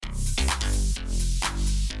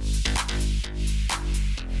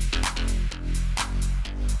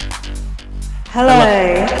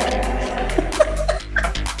Hello.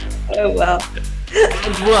 Oh well.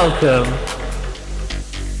 And welcome.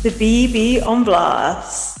 The BB on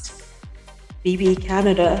Blast. BB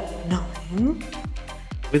Canada 9.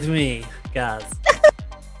 With me, Gaz.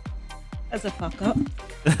 That's a fuck up.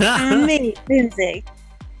 And me, Lindsay.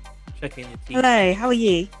 Checking your teeth. Hello, how are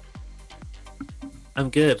you? I'm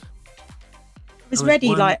good. I was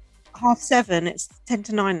ready like 7:30. It's 10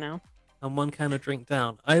 to 9 now. I'm one can of drink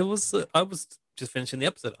down. I was just finishing the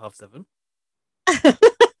episode at 7:30.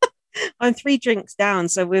 I'm 3 drinks down,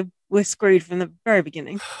 so we're screwed from the very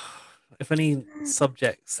beginning. If any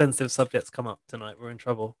sensitive subjects come up tonight, we're in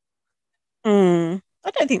trouble. I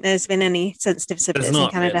don't think there's been any sensitive subjects in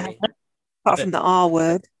Canada, really. apart from the R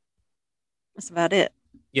word. That's about it.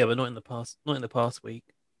 Yeah, but not in the past week.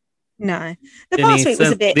 No. The past week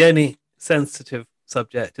was a bit... The only sensitive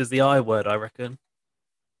subject is the I word, I reckon.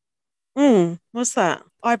 What's that?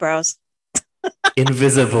 Eyebrows.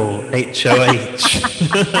 Invisible. HOH.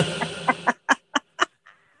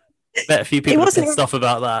 Bet a few people are pissed off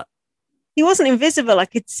about that. He wasn't invisible. I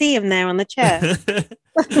could see him there on the chair.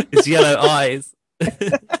 His yellow eyes.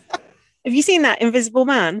 Have you seen that Invisible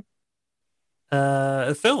Man?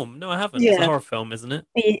 A film? No, I haven't. Yeah. It's a horror film, isn't it?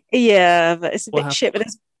 Yeah, but it's a bit shit. But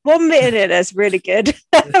there's one bit in it that's really good.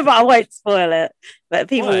 But I won't spoil it. But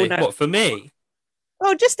people will know. What, for me?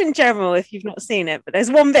 Well, just in general, if you've not seen it. But there's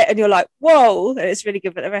one bit and you're like, whoa, and it's really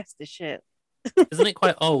good, but the rest is shit. Isn't it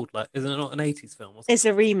quite old? Like, isn't it not an 80s film? It's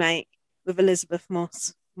a remake with Elizabeth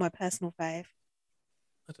Moss, my personal fave.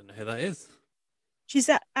 I don't know who that is. She's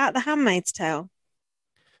at The Handmaid's Tale.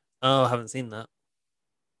 Oh, I haven't seen that.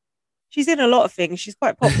 She's in a lot of things. She's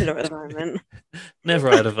quite popular at the moment. Never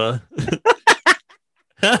heard of her.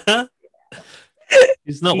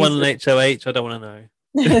 She's not one in HOH. I don't want to know.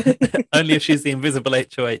 Only if she's the invisible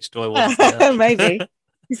HOH do I want to see that. Maybe.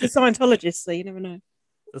 She's a Scientologist, so you never know.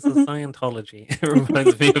 This is Scientology. It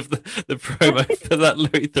reminds me of the promo for that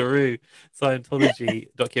Louis Theroux Scientology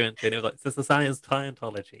documentary. And it was like, this is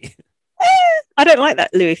Scientology. I don't like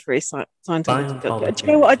that Louis Theroux Scientology documentary. Do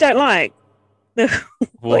you know what I don't like?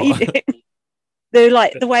 What you do?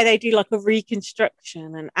 The way they do like a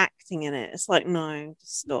reconstruction and acting in it. It's like, no,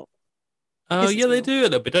 just stop. Oh yeah, they do a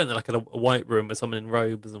little bit, don't they? Like in a white room with someone in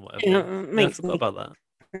robes and whatever. Yeah, I forgot about that.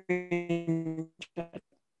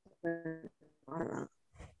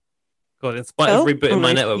 God, in spite of rebooting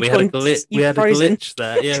my network, we had a glitch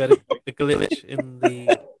there. Yeah, we had a glitch in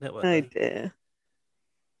the network. Oh dear.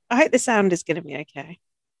 I hope the sound is going to be okay.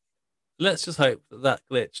 Let's just hope that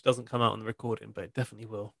glitch doesn't come out on the recording, but it definitely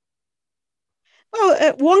will.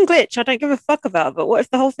 Well, one glitch I don't give a fuck about, but what if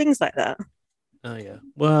the whole thing's like that? Oh yeah.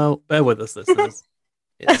 Well, bear with us, listeners.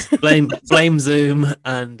 It's blame Zoom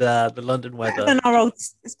and the London weather.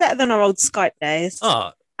 It's better than our old Skype days.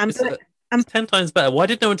 Oh, it's 10 times better. Why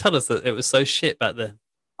did no one tell us that it was so shit back then?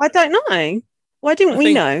 I don't know. Why didn't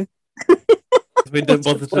we know? We didn't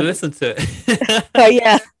bother to listen to it. Oh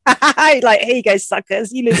yeah. Like, here you go,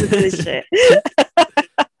 suckers. You listen to this shit.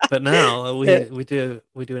 But now we do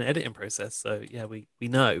an editing process, so yeah, we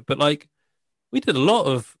know. But like, we did a lot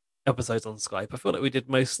of episodes on Skype. I feel like we did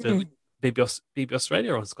most of BB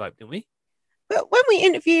Australia on Skype, didn't we? But when we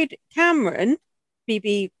interviewed Cameron,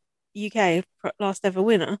 BB UK last ever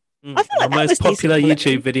winner, I feel like the most popular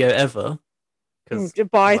YouTube video ever.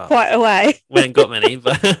 By quite a way. We ain't got many,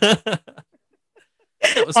 but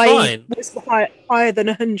it was fine. It was higher than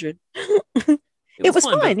 100. It was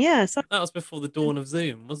fine, yeah. So... That was before the dawn of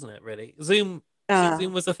Zoom, wasn't it? Really, Zoom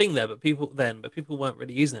was a thing there, but people weren't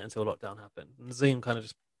really using it until lockdown happened, and Zoom kind of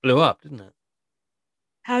just blew up, didn't it?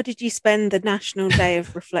 How did you spend the National Day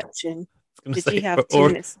of Reflection? Did you have 2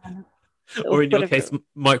 minutes? Or in your case,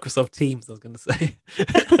 Microsoft Teams, I was going to say.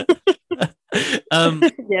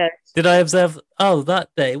 Yeah. Did I observe? Oh, that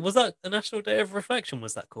day, was that the National Day of Reflection?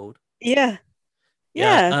 Was that called? Yeah.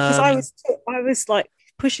 Because I was like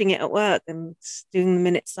pushing it at work and doing the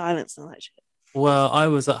minute silence and all that shit. Well, I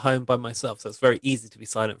was at home by myself, so it's very easy to be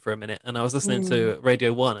silent for a minute. And I was listening to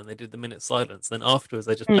Radio 1 and they did the minute silence. Then afterwards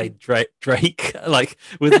they just played Drake like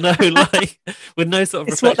with no sort of reflection.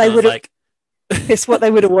 It's what they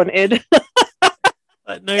would have wanted.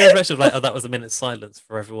 Like, no reflection of like, oh, that was a minute's silence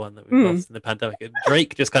for everyone that we lost in the pandemic. And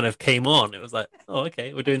Drake just kind of came on. It was like, oh,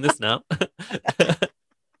 okay, we're doing this now.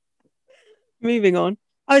 Moving on.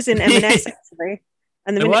 I was in M&S actually,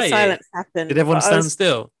 and the minute silence happened. Did everyone stand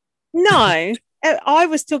still? No, I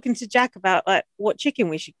was talking to Jack about like what chicken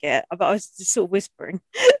we should get, but I was just sort of whispering.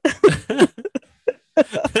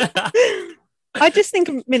 I just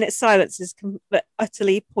think minute silence is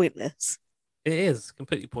utterly pointless. It is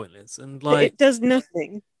completely pointless, and like it does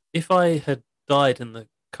nothing. If I had died in the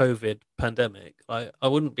COVID pandemic, I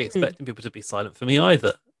wouldn't be Mm. expecting people to be silent for me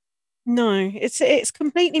either. No, it's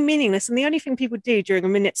completely meaningless. And the only thing people do during a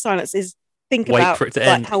minute's silence is think Wait about for it to like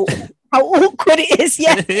end. how awkward it is.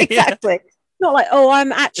 Yeah, Yeah. exactly. Not like, oh,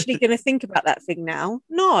 I'm actually going to think about that thing now.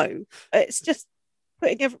 No, it's just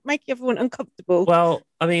making everyone uncomfortable. Well,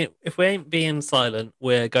 I mean, if we ain't being silent,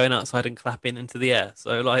 we're going outside and clapping into the air.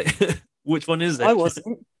 So, like, which one is I it?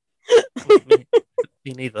 wasn't. me,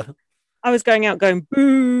 me neither. I was going out going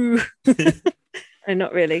boo. No,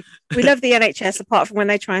 not really. We love the NHS apart from when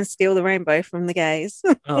they try and steal the rainbow from the gays.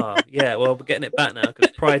 Oh, yeah. Well, we're getting it back now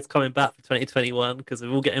because Pride's coming back for 2021 because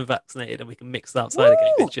we're all getting vaccinated and we can mix outside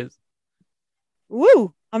again, Woo! bitches.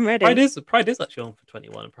 Woo! I'm Pride ready. is Pride is actually on for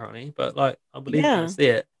 21 apparently, but like I believe we're going Yeah. to see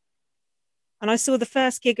it. And I saw the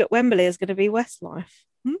first gig at Wembley is going to be Westlife.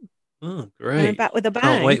 Oh, Coming great! back with a Can't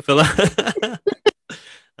bang. wait for that.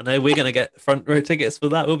 I know we're going to get front row tickets for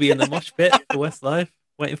that. We'll be in the mosh pit for Westlife,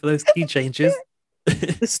 waiting for those key changes.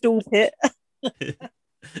 The stool pit.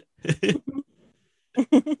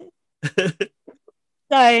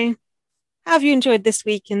 So, how have you enjoyed this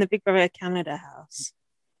week in the Big Brother Canada house?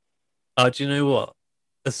 Oh, do you know what?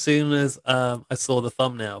 As soon as I saw the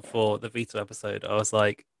thumbnail for the Vito episode, I was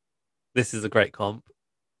like, "This is a great comp."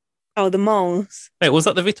 Oh, the moles. Wait, was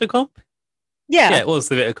that the Vito comp? Yeah, Yeah, it was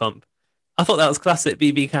the Vito comp. I thought that was classic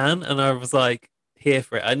BB Can, and I was like, here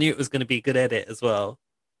for it. I knew it was going to be a good edit as well.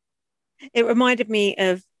 it reminded me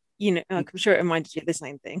of, I'm sure it reminded you of the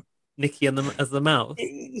same thing. Nikki and the as the mouse.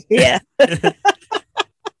 Yeah.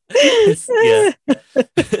 Yeah.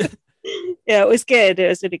 Yeah, it was good. It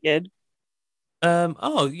was really good.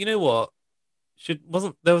 Oh, you know what?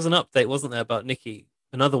 Wasn't there was an update, wasn't there, about Nikki?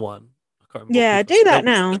 Another one. I can't remember what Yeah, people do said. that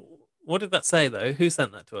now. What did that say though? Who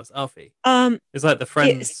sent that to us? Alfie. Um, It's like the it's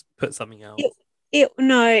friends put something out.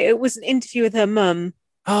 no, it was an interview with her mum.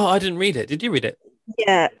 Oh, I didn't read it. Did you read it?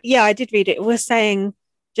 Yeah, I did read it. It was saying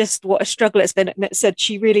just what a struggle it's been, and it said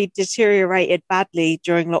she really deteriorated badly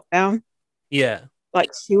during lockdown. Yeah. Like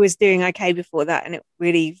she was doing okay before that, and it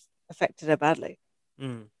really affected her badly.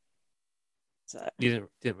 Mm. So You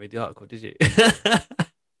didn't read the article, did you?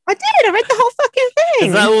 I did. I read the whole fucking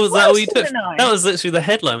thing. Was What that all else you do you took? wanna know? That was literally the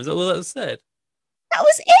headline. Was that all that was said? That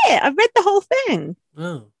was it. I read the whole thing.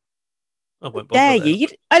 Oh, I won't Dare bother you?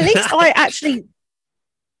 At least I actually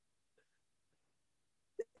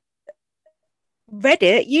read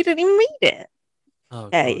it. You didn't even read it. Oh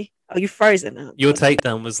god. Hey, are you frozen? Oh, Your God.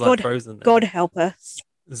 takedown was like God, frozen then. God help us.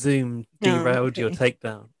 Zoom No, derailed your okay.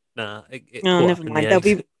 takedown. Nah, it No, caught up never in the mind.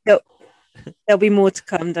 end. There'll be more to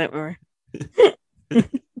come. Don't worry.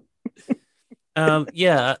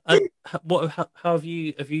 Yeah. How have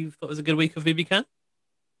you thought it was a good week of BB Can?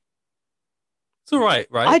 It's all right,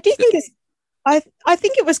 right? I do think it's. I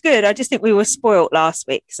think it was good. I just think we were spoilt last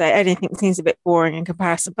week, so anything seems a bit boring in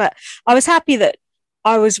comparison. But I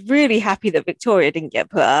was really happy that Victoria didn't get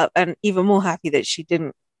put up, and even more happy that she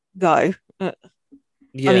didn't go. I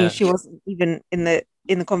mean, Yeah. she wasn't even in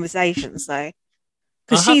the conversation, so I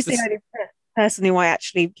because have she's to. the only person who I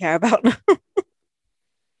actually care about.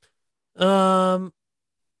 Um,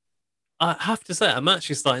 I have to say, I'm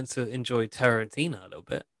actually starting to enjoy Tara and Tina a little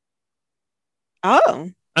bit.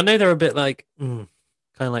 Oh, I know they're a bit like kind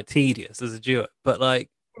of like tedious as a duo, but like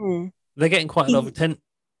mm. they're getting quite a lot of attention.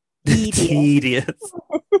 Tedious. Tedious.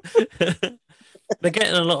 They're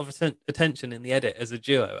getting a lot of attention in the edit as a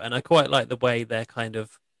duo, and I quite like the way they're kind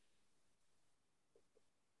of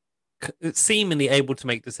seemingly able to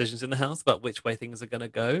make decisions in the house about which way things are going to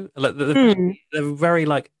go. Like they're very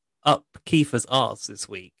like up Kiefer's arse this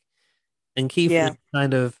week, and Kiefer Yeah. is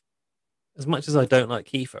kind of, as much as I don't like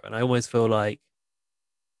Kiefer, and I always feel like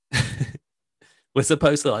we're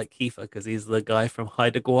supposed to like Kiefer because he's the guy from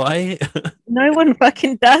Haida Gwaii. No one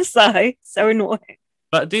fucking does though. So annoying.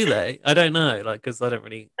 But do they? I don't know. Like, because I don't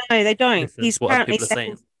really No, they don't. listen He's to what other apparently people are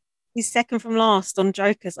saying. He's second from last on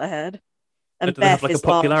Jokers, I heard. But And do they have Beth like a is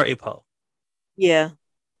last. popularity poll? Yeah.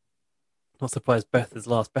 Not surprised Beth is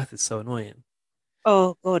last. Beth is so annoying.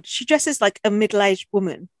 Oh God. She dresses like a middle-aged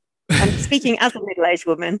woman. And speaking as a middle-aged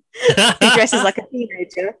woman who dresses like a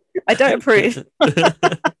teenager, I don't approve.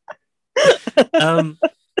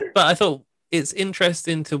 But I thought it's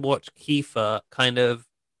interesting to watch Kiefer kind of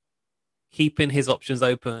keeping his options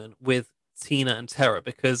open with Tina and Tara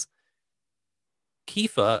because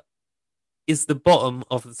Kiefer is the bottom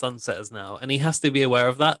of the Sunsetters now, and he has to be aware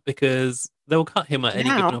of that because they'll cut him at any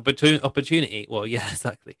given Now. opportunity. Well, yeah,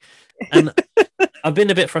 exactly. And I've been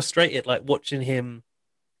a bit frustrated, like watching him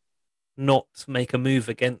not make a move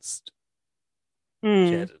against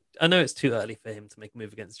Jed. I know it's too early for him to make a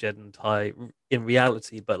move against Jed and Ty in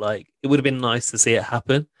reality, but like it would have been nice to see it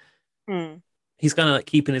happen. he's kind of like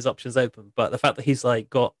keeping his options open. But the fact that he's like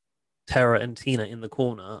got Tara and Tina in the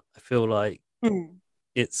corner, I feel like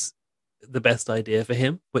it's the best idea for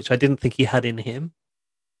him, which I didn't think he had in him.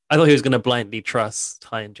 I thought he was going to blindly trust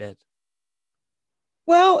Ty and Jed.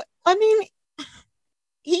 Well, I mean,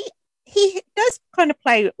 he does kind of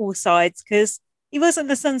play all sides because he wasn't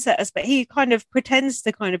the Sunsetters, but he kind of pretends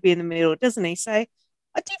to kind of be in the middle, doesn't he? So I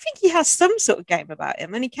do think he has some sort of game about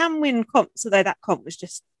him, and he can win comps, although that comp was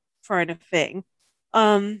just throwing a thing.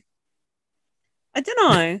 I don't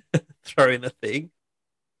know. Throwing a thing.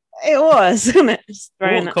 It was, wasn't it? Just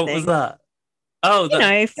throwing What that comp thing. was that? Oh,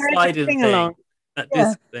 that sliding thing. Along. That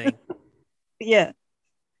disc thing. Yeah.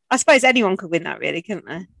 I suppose anyone could win that, really, couldn't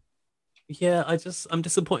they? Yeah, I'm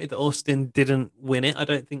disappointed that Austin didn't win it.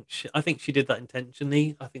 I think she did that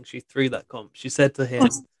intentionally. I think she threw that comp. She said to him,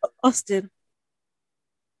 Austin.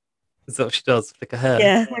 Is that what she does? Flick her hair.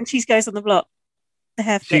 Yeah, when she goes on the block, the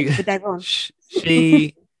hair flick with Dave on.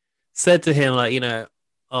 She said to him, like,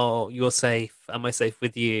 oh, you're safe. Am I safe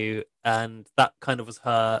with you? And that kind of was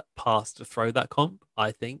her pass to throw that comp,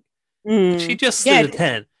 I think. She just slid a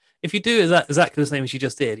 10. If you do exactly the same as she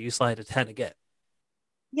just did, you slide a 10 again.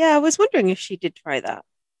 Yeah, I was wondering if she did try that.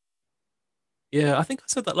 Yeah, I think I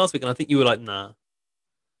said that last week, and I think you were like, nah.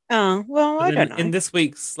 Oh, well, I don't know. In this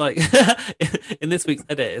week's edit,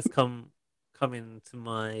 it's come into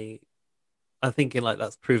my. I'm thinking like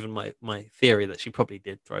that's proven my theory that she probably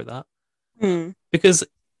did throw that because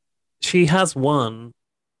she has won.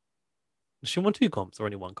 She won 2 comps or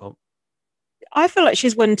only 1 comp. I feel like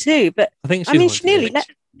she's won 2, but I think she nearly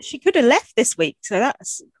she could have left this week, so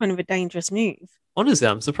that's kind of a dangerous move. Honestly,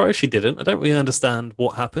 I'm surprised she didn't. I don't really understand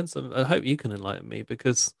what happened. So I hope you can enlighten me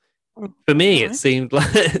because for me it seemed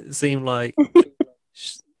like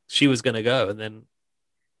she was going to go, and then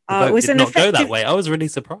the vote did not go that way. I was really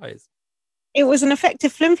surprised. It was an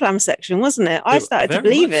effective flim-flam section, wasn't it? I started to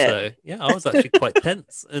believe it. So. Yeah, I was actually quite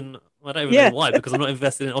tense, and I don't even know why because I'm not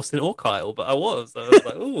invested in Austin or Kyle, but I was. I was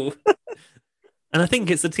like, ooh. And I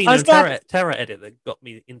think it's the Tina and Tara edit that got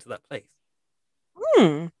me into that place.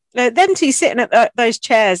 Them two sitting at those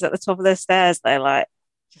chairs at the top of the stairs, they're like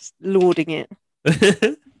just lording it.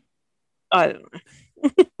 I don't know.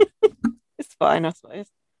 It's fine, I suppose.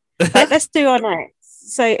 Right, let's do our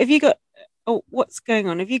notes. So have you got what's going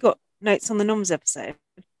on? Have you got notes on the Noms episode?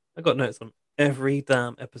 I got notes on every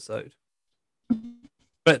damn episode.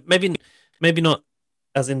 But maybe not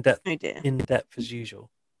as in depth as usual.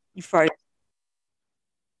 You froze.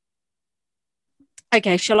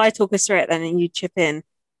 Okay, shall I talk us through it then and you chip in?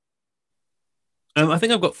 I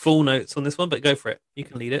think I've got full notes on this one, but go for it. You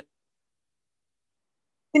can lead it.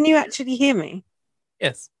 Can you actually hear me?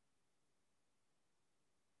 Yes.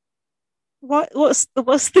 What's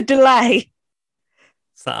the delay?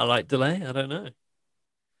 Satellite delay? I don't know.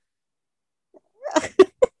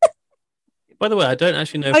 By the way, I don't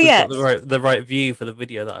actually know if we've got the right view for the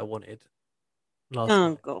video that I wanted last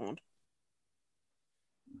night. God.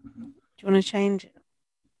 Do you want to change it?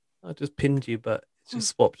 I just pinned you, but it's just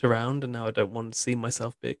swapped around, and now I don't want to see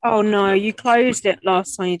myself big. Oh no, you closed it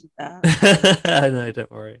last time you did that. No,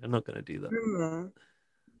 don't worry. I'm not going to do that.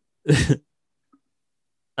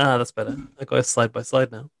 That's better. I got a side by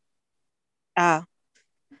side now.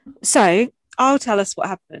 So I'll tell us what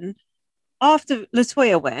happened. After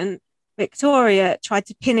LaToya went, Victoria tried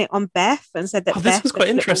to pin it on Beth and said that Beth this was quite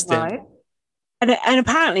interesting. Right. And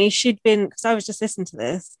apparently she'd been, because I was just listening to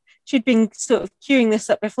this, she'd been sort of queuing this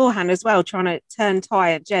up beforehand as well, trying to turn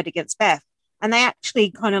Ty and Jed against Beth. And they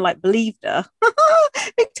actually kind of like believed her.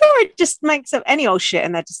 Victoria just makes up any old shit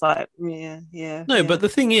and they're just like, yeah. No, but the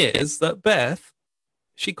thing is that Beth,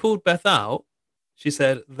 she called Beth out. She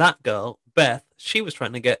said, that girl, Beth, she was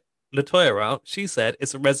trying to get LaToya out. She said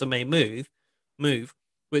it's a resume move,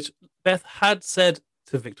 which Beth had said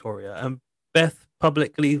to Victoria. And Beth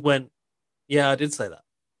publicly went, yeah, I did say that.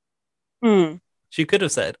 She could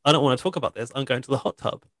have said, I don't want to talk about this. I'm going to the hot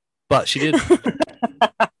tub. But she didn't.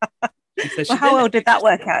 How well did that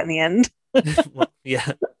work out in the end? Well,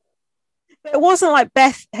 yeah. But it wasn't like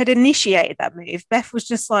Beth had initiated that move. Beth was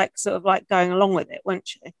just like sort of like going along with it, wasn't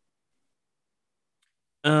she?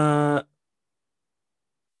 I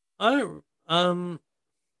don't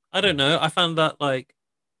know. I found that like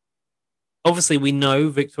obviously we know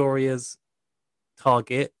Victoria's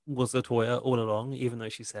target was LaToya all along, even though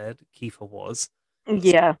she said Kiefer was.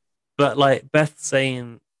 Yeah. But like Beth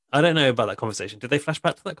saying, I don't know about that conversation. Did they flash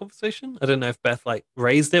back to that conversation? I don't know if Beth like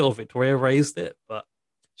raised it or Victoria raised it, but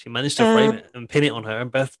she managed to frame it and pin it on her,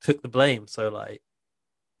 and Beth took the blame. So like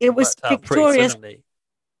it was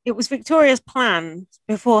Victoria's plan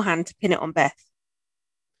beforehand to pin it on Beth.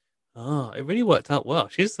 Oh, it really worked out well.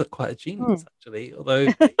 She's quite a Hmm. genius, actually. Although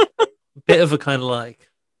a bit of a kind of like,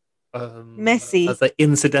 Messy. as like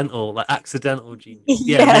incidental, like accidental genius.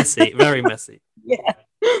 Yeah, Yeah. messy, very messy. Yeah.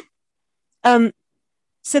 Um.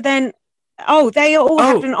 So then, they all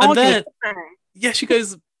had Oh, an and argument. then yeah, she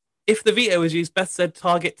goes, if the veto was used, Beth said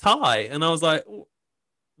target tie, and I was like, "Oh,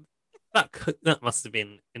 that must have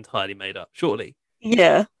been entirely made up, surely.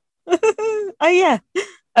 Yeah. Oh yeah.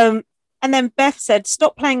 Um. And then Beth said,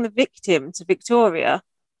 "Stop playing the victim" to Victoria.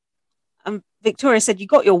 And Victoria said, "You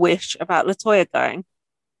got your wish about Latoya going."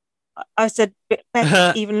 I said,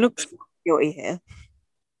 "Beth even looks guilty here."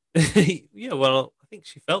 Yeah, well, I think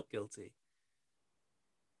she felt guilty.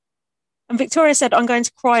 And Victoria said, "I'm going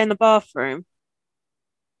to cry in the bathroom."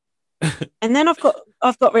 And then I've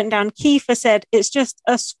got written down. Kiefer said, "It's just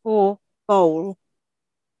us for bowl."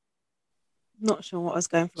 Not sure what I was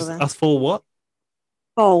going for Just there. us for what?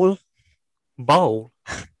 Bowl, Bowl,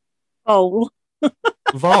 bowl,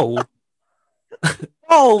 vole.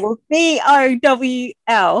 bowl.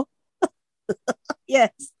 Bowl.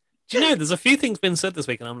 Yes, Do you know there's a few things been said this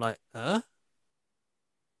week, and I'm like, huh? it's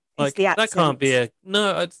Like the that can't be accents. a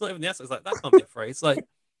no. It's not even the essence. Like that can't be a phrase. Like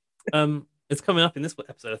it's coming up in this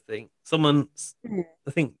episode. I think someone,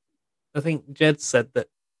 I think, I think Jed said that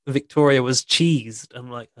Victoria was cheesed.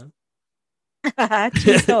 I'm like,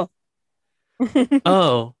 Cheesed huh? off.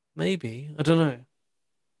 Oh, maybe. I don't know.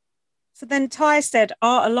 So then Ty said,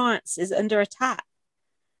 "Our alliance is under attack,"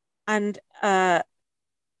 and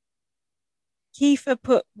Kiefer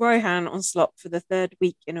put Rohan on slot for the third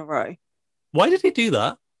week in a row Why did he do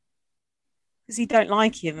that? because he don't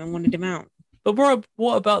like him and wanted him out. But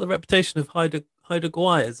what about the reputation of Haida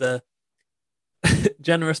Gwaii as a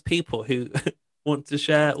generous people who want to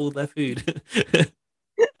share all their food?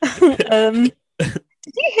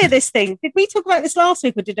 Did you hear this thing? Did we talk about this last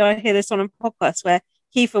week, or did I hear this on a podcast where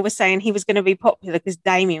Kiefer was saying he was going to be popular because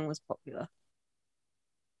Damien was popular?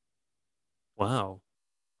 Wow.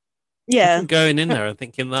 Yeah. Imagine going in there and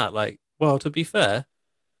thinking that, like, well, to be fair,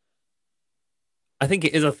 I think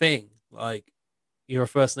it is a thing. Like, you're a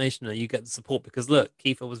First Nationer, you get the support because look,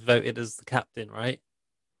 Kiefer was voted as the captain, right?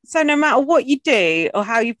 So no matter what you do or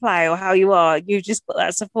how you play or how you are, you just got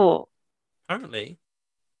that support. Apparently,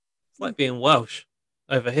 it's like being Welsh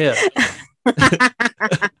over here.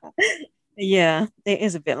 Yeah, it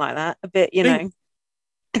is a bit like that. A bit,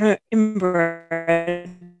 inbred.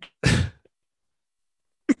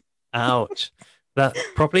 Ouch. That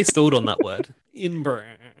properly stalled on that word.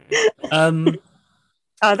 Um,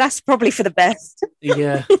 Oh, that's probably for the best.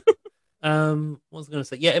 yeah. What was I gonna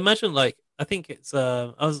say? Yeah, imagine like I think it's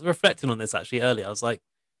I was reflecting on this actually earlier. I was like,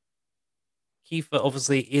 Kiefer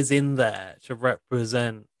obviously is in there to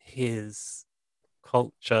represent his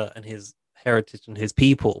culture and his heritage and his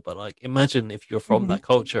people, but like imagine if you're from Mhm. that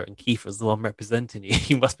culture and Kiefer's the one representing you,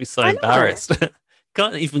 you must be so I know. embarrassed.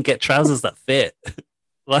 Can't even get trousers that fit.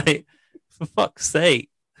 Like, for fuck's sake.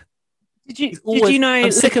 Did you He's did always you know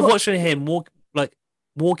I'm sick of watching him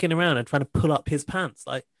walking around and trying to pull up his pants.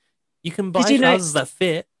 Like you can did buy you know trousers that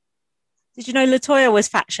fit. did you know Latoya was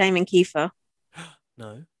fat shaming Kiefer?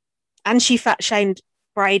 No. And she fat shamed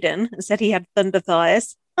Brayden and said he had thunder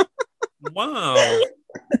thighs. Wow.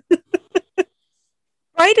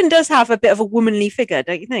 Brayden does have a bit of a womanly figure,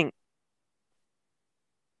 don't you think?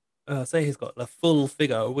 Say he's got a full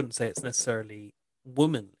figure. I wouldn't say it's necessarily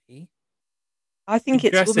womanly. I He think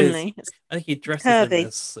it's dresses. womanly. It's I think he dresses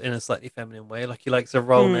curvy. in a slightly feminine way. Like he likes a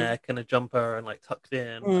roll Mm, neck and a jumper and like tucked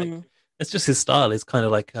in. Like mm. it's just his style. He's kind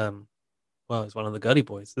of like well, he's one of the girly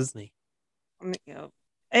boys, isn't he? Do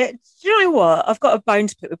you know what? I've got a bone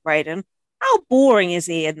to pick with Brayden. How boring is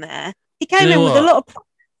he in there? He Do you came know in with a what? lot of.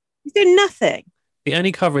 He's doing nothing. The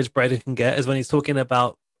only coverage Braden can get is when he's talking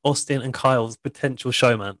about Austin and Kyle's potential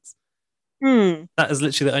showmans. Hmm. That is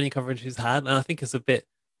literally the only coverage he's had, and I think it's a bit.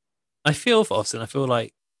 I feel for Austin. I feel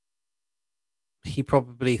like he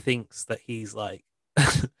probably thinks that he's like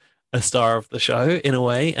a star of the show in a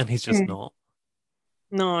way, and he's just Hmm. not.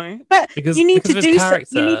 No, but Because you need because to of his do so.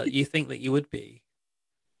 You need character, to, you think that you would be.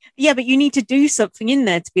 yeah, but you need to do something in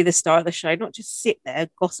there to be the star of the show, not just sit there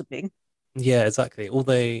gossiping. Yeah, exactly. All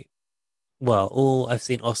I've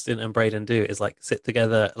seen Austin and Braden do is like sit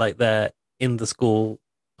together, like they're in the school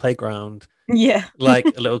playground, Yeah, like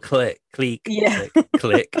a little yeah.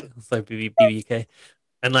 click. So BBK,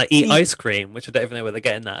 and like eat See, ice cream, which I don't even know where they're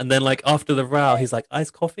getting that. And then like after the row, he's like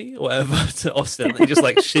iced coffee or whatever to Austin. They just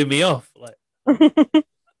like shimmy off, like.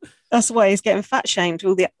 that's why he's getting fat shamed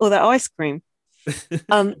all that ice cream.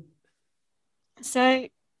 Um. So,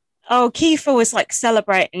 Kiefer was like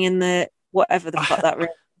celebrating in the whatever the fuck I, that room.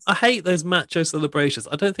 I hate those macho celebrations.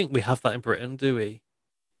 I don't think we have that in Britain, do we?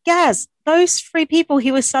 Gaz, those 3 people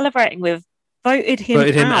he was celebrating with voted him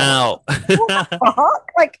Voted him out. out. What the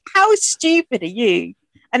fuck? Like, how stupid are you?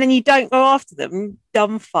 And then you don't go after them,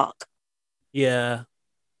 dumb fuck. Yeah.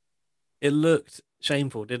 It looked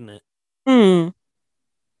shameful, didn't it? Mm.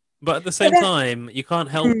 But at the But same time, you can't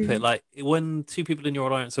help it. mm, Like when 2 people in your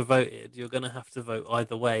alliance are voted, you're gonna have to vote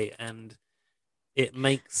either way, and it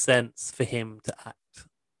makes sense for him to act,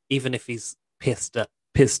 even if he's pissed at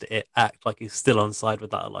it, act like he's still on side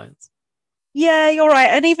with that alliance. yeah, you're right.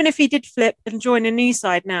 And even if he did flip and join a new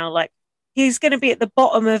side now, like he's going to be at the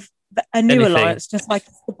bottom of a new Anything. alliance, just like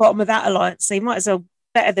it's the bottom of that alliance. So you might as well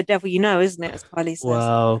better the devil you know, isn't it? As Kylie says.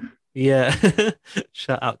 Wow. Yeah.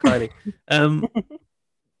 Shout out Kylie. Um,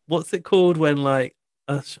 what's it called when like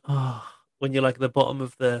when you're like at the bottom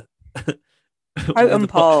of the with Totem the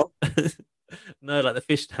pot pole. no, like the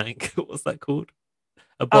fish tank. What's that called?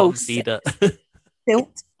 A Oh, bottom feeder.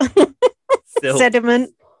 silt, Silt.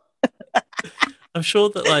 sediment. I'm sure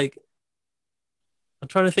that like I'm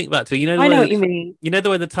trying to think back to I know what you mean. the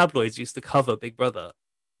way the tabloids used to cover Big Brother,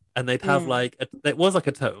 and they'd have Mm. like it was like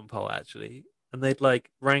a totem pole actually, and they'd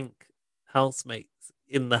like rank housemates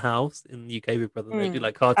in the house in the UK Big Brother. And they'd do Mm.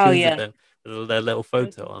 like Oh cartoons of yeah. them with their little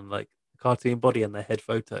photo on like cartoon body and their head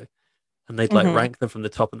photo, and they'd like Mm-hmm. rank them from the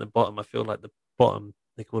top and the bottom. I feel like the bottom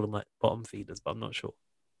they call them like bottom feeders, but I'm not sure.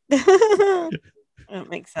 That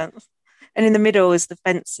makes sense. And in the middle is the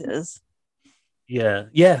fences. Yeah.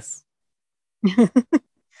 Yes.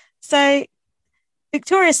 So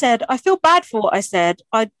Victoria said, I feel bad for what I said.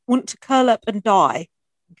 I want to curl up and die.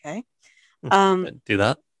 Okay. Don't do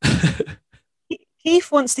that.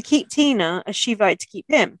 Keith wants to keep Tina as she voted to keep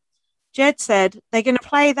him. Jed said they're going to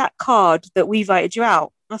play that card that we voted you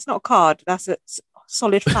out. That's not a card. That's a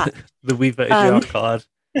solid fact. The we voted you out card.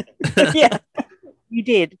 Yeah, you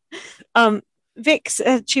did. Vic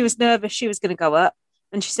said she was nervous she was going to go up.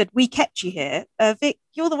 And she said, we kept you here. Vic,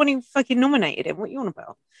 you're the one who fucking nominated him. What are you on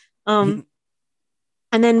about? And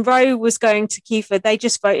then Roe was going to Kiefer. They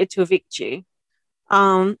just voted to evict you.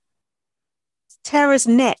 Tara's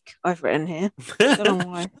neck, I've written here. I don't know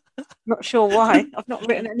why. Not sure why. I've not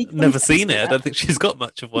written any. Never seen it. I don't think she's got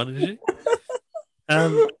much of one, has she?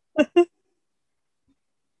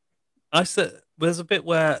 I said there's a bit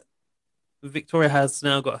where Victoria has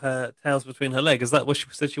now got her tails between her legs. Is that what she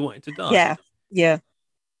said she wanted to die? Yeah. Yeah.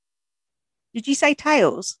 Did you say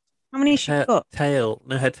tails? How many has she got? Tail.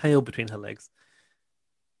 No, her tail between her legs.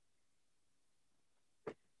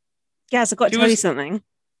 Yes, I've got to tell you something.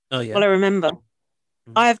 Oh, yeah. Well, I remember.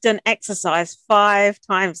 I have done exercise 5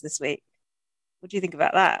 times this week. What do you think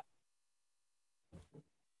about that?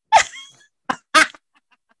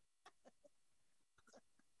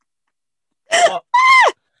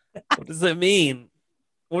 What does it mean?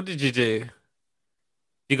 What did you do?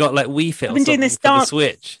 You got like Wii Fit I've been doing this for dance. the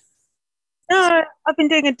Switch? No, I've been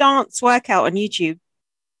doing a dance workout on YouTube.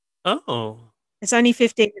 Oh. It's only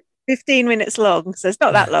 15 minutes long, so it's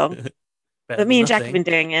not that long. But me and Jack have been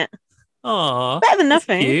doing it. Oh, better than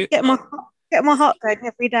nothing. Get my heart going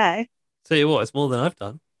every day. Tell you what, it's more than I've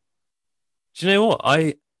done. Do you know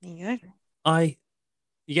what?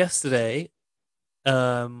 Yesterday,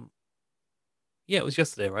 yeah, it was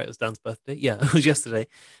yesterday, right? It was Dan's birthday. Yeah, it was yesterday.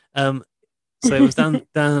 So it was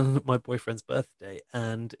Dan, my boyfriend's birthday,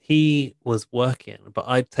 and he was working, but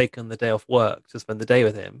I'd taken the day off work to spend the day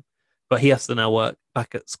with him. But he has to now work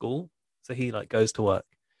back at school, so he like goes to work.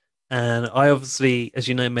 And I obviously, as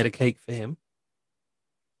you know, made a cake for him.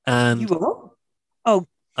 And you what? Oh,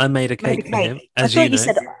 I made a cake for him, as you know.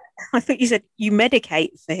 I thought you said you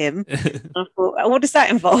medicate for him. I thought, what does that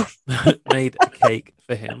involve? Made a cake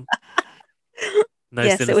for him. No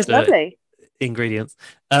yes, it was lovely. Ingredients.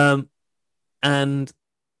 And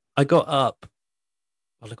I got up.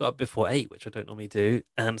 Well, I got up before 8, which I don't normally do,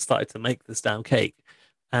 and started to make this damn cake.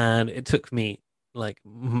 And it took me like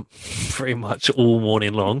pretty much all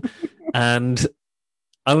morning long. And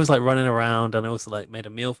I was like running around, and I also like made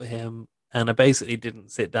a meal for him. And I basically didn't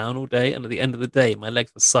sit down all day. And at the end of the day, my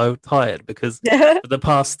legs were so tired because for the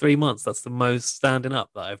past 3 months, that's the most standing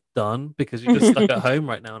up that I've done because you're just stuck at home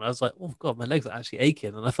right now. And I was like, oh God, my legs are actually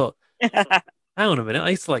aching. And I thought, hang on a minute.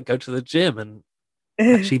 I used to like go to the gym and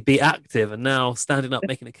actually be active. And now standing up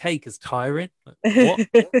making a cake is tiring. Like, what?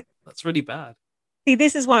 That's really bad. See,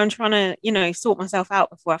 this is why I'm trying to, sort myself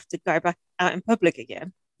out before I have to go back out in public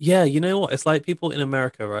again. Yeah, you know what? It's like people in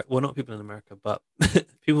America, right? Well, not people in America, but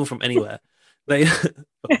people from anywhere. They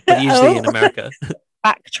but usually in America.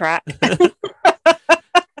 Backtrack.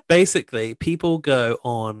 Basically, people go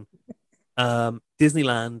on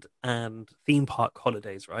Disneyland and theme park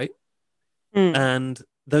holidays, right? And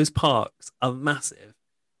those parks are massive.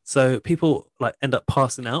 So people like end up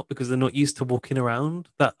passing out because they're not used to walking around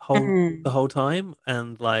Mm. the whole time,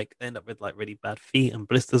 and like they end up with like really bad feet and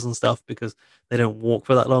blisters and stuff because they don't walk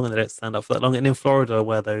for that long and they don't stand up for that long. And in Florida,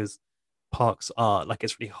 where those parks are, like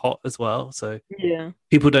it's really hot as well, so Yeah.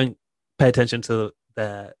 people don't pay attention to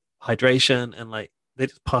their hydration and like they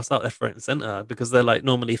just pass out left, right, and center because they're like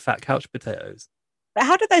normally fat couch potatoes. But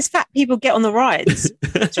how do those fat people get on the rides?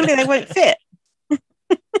 Surely they won't fit.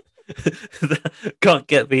 Can't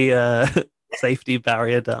get the safety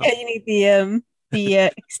barrier down. Yeah, you need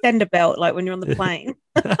the extender belt, like when you're on the plane.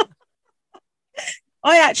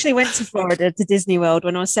 I actually went to Florida to Disney World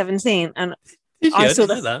when I was 17, and Did you? I I saw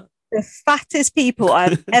didn't know that. the fattest people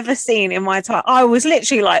I've ever seen in my time. I was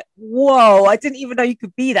literally like, whoa, I didn't even know you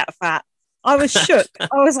could be that fat. I was shook.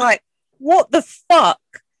 I was like, what the fuck?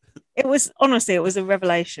 It was honestly, it was a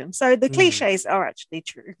revelation. So the cliches are actually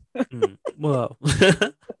true. Well,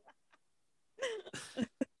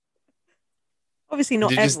 obviously,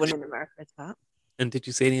 not everyone in America is fat. And did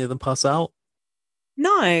you see any of them pass out?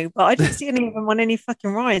 No, but I didn't see any of them on any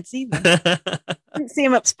fucking rides either. I didn't see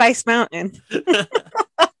them up Space Mountain.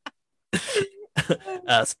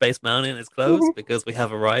 Space Mountain is closed because we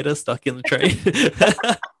have a rider stuck in the train.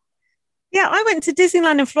 Yeah, I went to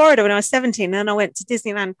Disneyland in Florida when I was 17, and I went to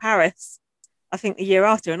Disneyland Paris, I think the year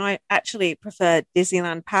after, and I actually preferred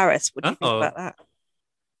Disneyland Paris. What do you think about that?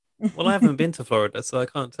 Well, I haven't been to Florida, so I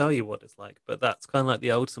can't tell you what it's like, but that's kind of like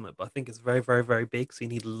the ultimate, but I think it's very, very, very big, so you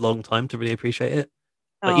need a long time to really appreciate it.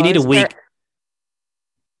 Like you need a week.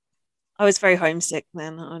 I was very homesick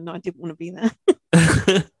then. I didn't want to be there.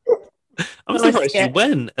 I'm surprised you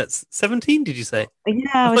went at 17, did you say? Yeah.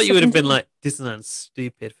 I thought you would have been like, Disneyland's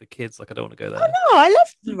stupid for kids. Like, I don't want to go there. Oh, no, I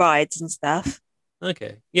love the rides and stuff.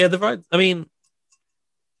 Okay. Yeah, the rides. I mean,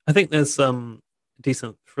 I think there's some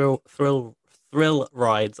decent thrill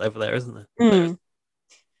rides over there, isn't there? Mm.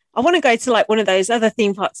 I want to go to like one of those other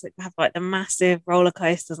theme parks that have like the massive roller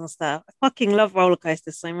coasters and stuff. I fucking love roller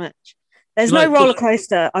coasters so much. There's no roller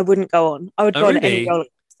coaster I wouldn't go on. I would go on any roller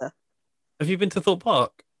coaster. Have you been to Thorpe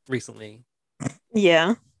Park recently? Yeah.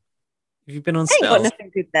 Have you been on Stealth? Ain't got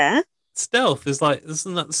nothing good there. Stealth is like,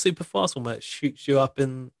 isn't that the super fast one where it shoots you up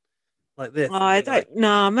in like this? Oh, I don't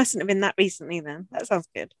know. I mustn't have been that recently then. That sounds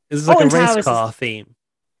good. It's like Alton a race car theme.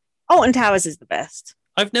 Alton Towers is the best.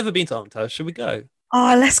 I've never been to Alton Towers. Should we go?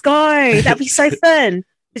 Oh, let's go. That'd be so fun.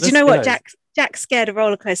 Did you know what? Jack's scared of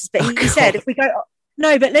roller coasters, but he said if we go.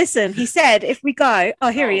 No, but listen, he said if we go.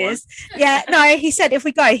 Oh, here he is. Yeah, no, he said if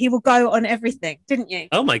we go, he will go on everything, didn't you?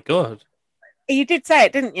 Oh my god. You did say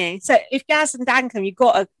it, didn't you? So if Gaz and Dan come, you've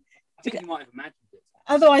got to. I think you might have imagined it.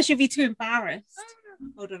 Otherwise, you'll be too embarrassed.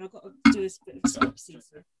 Hold on, I've got to do a bit of stop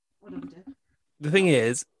season. The thing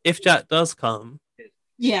is, if Jack does come,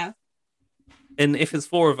 yeah, and if it's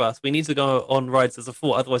four of us, we need to go on rides as a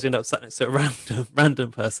four. Otherwise, you end up sat next to a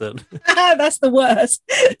random person. That's the worst.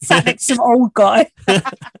 Sat next to some old guy.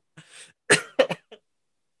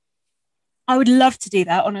 I would love to do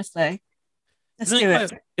that, honestly. Let's do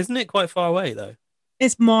it. Isn't it quite far away though?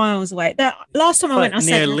 It's miles away. Last time I went, I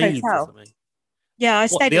stayed in a hotel. Yeah, I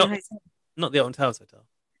stayed in a hotel. Not the Alton Towers Hotel.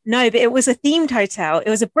 No, but it was a themed hotel. It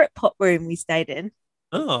was a Britpop room we stayed in.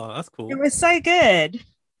 Oh, that's cool. It was so good.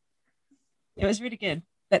 It was really good.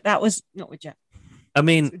 But that was not with Jack. I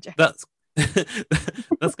mean, that's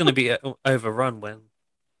going to be overrun when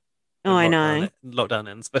I know. Lockdown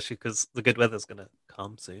ends, especially because the good weather's going to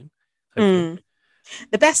come soon.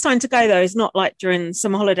 The best time to go though is not like during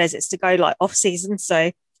summer holidays. It's to go like off season.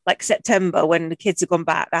 So like September when the kids have gone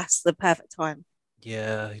back. That's the perfect time.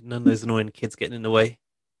 Yeah, none of those annoying kids getting in the way.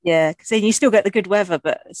 Yeah, because then you still get the good weather,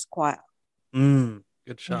 but it's quiet. Good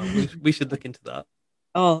shout. We should look into that.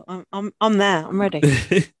 Oh, I'm there. I'm ready.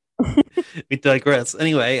 We digress.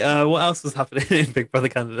 Anyway, what else was happening in Big Brother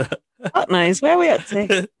Canada? God knows. Where are we up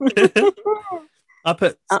to? I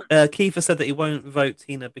put Kiefer said that he won't vote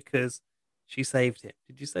Tina because she saved him.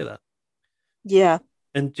 Did you say that? Yeah.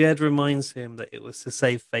 And Jed reminds him that it was to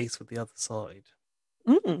save face with the other side.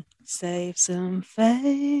 Save some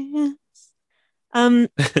face.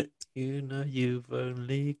 You know you've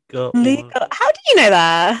only got one. How do you know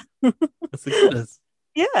that? That's the goodness.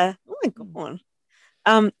 Yeah. Oh my god.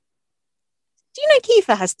 Do you know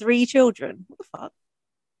Kiefer has 3 children? What the fuck?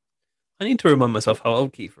 I need to remind myself how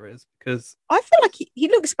old Kiefer is because I feel like he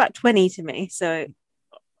looks about 20 to me. So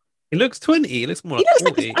he looks 20. He looks more like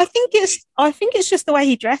 40. Like, I think it's just the way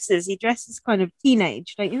he dresses. He dresses kind of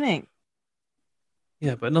teenage, don't you think?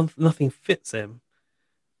 Yeah, but nothing fits him.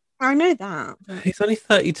 I know that. He's only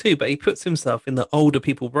 32, but he puts himself in the older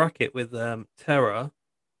people bracket with Tara.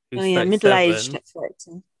 Who's middle-aged.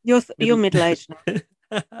 You're middle-aged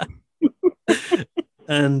now.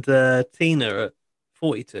 and Tina at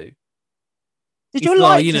 42. Did your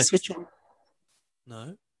light just switch on?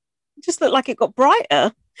 No. It just looked like it got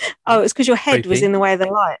brighter. Oh, it was because your head was Creepy. in the way of the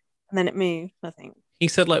light, and then it moved, I think. He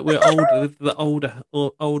said like we're older, the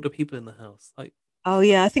older people in the house. Like, oh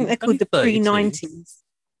yeah, I think they're called the 32. pre-90s.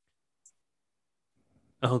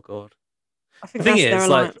 Oh god. I think that's their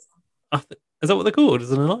alliance. Is that what they're called?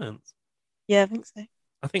 Is an alliance? Yeah, I think so.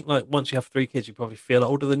 I think like once you have 3 kids, you probably feel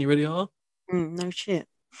older than you really are. No shit.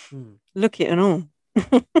 Look it and all.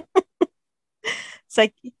 So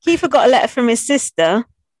Kiefer got a letter from his sister.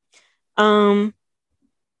 Don't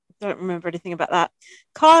remember anything about that.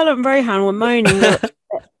 Kyle and Rohan were moaning.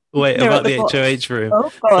 Wait, about the HOH room.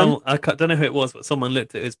 Oh, I don't know who it was, but someone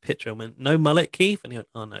looked at his picture and went, "No mullet, Keith," and he went,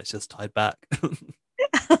 "Oh no, it's just tied back."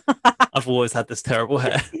 I've always had this terrible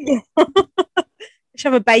hair. Yeah. I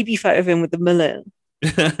should have a baby photo of him with the mullet.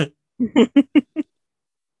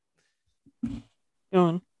 Go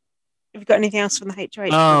on. Have you got anything else from the HOH?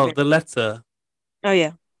 Oh, the letter. Oh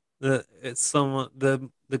yeah. It's someone.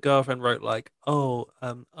 The girlfriend wrote like, "Oh,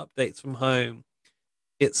 updates from home.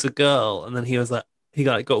 It's a girl," and then he was like, he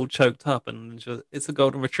got all choked up, and it's a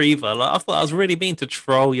golden retriever. Like I thought I was really mean to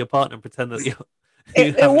troll your partner and pretend that you have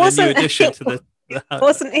a new addition to the It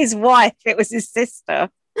wasn't his wife; it was his sister.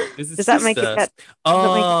 Does that make it better?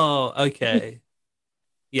 Oh, okay.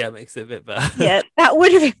 Yeah, it makes it a bit better. Yeah, that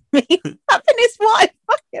would have been me. That's been his wife.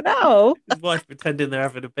 Fucking hell. His wife pretending they're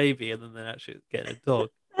having a baby and then they're actually getting a dog.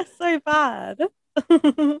 That's so bad.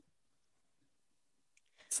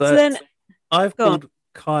 So then I've called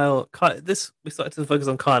Kyle. We started to focus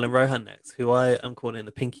on Kyle and Rohan next, who I am calling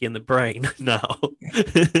the Pinky and the Brain now.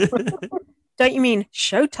 Don't you mean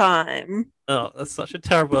Showtime? Oh, that's such a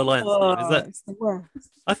terrible alliance name. Is that? It's the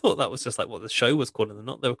worst. I thought that was just like what the show was calling them,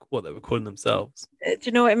 not what they were calling themselves. Do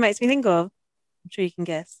you know what it makes me think of? I'm sure you can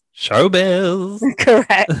guess. Showbiz.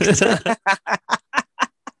 Correct.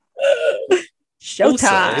 Showtime.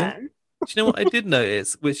 Also, do you know what I did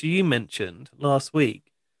notice, which you mentioned last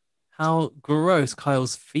week? How gross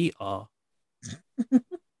Kyle's feet are.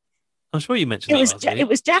 I'm sure you mentioned that last week. It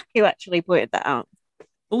was Jack who actually pointed that out.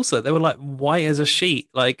 Also, they were like white as a sheet.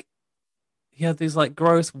 Like he had these like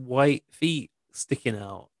gross white feet sticking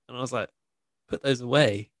out, and I was like, "Put those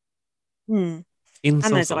away." In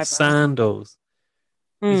some sort of sandals.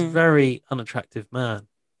 He's a very unattractive man.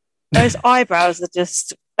 Those eyebrows are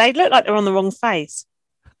just—they look like they're on the wrong face.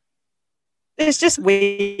 It's just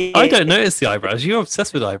weird. I don't notice the eyebrows. You're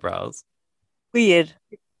obsessed with eyebrows. Weird.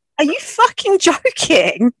 Are you fucking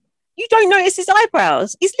joking? You don't notice his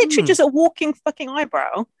eyebrows? He's literally just a walking fucking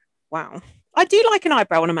eyebrow. Wow. I do like an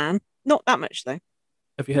eyebrow on a man. Not that much, though.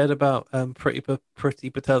 Have you heard about Pretty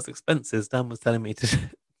Patel's expenses? Dan was telling me this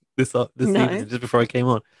evening, just before I came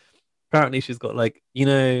on. Apparently she's got like,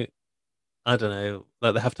 I don't know,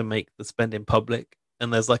 like they have to make the spend in public.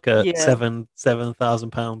 And there's like a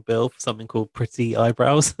 £7,000 bill for something called Pretty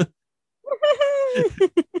Eyebrows.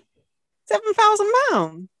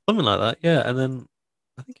 £7,000? Something like that, yeah. And then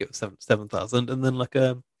I think it was 7,000, and then like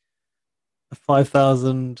a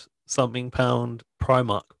 5,000 something pound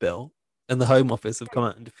Primark bill. And the Home Office have come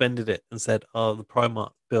out and defended it and said, "Oh, the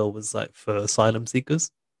Primark bill was like for asylum seekers.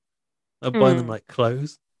 They're buying them like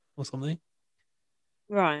clothes or something."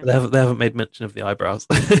 Right. But they haven't made mention of the eyebrows.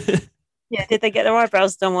 Yeah, did they get their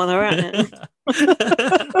eyebrows done while they're at it?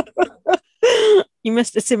 You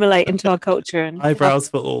must assimilate into our culture and eyebrows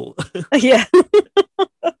for all. Yeah.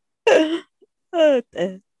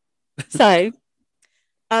 So,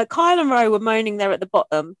 Kyle and Ro were moaning there at the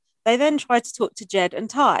bottom. They then tried to talk to Jed and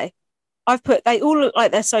Ty. I've put they all look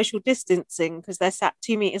like they're social distancing because they're sat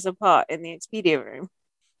 2 meters apart in the Expedia room.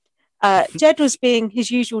 Jed was being his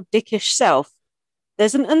usual dickish self.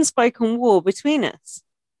 There's an unspoken war between us.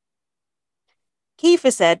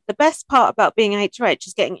 Kiefer said, the best part about being HOH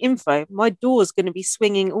is getting info. My door's going to be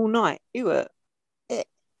swinging all night.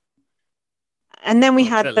 And then we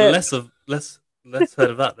had less heard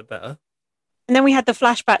of that, the better. And then we had the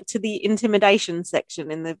flashback to the intimidation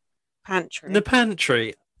section in the pantry. The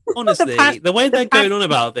pantry. Honestly, the way they're going on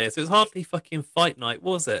about this, it was hardly fucking fight night,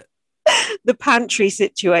 was it? The pantry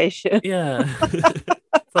situation. Yeah.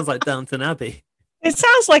 Sounds like Downton Abbey. It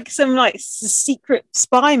sounds like some like secret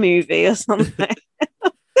spy movie or something.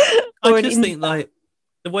 I just think like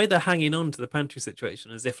the way they're hanging on to the pantry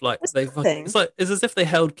situation, as if like it's as if they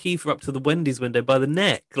held Kiefer up to the Wendy's window by the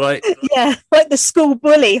neck, like yeah, like the school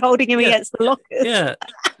bully holding him against the lockers. Yeah,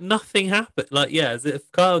 nothing happened. Like as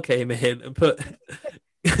if Kyle came in and put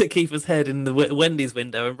Kiefer's head in the Wendy's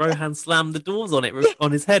window and Rohan slammed the doors on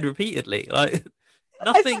on his head repeatedly. Like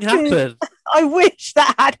nothing happened. I wish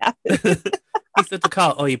that had happened. He said to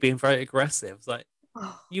Kyle, "Oh, you're being very aggressive." It's like,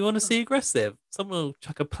 You want to see aggressive? Someone will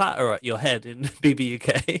chuck a platter at your head in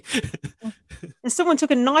BBUK. And someone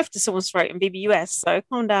took a knife to someone's throat in BBUS, so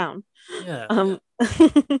calm down. Yeah. And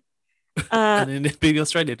in BB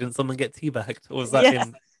Australia, didn't someone get teabagged? Or was that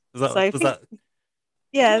in? Was that?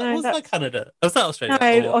 Yeah, was that Canada? Was that Australia?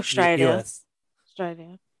 No, Australia. US.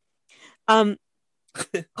 Australia.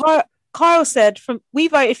 Kyle said, we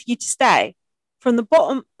voted for you to stay. From the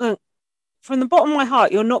bottom of my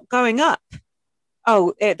heart, you're not going up.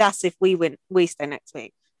 Oh, that's if we win. We stay next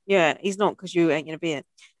week. Yeah, he's not, because you ain't going to be it.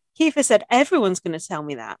 Kiefer said, everyone's going to tell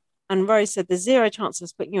me that. And Rose said, there's zero chance of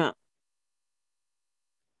us putting you up.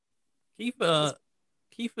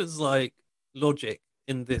 Kiefer's like logic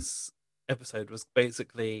in this episode was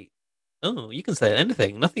basically, oh, you can say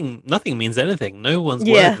anything. Nothing means anything. No one's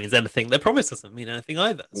word means anything. Their promise doesn't mean anything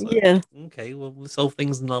either. So, okay, well, we'll solve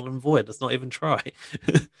things null and void. Let's not even try.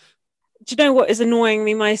 Do you know what is annoying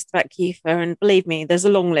me most about Kiefer? And believe me, there's a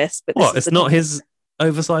long list. But what? It's not his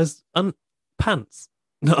oversized pants,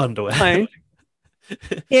 not underwear. No.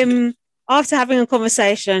 Him, after having a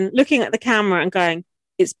conversation, looking at the camera and going,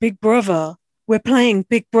 "It's Big Brother. We're playing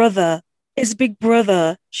Big Brother. It's Big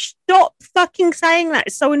Brother. Stop fucking saying that.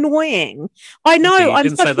 It's so annoying." I know. You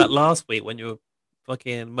didn't say that last week when you were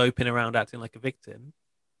fucking moping around acting like a victim.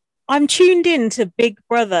 I'm tuned in to Big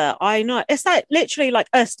Brother. I know. It's like literally like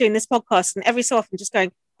us doing this podcast and every so often just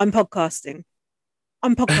going, I'm podcasting.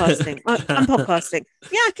 I'm podcasting. I'm podcasting.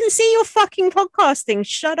 Yeah, I can see you're fucking podcasting.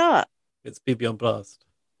 Shut up. It's BB on Blast.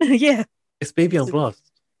 Yeah. It's BB on Blast.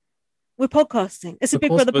 We're podcasting. It's a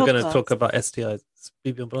Big Brother podcast. We're going to talk about STIs. It's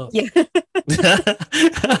BB on Blast. Yeah.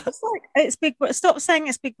 It's Big Brother. Stop saying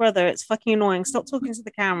it's Big Brother. It's fucking annoying. Stop talking to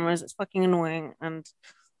the cameras. It's fucking annoying. And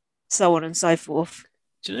so on and so forth.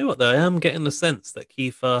 Do you know what, though? I am getting the sense that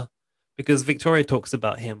Kiefer, because Victoria talks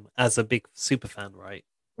about him as a big super fan, right?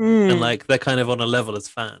 And like they're kind of on a level as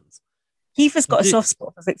fans. Kiefer's got a soft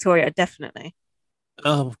spot for Victoria, definitely.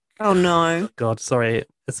 Oh no! God, sorry,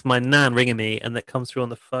 it's my nan ringing me, and that comes through on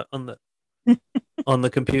the on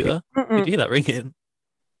the computer. Did you hear that ringing?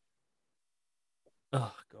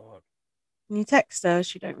 Oh God! Can you text her?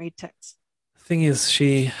 She don't read text. The thing is,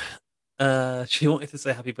 she wanted to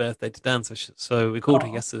say happy birthday to Dan, so we called her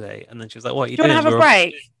yesterday, and then she was like, "What are you doing? Do you want to have a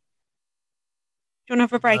break? Do you want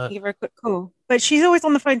to have a break and give her a quick call?" But she's always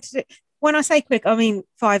on the phone. When I say quick, I mean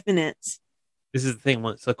 5 minutes. This is the thing.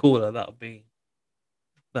 Once I call her, that would be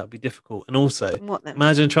difficult. And also,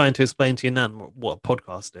 imagine trying to explain to your nan what a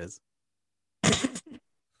podcast is.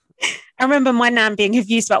 I remember my nan being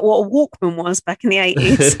confused about what a Walkman was back in the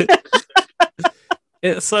 80s.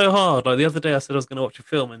 It's so hard. Like the other day I said I was going to watch a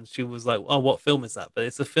film and she was like, "Oh, what film is that?" But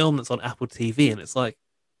it's a film that's on Apple TV, and it's like,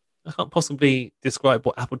 I can't possibly describe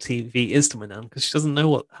what Apple TV is to my nan because she doesn't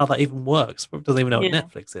know how that even works. Probably doesn't even know what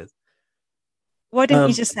Netflix is. Why didn't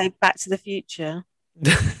you just say Back to the Future?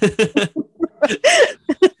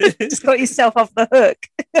 Just got yourself off the hook.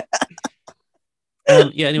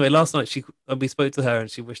 Anyway, last night we spoke to her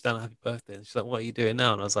and she wished Dan a happy birthday. And she's like, "What are you doing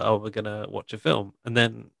now?" And I was like, "Oh, we're gonna watch a film." And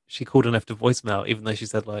then she called and left a voicemail, even though she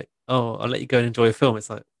said like, "Oh, I'll let you go and enjoy a film." It's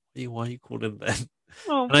like, why are you calling then?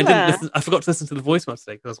 Oh, and I didn't listen. I forgot to listen to the voicemail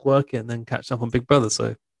today because I was working and then catch up on Big Brother.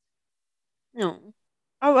 So,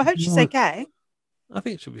 I hope she's okay. I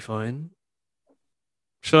think it should be fine.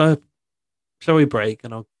 Shall we break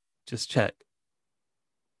and I'll just check?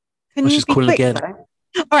 Can you just call again? Though?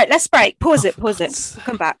 All right, let's break. Pause it. We'll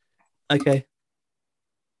come back. Okay.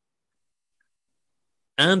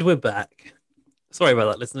 And we're back. Sorry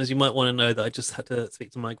about that, listeners. You might want to know that I just had to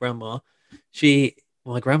speak to my grandma.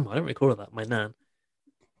 My grandma, I don't really call her that, my nan.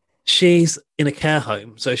 She's in a care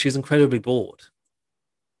home, so she's incredibly bored.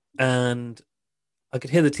 And I could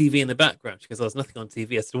hear the TV in the background. She goes, "Oh, there's nothing on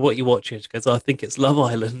TV." I said, "What are you watching?" She goes, "Oh, I think it's Love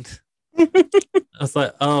Island." I was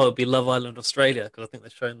like, "Oh, it'll be Love Island Australia," because I think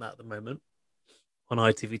they're showing that at the moment on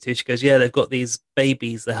ITV2. She goes, "Yeah, they've got these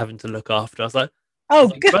babies they're having to look after." I was like,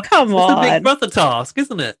 "Oh, come on. It's a Big Brother task,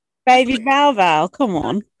 isn't it?" Baby Val, come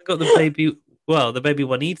on. I got the baby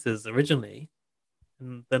Juanitas originally.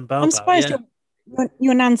 And then Bao. I'm surprised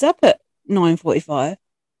your nan's up at 9:45.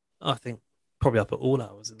 I think probably up at all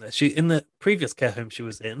hours in there. In the previous care home she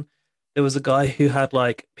was in, there was a guy who had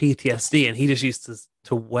like PTSD and he just used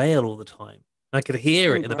to wail all the time. I could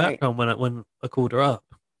hear it in the background when I called her up.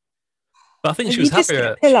 But I think she was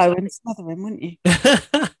happier. Just get a pillow and smother him, wouldn't you?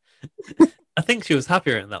 I think she was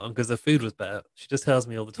happier in that one because the food was better. She just tells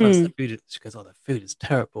me all the time, she goes, "Oh, the food is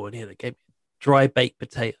terrible in here. They gave me dry baked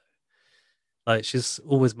potato." Like she's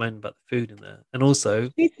always moaning about the food in there, and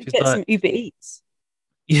also she's get some Uber Eats.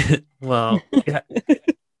 Yeah, well, yeah,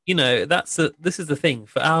 this is the thing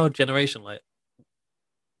for our generation, like,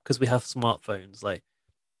 because we have smartphones, like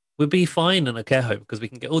we'd be fine in a care home because we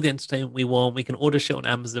can get all the entertainment we want. We can order shit on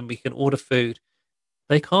Amazon. We can order food.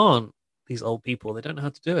 They can't. These old people, they don't know how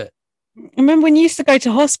to do it. Remember when you used to go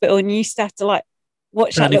to hospital and you used to have to like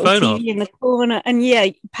watch Turn that your little phone TV in the corner, and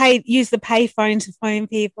use the pay phone to phone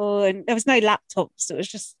people, and there was no laptops. It was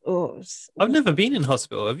just I've never been in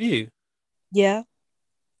hospital. Have you? Yeah,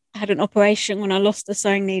 I had an operation when I lost a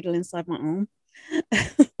sewing needle inside my arm,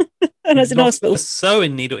 and I was in Lost hospital. a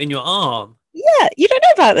sewing needle in your arm? Yeah, you don't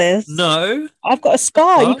know about this? No. I've got a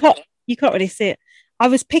scar. What? You can't really see it. I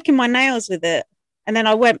was picking my nails with it, and then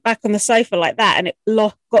I went back on the sofa like that, and it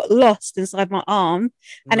got lost inside my arm,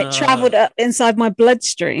 and it traveled up inside my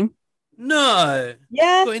bloodstream. No.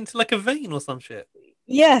 Yeah. Got into like a vein or some shit.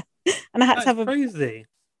 Yeah, and I had That's crazy.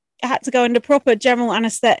 I had to go into proper general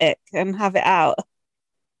anesthetic and have it out.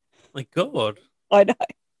 My God. I know.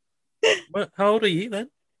 How old are you then?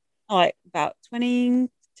 Like about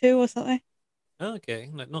 22 or something. Oh, okay,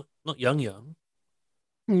 like not young.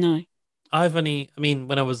 No.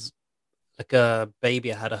 When I was like a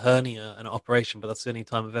baby, I had a hernia and an operation, but that's the only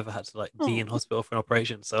time I've ever had to like be in hospital for an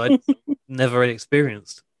operation. So I never really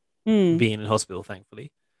experienced being in hospital,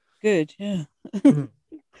 thankfully. Good, yeah.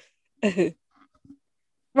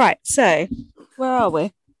 Right, so where are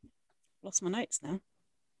we? Lost my notes now.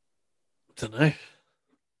 Don't know.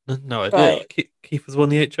 No idea. Right. Kiefer's won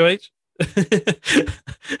the HOH.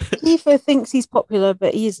 Kiefer thinks he's popular,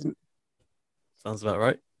 but he isn't. Sounds about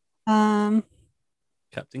right.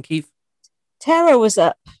 Captain Keith. Tara was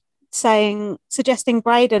up suggesting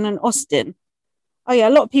Braden and Austin. Oh yeah,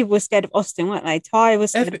 a lot of people were scared of Austin, weren't they? Ty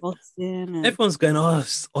was scared of Austin. And... Everyone's going, "Oh,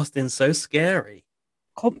 Austin's so scary."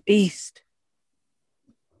 Comp beast.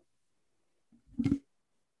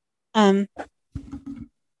 Tara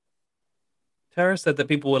said that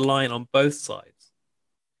people were lying on both sides,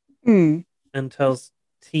 and tells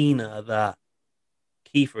Tina that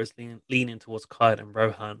Kiefer is leaning towards Kyle and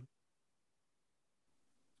Rohan.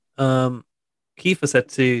 Kiefer said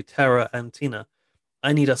to Tara and Tina,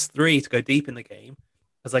 "I need us three to go deep in the game,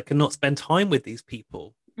 as I cannot spend time with these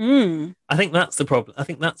people." I think that's the problem. I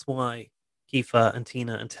think that's why Kiefer and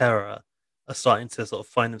Tina and Tara are starting to sort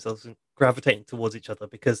of find themselves gravitating towards each other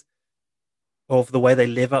because of the way they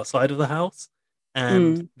live outside of the house.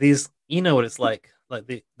 And these, you know what it's like.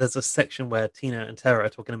 There's a section where Tina and Tara are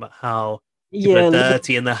talking about how people are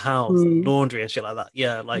dirty in the house, laundry and shit like that.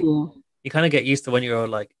 Yeah, you kind of get used to when you're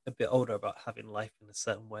like a bit older about having life in a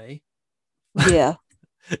certain way. Yeah.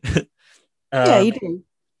 Yeah, you do.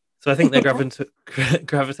 So I think they're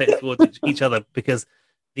gravitating towards each other because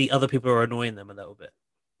the other people are annoying them a little bit.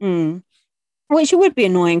 Which it would be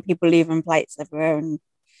annoying, people leaving plates everywhere and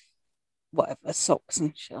whatever, socks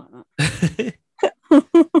and shit like that.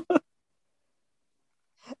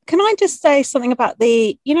 Can I just say something about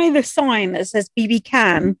the sign that says BB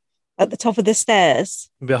Can at the top of the stairs?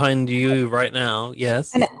 Behind you right now,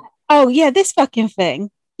 yes. And this fucking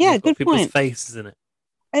thing. Yeah, good people's point. Faces in it.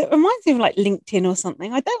 It reminds me of like LinkedIn or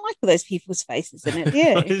something. I don't like all those people's faces in it.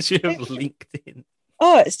 Yeah. You have LinkedIn.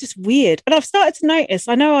 Oh, it's just weird. And I've started to notice,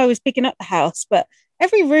 I know I was picking up the house, but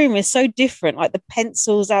every room is so different, like the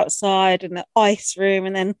pencils outside and the ice room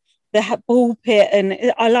and then the ball pit.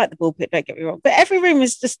 And I like the ball pit, don't get me wrong. But every room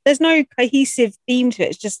is just, there's no cohesive theme to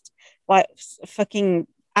it. It's just like a fucking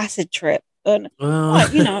acid trip. And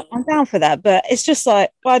I'm down for that. But it's just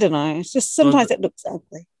like, I don't know. It's just sometimes it looks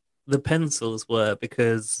ugly. The pencils were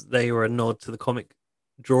because they were a nod to the comic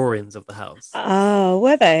drawings of the house. Oh,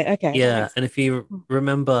 were they? Okay. Yeah, and if you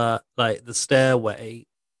remember, like the stairway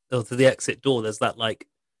or to the exit door, there's that like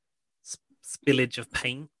spillage of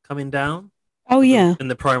paint coming down. Oh yeah, in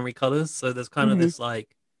the primary colors. So there's kind of this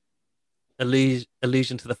like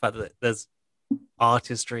allusion to the fact that there's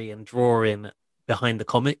artistry and drawing behind the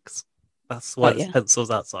comics. That's why it's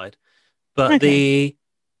pencils outside. But the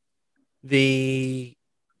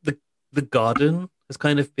garden has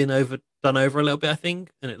kind of been done over a little bit, I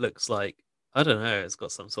think, and it looks like, I don't know, it's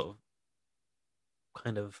got some sort of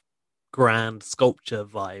kind of grand sculpture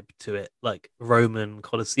vibe to it, like Roman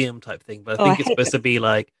Colosseum type thing. But I think it's supposed to be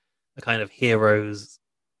like a kind of heroes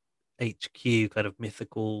HQ kind of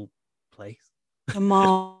mythical place. A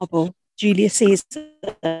marble, Julius Caesar.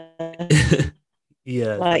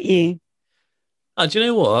 Yeah, like you. Oh, do you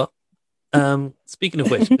know what? Speaking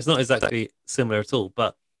of which, it's not exactly similar at all,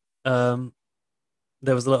 but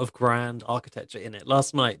there was a lot of grand architecture in it.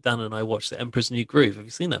 Last night, Dan and I watched The Emperor's New Groove. Have you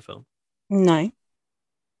seen that film? No.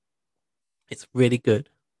 It's really good.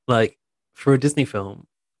 Like, for a Disney film,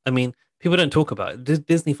 I mean, people don't talk about it.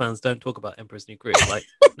 Disney fans don't talk about Emperor's New Groove. Like,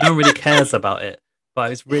 no one really cares about it,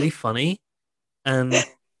 but it's really funny. And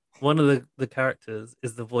one of the characters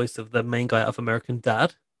is the voice of the main guy out of American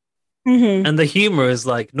Dad. Mm-hmm. And the humor is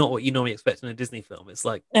like not what you normally expect in a Disney film. It's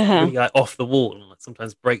like Uh-huh. really like off the wall and like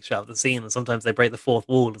sometimes breaks you out of the scene and sometimes they break the fourth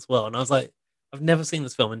wall as well. And I was like, I've never seen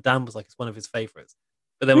this film, and Dan was like, it's one of his favorites.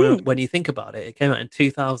 But then when you think about it, it came out in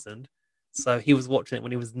 2000, so he was watching it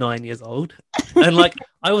when he was 9 years old, and like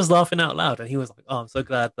I was laughing out loud, and he was like, "Oh, I'm so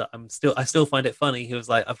glad that I still find it funny." He was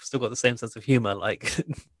like, "I've still got the same sense of humor, like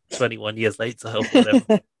 21 years later, or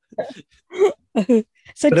whatever."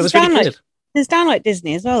 So but it was really good. Does Dan like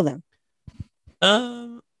Disney as well then?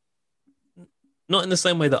 Not in the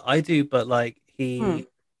same way that I do, but like I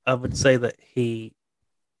would say that his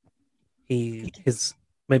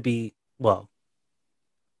maybe well,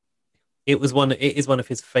 it is one of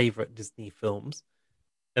his favorite Disney films,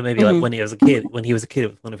 and maybe like when he was a kid, it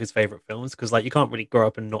was one of his favorite films because like you can't really grow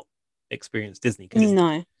up and not experience Disney. No, it's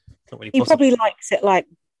not really he possible. probably likes it like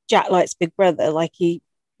Jack likes Big Brother, like he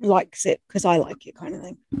likes it because I like it, kind of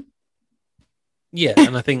thing. Yeah,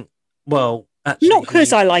 and I think actually, not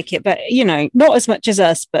because I like it, but not as much as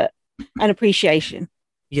us, but an appreciation.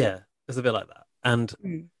 Yeah, it's a bit like that, and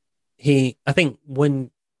I think when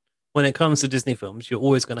it comes to Disney films, you're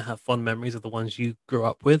always going to have fond memories of the ones you grew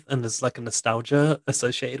up with, and there's like a nostalgia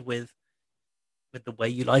associated with the way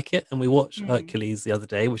you like it. And we watched Hercules the other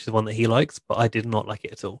day, which is one that he likes, but I did not like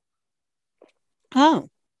it at all. Oh,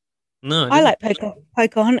 no, I like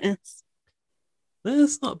Pocahontas.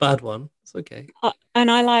 It's not a bad one. It's okay. And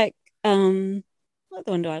I like what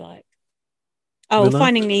one do I like? Oh,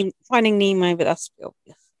 Finding Nemo, but that's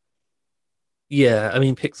obvious. Yeah, I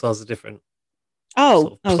mean Pixar's a different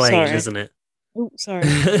sort of plane, sorry. isn't it? Oh, sorry.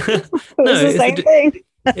 No, it's the same thing.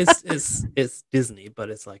 it's Disney, but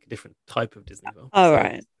it's like a different type of Disney film. Oh,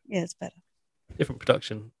 right. Yeah, it's better. Different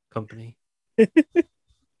production company.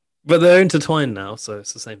 But they're intertwined now, so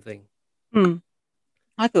it's the same thing.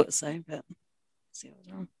 I thought so, but let's see what's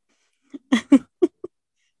wrong.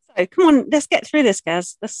 So come on, let's get through this,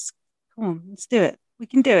 guys. Let's do it. We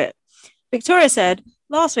can do it. Victoria said,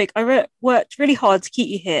 last week I worked really hard to keep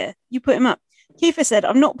you here. You put him up. Kiefer said,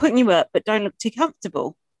 I'm not putting you up, but don't look too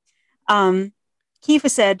comfortable. Kiefer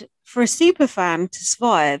said, for a super fan to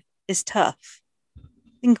survive is tough.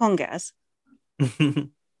 Think on, Gaz.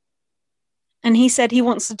 And he said he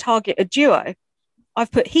wants to target a duo.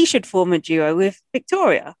 I've put he should form a duo with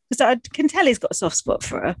Victoria because I can tell he's got a soft spot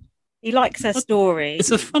for her. He likes her story.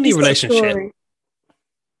 It's a funny relationship.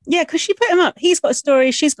 Yeah, because she put him up. He's got a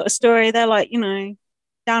story. She's got a story. They're like,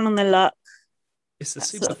 down on their luck. It's a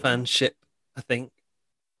super fanship, I think.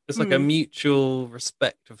 It's like a mutual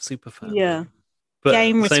respect of super fan. Yeah. But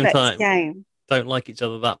game at the same time, game. Don't like each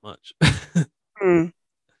other that much.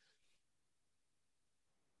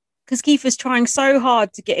 Because Kiefer's trying so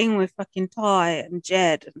hard to get in with fucking Ty and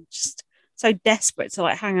Jed and just so desperate to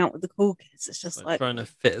like hang out with the cool kids. It's just like trying to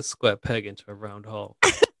fit a square peg into a round hole.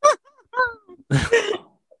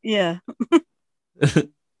 Yeah.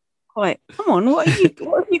 Quite. Come on, what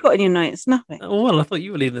have you got in your notes? Nothing. Well, I thought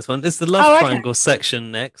you were leading this one. It's the love triangle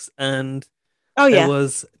section next, and there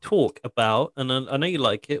was talk about, and I know you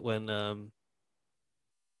like it when the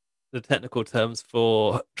technical terms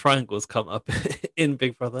for triangles come up in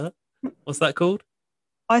Big Brother. What's that called?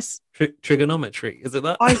 Trigonometry. Is it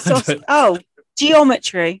that?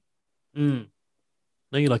 Geometry. No,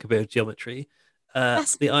 you like a bit of geometry.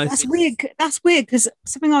 That's weird. That's weird because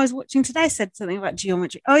something I was watching today said something about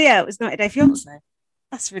geometry. Oh yeah, it was 90 Day Fiance.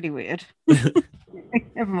 That's really weird.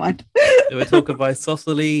 Never mind. They were talking about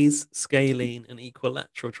isosceles, scalene, and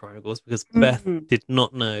equilateral triangles because Beth did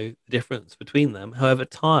not know the difference between them. However,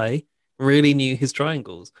 Ty really knew his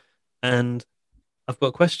triangles. And I've got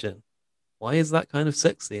a question. Why is that kind of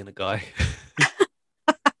sexy in a guy?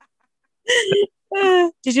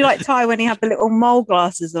 Did you like Ty when he had the little mole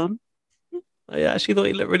glasses on? I actually thought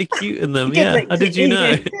he looked really cute in them. Yeah. How did you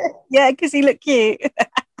know? Yeah, because he looked cute.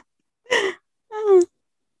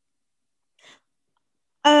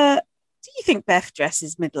 Do you think Beth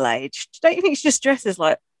dresses middle-aged? Don't you think she just dresses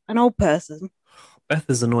like an old person? Beth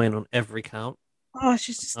is annoying on every count. Oh,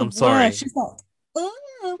 she's just I'm sorry. She's like,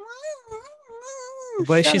 the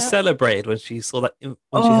way she celebrated when she saw that, when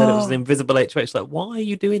she heard it was an invisible HOH, she's like, why are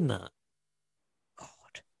you doing that?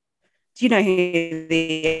 God. Do you know who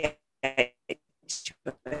the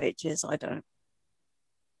HOH is? I don't.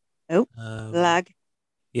 Oh, lag.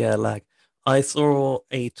 Yeah, lag. I saw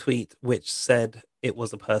a tweet which said it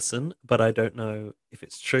was a person, but I don't know if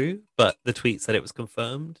it's true. But the tweet said it was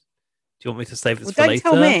confirmed. Do you want me to save this for later?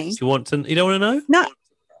 Don't tell me. Do you want to? You don't want to know? No,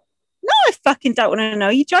 I fucking don't want to know.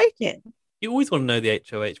 You're joking. You always want to know the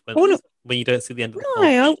HOH when you don't see the end of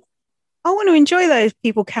the I want to enjoy those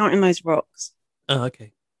people counting those rocks. Oh,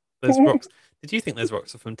 okay. those rocks. Did you think those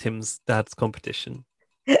rocks are from Tim's dad's competition?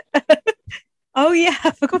 Oh yeah,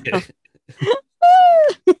 I forgot.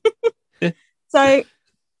 So,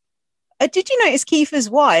 did you notice Kiefer's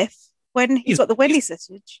wife when he's got the Wendy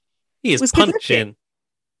sausage? He is punching.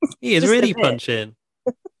 He is really punching.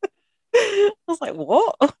 I was like,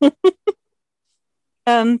 what?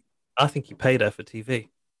 I think he paid her for TV.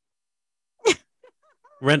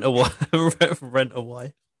 Rent a wife. Rent a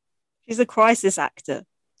wife. She's a crisis actor.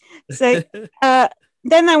 So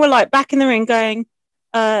then they were like back in the ring going,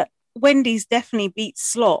 Wendy's definitely beats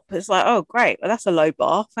Slop. It's like, oh great, well that's a low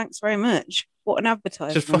bar. Thanks very much. What an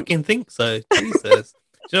advertisement. Just fucking think so. Jesus.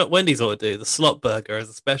 Do you know what Wendy's ought to do? The Slop Burger as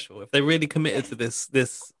a special. If they really committed to this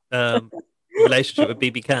relationship with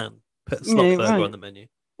BB Can, put a Slop Burger on the menu.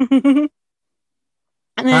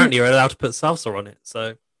 Apparently you're allowed to put salsa on it.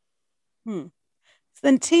 So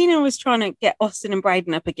then Tina was trying to get Austin and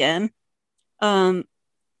Braden up again.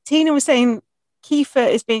 Tina was saying Kiefer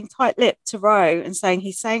is being tight-lipped to Roe and saying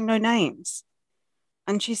he's saying no names.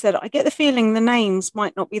 And she said, I get the feeling the names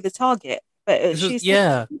might not be the target. But she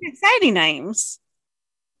said, you didn't say any names.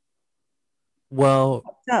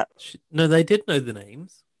 Well, no, they did know the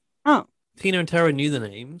names. Oh. Tina and Tara knew the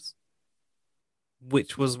names,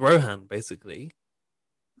 which was Rohan, basically.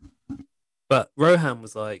 But Rohan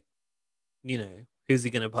was like, you know, who's he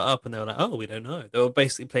going to put up? And they were like, oh, we don't know. They were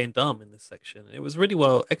basically playing dumb in this section. It was really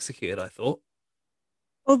well executed, I thought.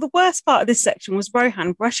 Well, the worst part of this section was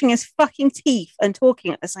Rohan brushing his fucking teeth and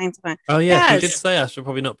talking at the same time. Oh, yeah, she did say I should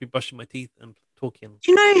probably not be brushing my teeth and talking.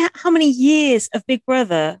 Do you know how many years of Big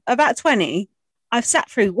Brother, about 20, I've sat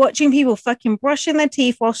through watching people fucking brushing their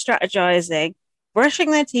teeth while strategizing,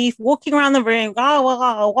 brushing their teeth, walking around the room.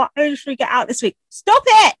 What should we get out this week? Stop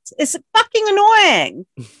it! It's fucking annoying.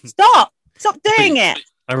 Stop doing it.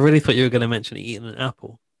 I really thought you were going to mention eating an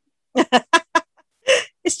apple.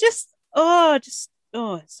 It's just, it's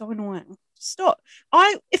so annoying. Stop.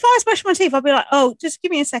 If I was brushing my teeth, I'd be like, oh, just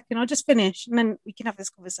give me a second. I'll just finish, and then we can have this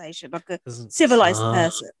conversation like a civilized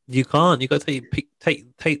person. You can't. You got to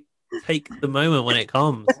take the moment when it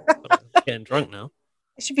comes. I'm getting drunk now.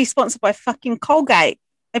 It should be sponsored by fucking Colgate.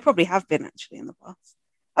 They probably have been actually in the past.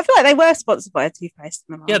 I feel like they were sponsored by a toothpaste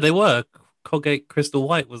in the past. Yeah, they were. Colgate Crystal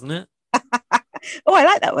White, wasn't it? Oh, I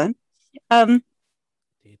like that one. I don't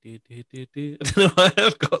know why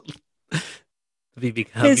I've got the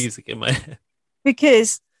BB Can music in my head.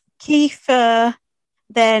 Because Kiefer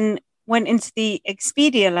then went into the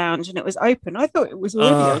Expedia lounge and it was open. I thought it was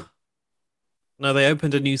already open. No, they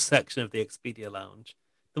opened a new section of the Expedia lounge.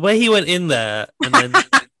 The way he went in there and then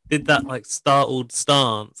did that like startled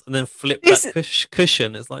stance and then flipped that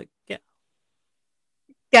cushion is like, yeah.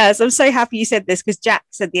 Guys, I'm so happy you said this because Jack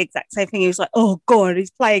said the exact same thing. He was like, oh God,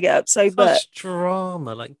 he's playing it up so much. Such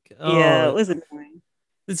drama. Like, yeah, it was annoying.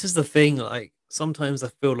 This is the thing, like, sometimes I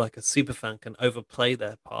feel like a superfan can overplay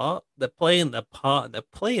their part. They're playing their part and they're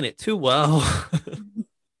playing it too well.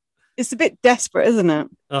 It's a bit desperate, isn't it?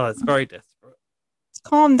 Oh, it's very desperate.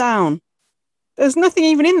 Calm down. There's nothing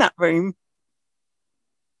even in that room.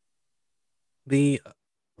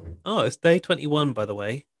 It's day 21, by the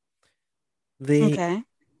way. The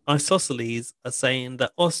isosceles are saying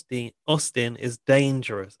that Austin is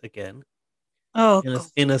dangerous again. Oh,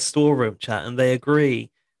 in a storeroom chat, and they agree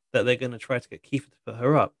that they're going to try to get Kiefer to put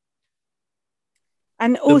her up.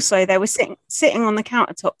 And also, they were sitting on the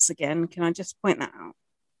countertops again. Can I just point that out?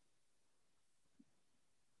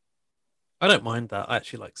 I don't mind that. I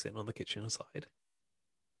actually like sitting on the kitchen side.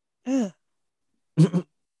 Not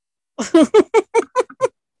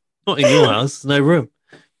in your house. No room.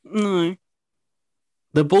 No.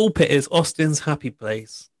 The ball pit is Austin's happy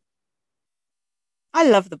place. I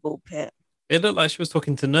love the ball pit. It looked like she was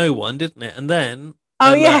talking to no one, didn't it? And then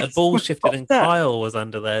the ball shifted and Kyle was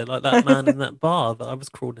under there, like that man in that bar that I was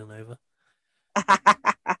crawling over.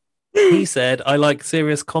 He said, I like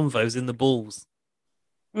serious convos in the balls.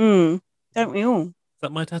 Don't we all? Is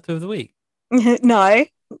that my tattoo of the week? No.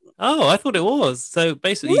 Oh, I thought it was. So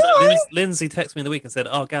basically, Lindsay texted me in the week and said,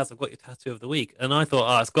 oh, Gaz, I've got your tattoo of the week. And I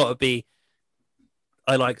thought, it's got to be,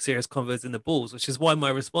 I like serious convos in the balls, which is why my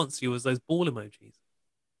response to you was those ball emojis.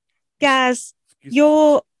 Gaz,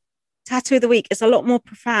 your tattoo of the week is a lot more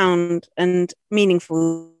profound and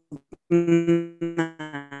meaningful than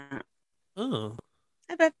that. Oh.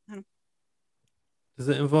 Hey, babe. Does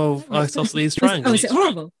it involve isosceles triangles? Oh, is it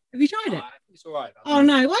horrible? Have you tried it? It's all right. Oh,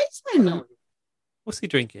 no. Why are you saying that? What's he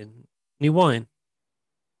drinking? New wine?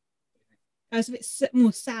 Oh, it's a bit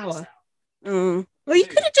more sour. Well, you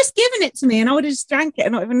could have just given it to me and I would have just drank it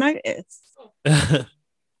and not even noticed.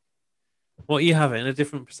 What are you having? A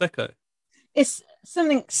different Prosecco? It's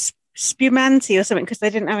something Spumante or something because they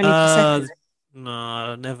didn't have any prosecco. No,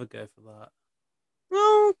 I'll never go for that.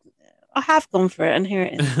 Well, I have gone for it, and here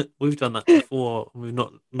it is. We've done that before. We've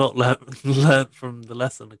not learned from the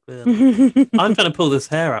lesson. Clearly, I'm trying to pull this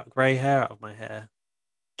grey hair out of my hair.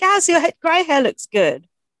 Gaz, your grey hair looks good.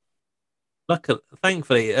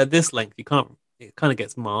 Thankfully, at this length, you can't. It kind of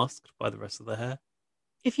gets masked by the rest of the hair.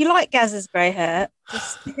 If you like Gaz's grey hair,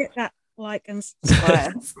 just hit that like and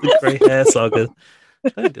subscribe. The grey hair saga.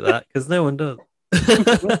 Don't do that because no one does.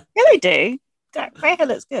 Yeah, they do. That grey hair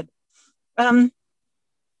looks good.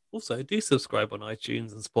 Also, do subscribe on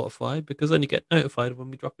iTunes and Spotify because then you get notified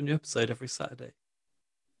when we drop a new episode every Saturday.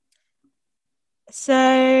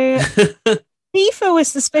 So, Kiefer was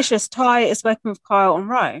suspicious Ty is working with Kyle and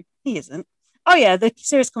Roe. He isn't. Oh, yeah, the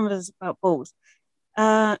serious conversation about balls.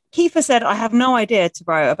 Kiefer said, I have no idea to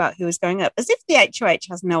Roe about who was going up. As if the HOH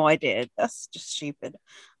has no idea. That's just stupid.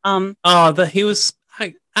 That he was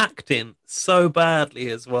acting so badly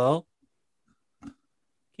as well.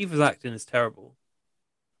 Kiefer's acting is terrible.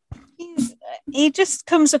 He just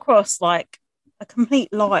comes across like a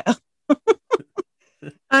complete liar.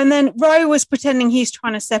 And then Roe was pretending he's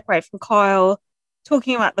trying to separate from Kyle,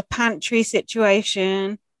 talking about the pantry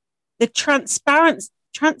situation. The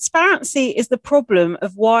transparency is the problem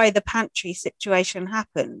of why the pantry situation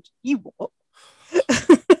happened. You what?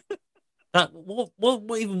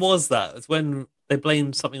 What even was that? It's when they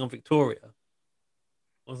blamed something on Victoria,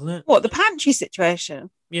 wasn't it? What, the pantry situation?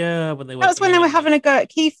 Yeah, when they were. That was when they were having a go at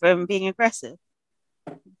Kiefer and being aggressive,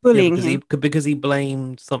 bullying him. Because he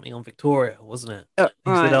blamed something on Victoria, wasn't it?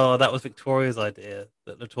 He said, "Oh, that was Victoria's idea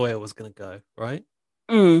that Latoya was going to go." Right?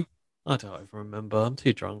 I don't even remember. I'm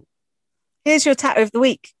too drunk. Here's your tattoo of the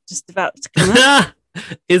week, just about to come out.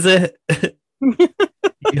 Is it? You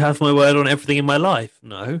have my word on everything in my life?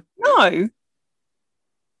 No. No.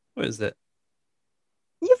 What is it?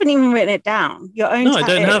 You haven't even written it down. Your own. No, tattoo. I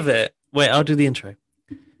don't have it. Wait, I'll do the intro.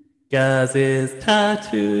 Gaz's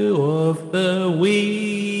tattoo of the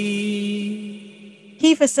week.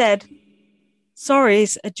 Kiefer said,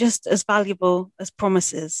 "Sorries are just as valuable as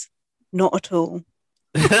promises. Not at all."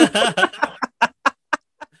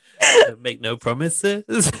 Make no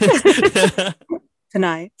promises.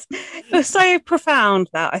 Tonight. It was so profound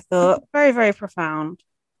that I thought. Very, very profound.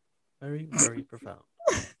 Very, very profound.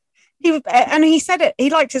 He said it, he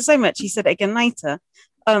liked it so much, he said it again later.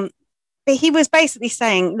 But he was basically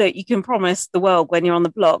saying, look, you can promise the world when you're on the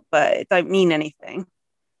block, but it don't mean anything.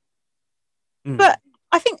 But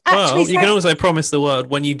I think actually... you can also promise the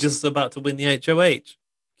world when you're just about to win the HOH,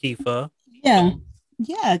 Kiefer. Yeah.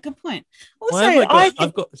 Yeah, good point. Also, I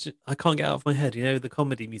can't get out of my head, you know, the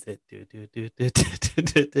comedy music. You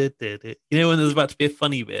know when there's about to be a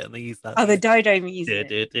funny bit and they use that. Oh, the dodo music.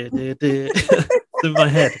 It's in my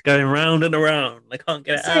head, going round and around. I can't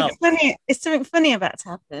get it out. It's something funny about to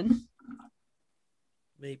happen.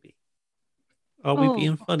 Maybe. Are we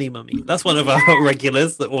being funny, Mummy? That's one of our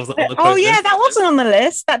regulars that wasn't on the quote list. That wasn't on the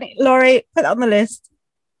list. Laurie, put that on the list.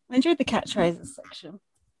 I enjoyed the catchphrases section.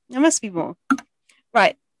 There must be more.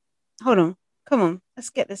 Right. Hold on. Come on. Let's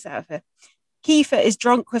get this out of here. Kiefer is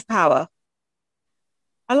drunk with power.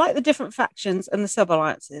 I like the different factions and the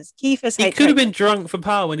sub-alliances. He could have been drunk for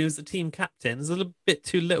power when he was the team captain. It's a little bit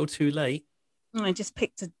too little too late. I just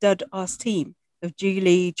picked a dud-ass team of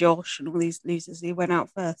Julie, Josh, and all these losers who went out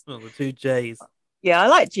first. Oh, the two J's. Yeah, I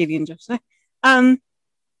like Julie and Josh.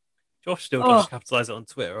 Josh still does capitalise it on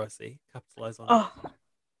Twitter, I see. Capitalise on it.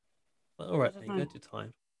 But all right, mate, go to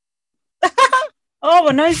time. Oh,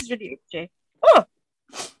 my nose is really itchy.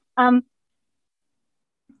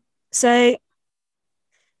 So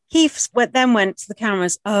Keith then went to the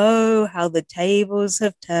cameras. Oh, how the tables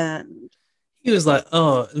have turned. He was like,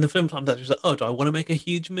 in the film time, he was like, do I want to make a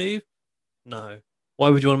huge move? No.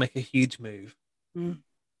 Why would you want to make a huge move?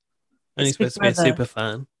 Only supposed to be a super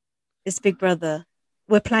fan. It's Big Brother.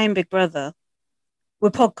 We're playing Big Brother.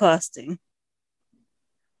 We're podcasting.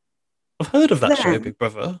 I've heard of that show, Big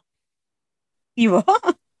Brother. You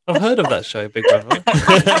are? I've heard of that show, Big Brother.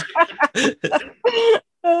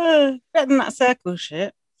 Better than that circle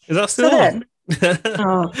shit. Is that still on?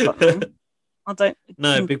 I don't.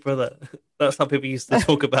 No, Big Brother. That's how people used to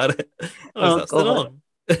talk about it. Is that still on?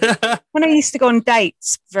 When I used to go on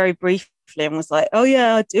dates very briefly and was like, oh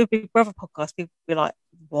yeah, I do a Big Brother podcast, people would be like,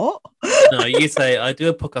 what? No, you say, I do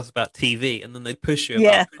a podcast about TV, and then they push you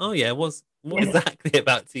about, what exactly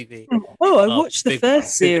about TV? Oh, I watched the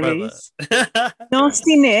first series.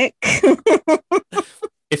 Nasty Nick.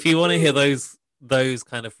 If you want to hear those those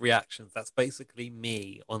kind of reactions, that's basically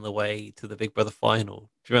me on the way to the Big Brother final.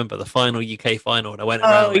 Do you remember the final UK final? And I went Oh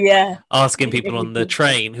around like yeah. asking people on the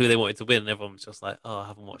train who they wanted to win, and everyone was just like, "Oh, I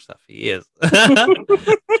haven't watched that for years."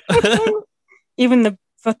 Even the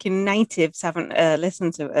fucking natives haven't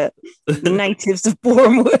listened to it. The natives of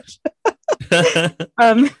Bournemouth.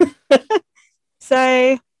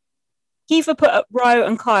 So Kiefer put up Ro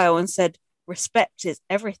and Kyle and said, "Respect is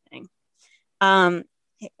everything."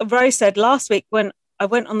 Ro said, "Last week when I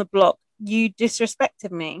went on the block, you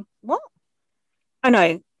disrespected me." What? I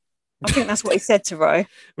know. I think that's what he said to Ro.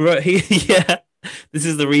 Right? Yeah. This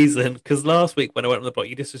is the reason, because last week when I went on the block,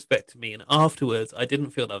 you disrespected me, and afterwards, I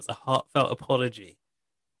didn't feel that was a heartfelt apology.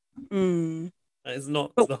 Mm. That is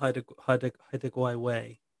not the Haidegwai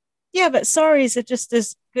way. Yeah, but sorries are just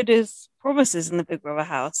as good as promises in the Big Brother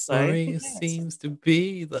house. So sorry seems to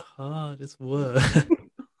be the hardest word.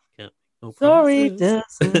 No sorry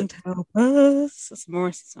doesn't help us. That's a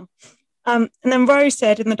Morrissey song. And then Rose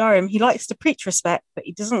said in the diary, he likes to preach respect, but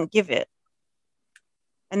he doesn't give it.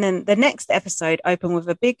 And then the next episode opened with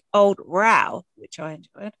a big old row, which I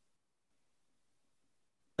enjoyed.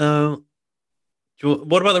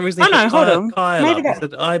 What about the reason hold on. Kyle up? He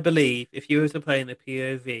said, I believe if you were to play in the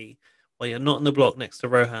POV while you're not on the block next to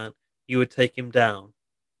Rohan, you would take him down.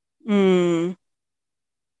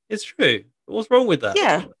 It's true. What's wrong with that?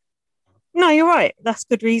 Yeah. No, you're right. That's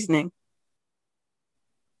good reasoning.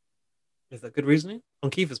 Is that good reasoning? On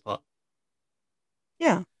Kiefer's part?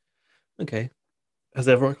 Yeah. Okay. As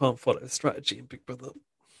ever, I can't follow the strategy in Big Brother.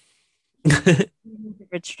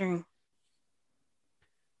 Red string.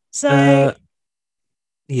 So...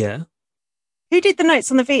 yeah. Who did the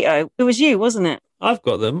notes on the veto? It was you, wasn't it? I've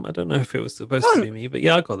got them. I don't know if it was supposed to be me, but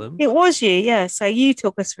yeah, I got them. It was you, yeah. So you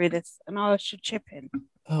talk us through this, and I should chip in.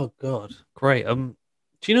 Oh God, great. Do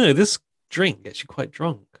you know this drink gets you quite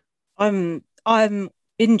drunk? I'm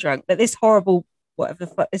been drunk, but this horrible whatever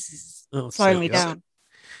the fuck this is slowing me down.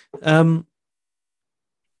 At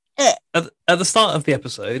the start of the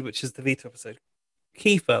episode, which is the veto episode,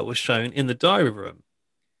 Kiefer was shown in the diary room,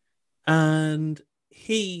 and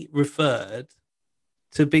he referred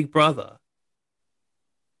to Big Brother.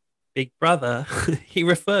 Big Brother. He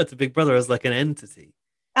referred to Big Brother as like an entity.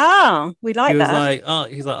 Oh, we like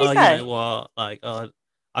that. He's like, you know what? Like,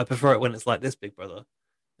 I prefer it when it's like this, Big Brother.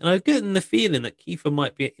 And I'm getting the feeling that Kiefer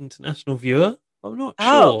might be an international viewer. I'm not sure.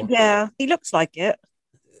 Oh, yeah, he looks like it.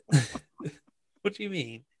 What do you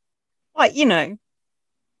mean? Like, you know,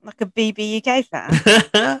 like a BB UK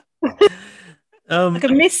fan. Like a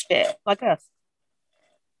misfit, like us.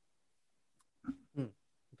 I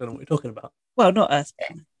don't know what you're talking about. Well, not us,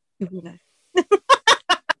 but you know.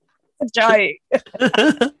 A joke.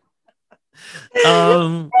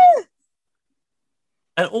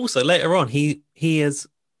 And also later on, he is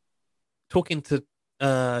talking to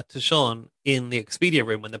Sean in the Expedia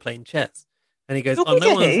room when they're playing chess, and he goes, "Oh,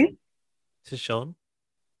 no one's to Sean."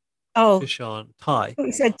 Oh, to Sean. Ty. I thought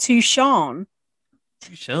you said to Sean.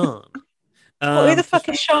 To Sean. Who the fuck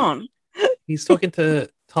is Sean? He's talking to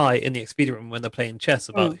Ty in the Expedia room when they're playing chess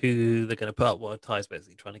about who they're going to put up. What Ty's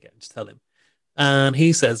basically trying to get him to tell him, and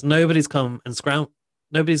he says, "Nobody's come and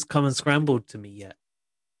scrambled to me yet."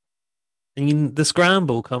 And the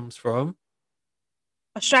scramble comes from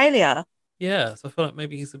Australia. Yeah, so I feel like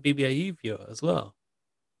maybe he's a BBAU viewer as well.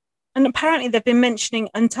 And apparently they've been mentioning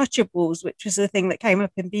Untouchables, which was the thing that came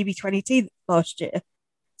up in BB22 last year.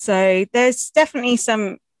 So there's definitely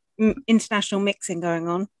some international mixing going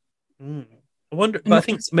on. I wonder, but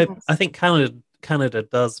I think Canada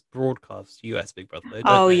does broadcast US Big Brother.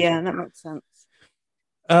 Oh yeah, that makes sense.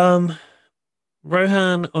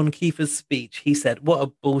 Rohan on Kiefer's speech, he said, "What a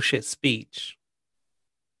bullshit speech."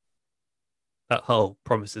 That whole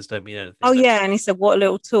promises don't mean anything. Oh yeah, and he said, "What a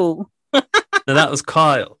little tool." No, that was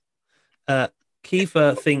Kyle.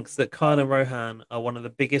 Kiefer thinks that Kyle and Rohan are one of the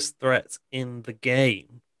biggest threats in the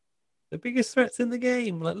game. The biggest threats in the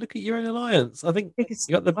game. Like, look at your own alliance. I think you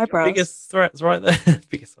got the biggest threats right there.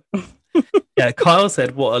 Yeah, Kyle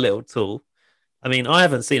said, "What a little tool." I mean, I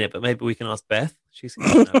haven't seen it, but maybe we can ask Beth. She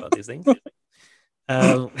seems to know about these things.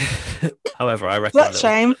 However, I reckon that's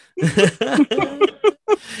shame.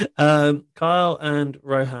 Kyle and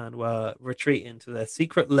Rohan were retreating to their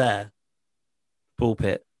secret lair. Bull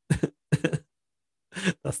pit.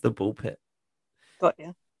 That's the bull pit. Got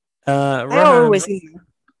you. They're always in there.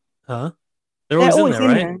 Huh? They're always in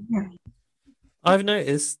there, right? Yeah. I've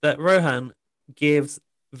noticed that Rohan gives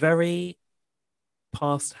very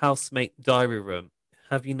past housemate diary room.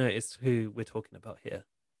 Have you noticed who we're talking about here?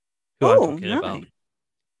 Who I'm talking about?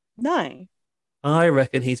 No. I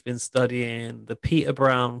reckon he's been studying the Peter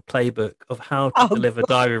Brown playbook of how to Oh, deliver God.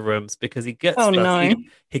 diary rooms because he gets Oh, stuff. no.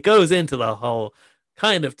 He goes into the whole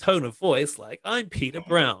kind of tone of voice like, I'm Peter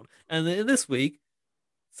Brown. And then this week,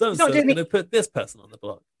 so and He's not so is doing going the, to put this person on the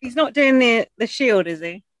block. he's not doing the shield, is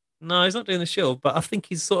he? No, he's not doing the shield, but I think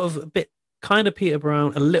he's sort of a bit kind of Peter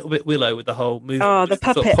Brown, a little bit Willow with the whole movement, Oh, the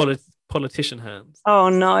sort of puppet. politician hands. Oh,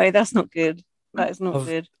 no, that's not good. That is not I've,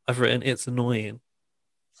 good. I've written it's annoying.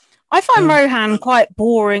 I find Um, Rohan quite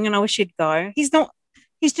boring and I wish he'd go. He's not,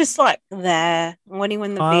 he's just like there when he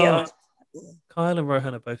won the Kyle, veto. Kyle and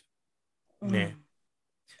Rohan are both meh.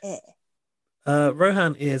 Eh.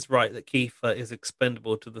 Rohan is right that Kiefer is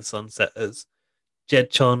expendable to the Sunsetters. Jed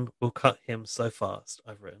Chon will cut him so fast,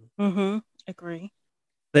 I've written. Mm-hmm. Agree.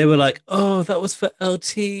 They were like, oh, that was for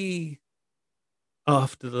LT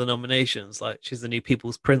after the nominations. Like, she's the new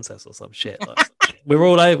People's Princess or some shit. Like, we're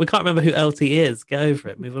all like, we can't remember who LT is. Get over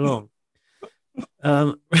it. Move along.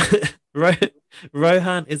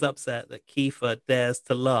 Rohan is upset that Kiefer dares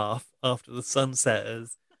to laugh after the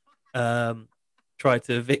Sunsetters try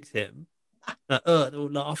to evict him. They're all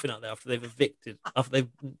laughing out there after they've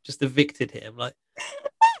just evicted him. Like,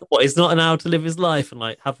 what? He's not allowed to live his life and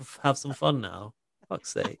like have some fun now.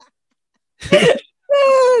 Fuck's sake.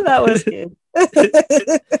 That was good.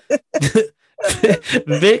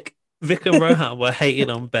 Vic and Rohan were hating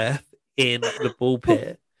on Beth in the ball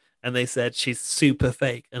pit, and they said she's super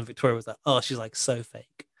fake, and Victoria was like, "Oh, she's like so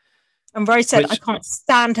fake." And Rose said, I can't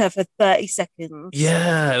stand her for 30 seconds.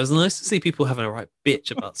 Yeah, it was nice to see people having a right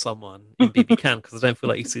bitch about someone in BB Can because I don't feel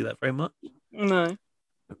like you see that very much. No.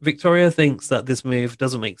 Victoria thinks that this move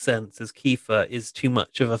doesn't make sense as Kiefer is too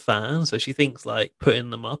much of a fan. So she thinks like putting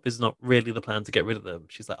them up is not really the plan to get rid of them.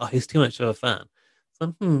 She's like, oh, he's too much of a fan.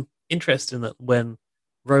 So interesting that when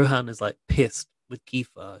Rohan is like pissed with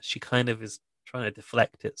Kiefer, she kind of is trying to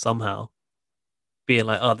deflect it somehow, being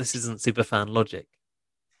like, oh, this isn't super fan logic.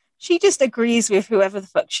 She just agrees with whoever the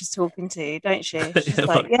fuck she's talking to, don't she? She's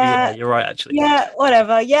like, yeah, you're right, actually. Yeah,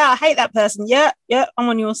 whatever. Yeah, I hate that person. Yeah, I'm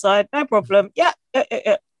on your side. No problem. Yeah.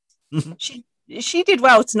 She did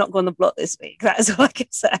well to not go on the block this week. That is all I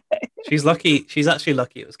can say. She's lucky. She's actually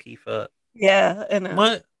lucky it was Kiefer. Yeah, I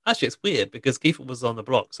know. Actually, it's weird because Kiefer was on the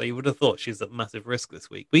block, so you would have thought she's at massive risk this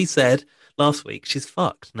week. We said last week she's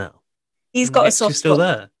fucked now. He's got a soft spot. She's still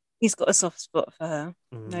there. He's got a soft spot for her,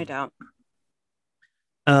 no doubt.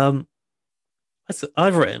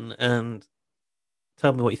 I've written, and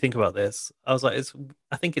tell me what you think about this. I was like,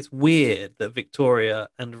 I think it's weird that Victoria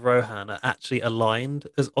and Rohan are actually aligned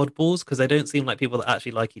as oddballs because they don't seem like people that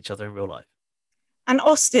actually like each other in real life. And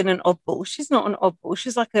Austin, an oddball. She's not an oddball.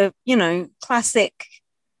 She's like a, classic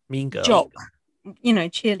mean girl, jock,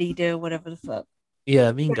 cheerleader, whatever the fuck.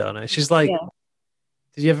 Yeah, mean girl. No, she's like. Yeah.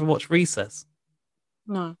 Did you ever watch Recess?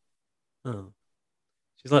 No. Oh,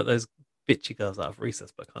 she's like those bitchy girls out of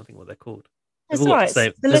Recess, but I can't think what they're called. They've all got the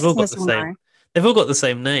same. They've all got the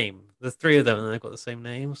same name. There's three of them, and they've got the same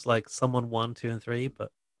names, like someone 1, 2, and 3,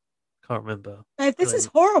 but can't remember. No, this is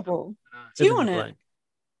horrible. Do you want it?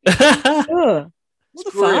 What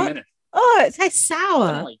the fuck? Oh, it tastes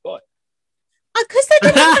sour. Because they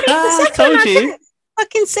didn't have it for a second. Told you. I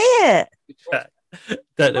can see it.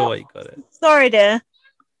 Don't know why you got it. Sorry, dear.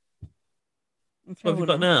 What have you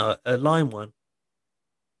got now? A lime one.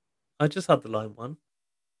 I just had the lime one.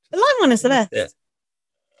 The lime one is the best. Yeah.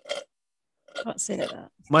 I can't see it.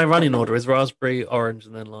 My running order is raspberry, orange,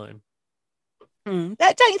 and then lime. Don't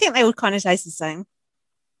you think they would kind of taste the same?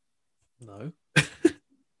 No.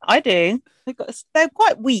 I do. They're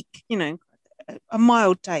quite weak, a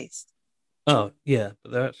mild taste. Oh, yeah,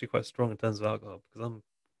 but they're actually quite strong in terms of alcohol because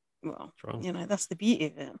I'm strong. That's the beauty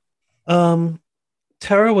of it.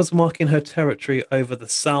 Tara was marking her territory over the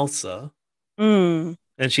salsa.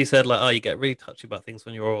 And she said, like, oh, you get really touchy about things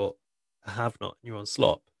when you're a have-not and you're on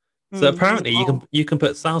slop. So apparently you can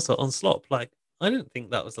put salsa on slop. Like, I didn't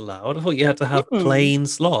think that was allowed. I thought you had to have plain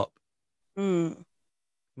slop. You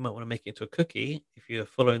might want to make it into a cookie if you're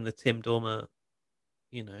following the Tim Dormer,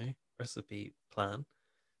 recipe plan.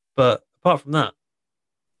 But apart from that,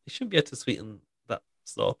 you shouldn't be able to sweeten that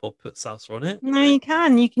slop or put salsa on it. No, you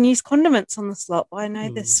can. You can use condiments on the slop. I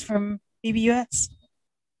know this from BBUS.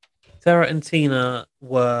 Sarah and Tina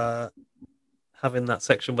were having that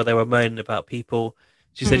section where they were moaning about people.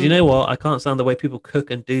 She said, you know what? I can't stand the way people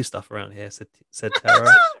cook and do stuff around here, said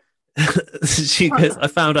Tara. She goes, I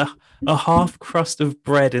found a half crust of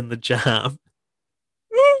bread in the jam.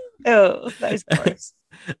 Oh, that is gross.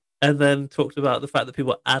 And then talked about the fact that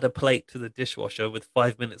people add a plate to the dishwasher with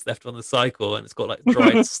 5 minutes left on the cycle and it's got like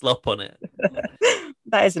dried slop on it.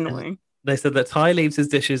 That is annoying. They said that Ty leaves his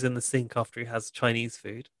dishes in the sink after he has Chinese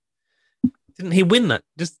food. Didn't he win that?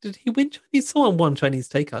 Did he win Chinese? Someone won Chinese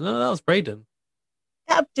takeout. No, that was Braden.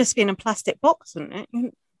 That'd just been a plastic box, wouldn't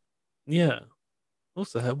it? Yeah.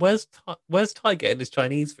 Also, where's Ty getting his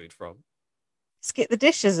Chinese food from? Skip the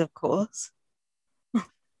dishes, of course.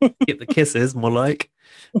 Skip the kisses, more like.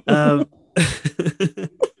 You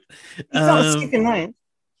can't skip in those.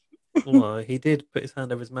 Well, he did put his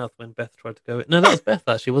hand over his mouth when Beth tried to go. No, that was Beth,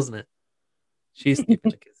 actually, wasn't it? She's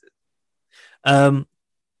skipping the kisses.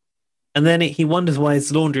 And then he wonders why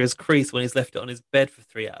his laundry has creased when he's left it on his bed for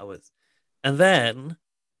 3 hours. And then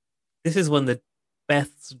this is when the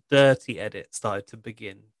Beth's dirty edit started to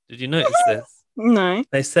begin. Did you notice this? No.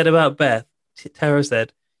 They said about Beth, Tara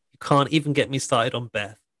said, "You can't even get me started on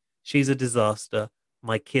Beth. She's a disaster.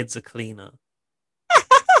 My kid's a cleaner."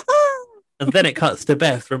 And then it cuts to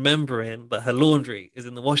Beth remembering that her laundry is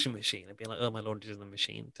in the washing machine and being like, "Oh, my laundry's in the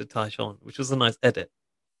machine," to Tyshawn, which was a nice edit.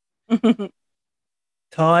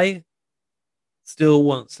 Ty still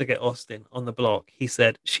wants to get Austin on the block. He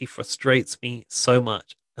said, "She frustrates me so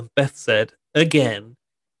much." And Beth said, again,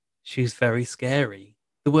 "She's very scary."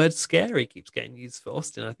 The word scary keeps getting used for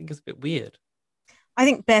Austin. I think it's a bit weird. I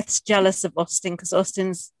think Beth's jealous of Austin because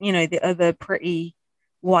Austin's, the other pretty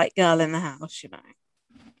white girl in the house,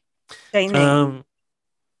 Don't you think?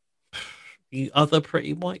 The other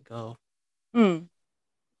pretty white girl. I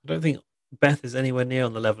don't think Beth is anywhere near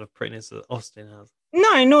on the level of prettiness that Austin has.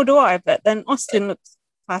 No, nor do I. But then Austin looks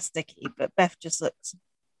plasticky, but Beth just looks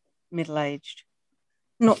middle-aged.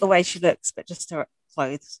 Not the way she looks, but just her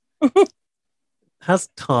clothes. Has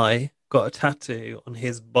Ty got a tattoo on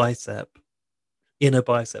his inner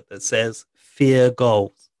bicep, that says "Fear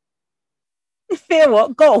goals"? Fear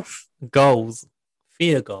what? Golf? Goals.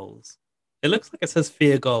 Fear goals. It looks like it says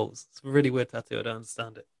 "Fear goals." It's a really weird tattoo. I don't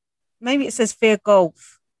understand it. Maybe it says "Fear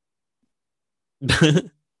golf."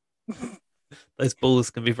 Those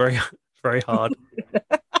balls can be very, very hard.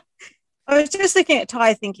 I was just looking at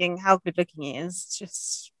Ty thinking how good looking he is. It's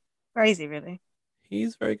just crazy, really.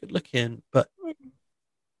 He's very good looking, but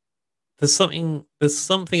there's something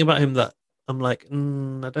about him that I'm like, I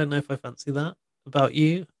don't know if I fancy that about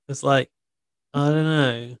you. It's like, I don't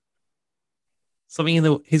know.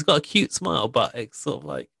 Something he's got a cute smile, but it's sort of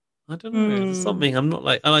like, I don't know. There's something I'm not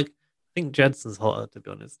like. I think Jensen's hotter, to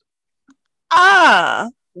be honest.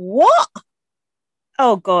 What?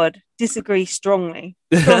 Oh God, disagree strongly.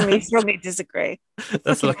 Strongly disagree.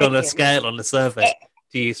 That's like on a scale on the survey.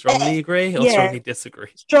 Do you strongly agree or strongly disagree?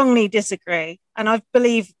 Strongly disagree. And I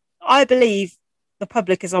believe the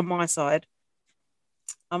public is on my side.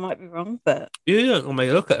 I might be wrong, but you don't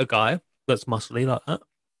normally look at a guy that's muscly like that.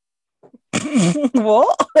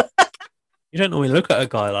 What? You don't normally look at a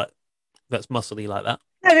guy that's muscly like that.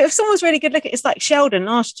 No, if someone's really good looking, it's like Sheldon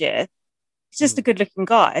last year. He's just a good looking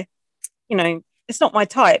guy. It's not my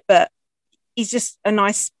type, but he's just a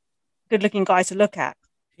nice, good looking guy to look at.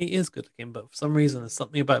 He is good looking, but for some reason there's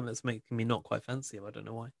something about him that's making me not quite fancy him. I don't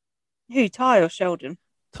know why. Who, Ty or Sheldon?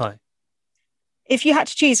 Ty. If you had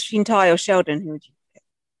to choose between Ty or Sheldon, who would you pick?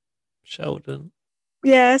 Sheldon.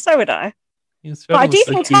 Yeah, so would I. Yeah, but I do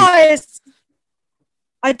think Ty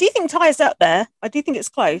is up there. I do think it's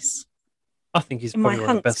close. I think he's probably one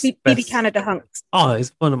of the best. BB Canada hunks. Oh,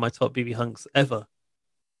 he's one of my top BB hunks ever.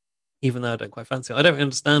 Even though I don't quite fancy him. I don't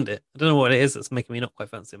understand it. I don't know what it is that's making me not quite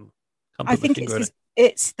fancy him. I think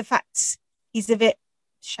it's the fact he's a bit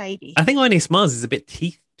shady. I think when he smiles, he's a bit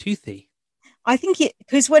toothy. I think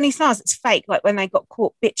because when he smiles, it's fake. Like when they got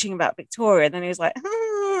caught bitching about Victoria, and then he was like,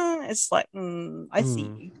 it's like, I see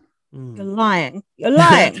you. You're lying.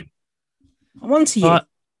 I'm onto you.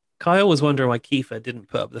 Kyle was wondering why Kiefer didn't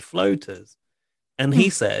put up the floaters. And he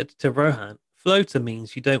said to Rohan, floater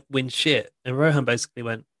means you don't win shit. And Rohan basically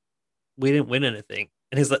went, we didn't win anything.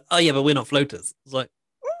 And he's like, oh yeah, but we're not floaters. It's like,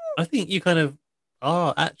 I think you kind of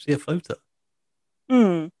are actually a floater.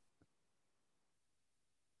 I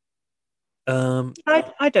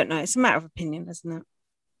don't know. It's a matter of opinion, isn't it?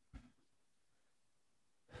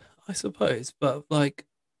 I suppose, but like,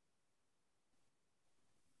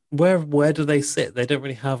 where do they sit? They don't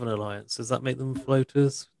really have an alliance. Does that make them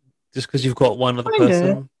floaters? Just because you've got one other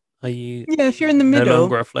person, are you? Yeah, if you're in the middle, no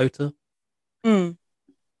longer a floater.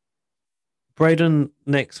 Braden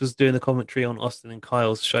next was doing the commentary on Austin and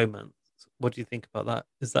Kyle's showmance. What do you think about that?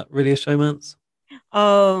 Is that really a showmance?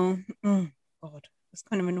 Oh God, that's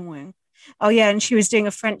kind of annoying. Oh yeah, and she was doing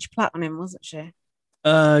a French plait on him, wasn't she?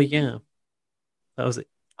 Yeah, that was it.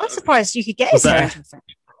 I'm surprised you could get his hair into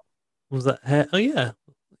French. Was that hair? Oh yeah,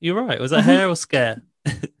 you're right. Was that hair or scare?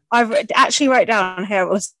 I actually wrote down hair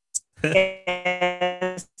was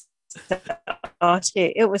scare.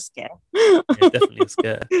 It was scare. Yeah, definitely a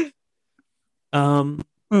scare.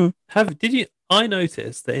 I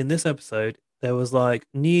noticed that in this episode there was like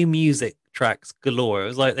new music tracks galore. It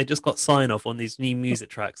was like they just got sign off on these new music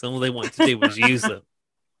tracks, and all they wanted to do was use them.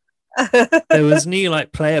 There was new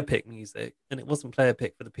like player pick music, and it wasn't player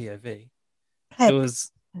pick for the POV. It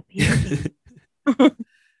was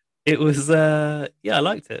it was yeah, I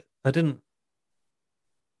liked it. I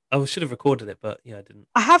should have recorded it, but yeah, I didn't.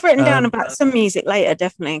 I have written down about some music later,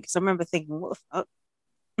 definitely, because I remember thinking, what the fuck?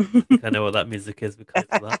 I think I know what that music is because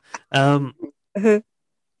of that.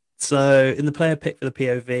 So in the player pick for the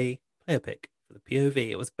POV,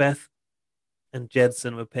 it was Beth and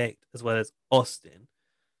Jedson were picked, as well as Austin.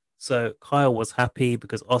 So Kyle was happy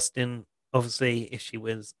because Austin, obviously, if she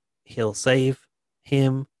wins, he'll save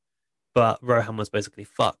him. But Rohan was basically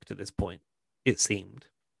fucked at this point, it seemed.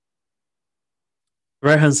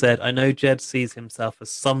 Rohan said, I know Jed sees himself as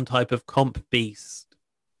some type of comp beast.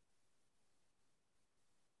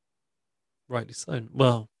 Rightly so.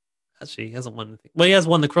 Well, actually, he hasn't won anything. Well, he has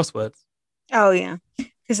won the crosswords. Oh, yeah.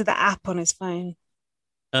 Because of the app on his phone.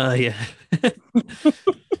 Yeah.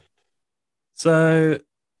 So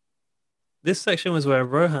this section was where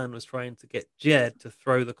Rohan was trying to get Jed to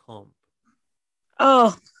throw the comp.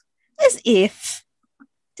 Oh, as if.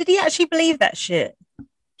 Did he actually believe that shit?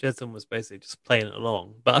 Jedson was basically just playing it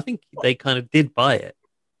along, but I think they kind of did buy it.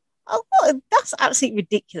 Oh, that's absolutely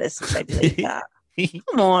ridiculous if they believe that.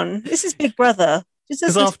 Come on, this is Big Brother.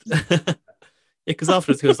 Because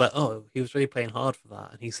afterwards he was like, oh, he was really playing hard for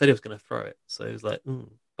that, and he said he was going to throw it, so he was like,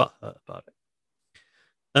 butthurt about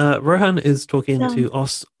it. Rohan is talking to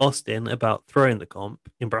Austin about throwing the comp,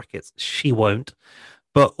 in brackets, she won't,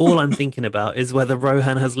 but all I'm thinking about is whether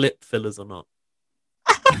Rohan has lip fillers or not.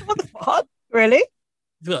 What the fuck? Really?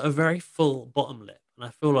 He's got a very full bottom lip, and I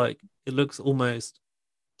feel like it looks almost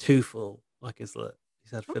too full, like he's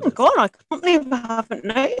had fillers. Oh my god, I can't believe I haven't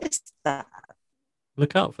noticed that.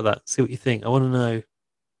 Look out for that. See what you think. I want to know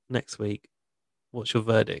next week. What's your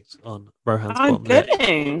verdict on Rohan's bottom lip?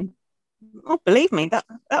 Oh, believe me,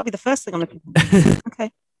 that'll be the first thing I'm looking for.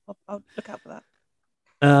 Okay, I'll look out for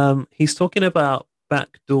that. He's talking about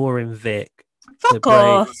backdooring Vic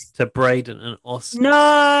to Braden and Austin.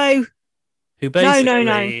 No. Who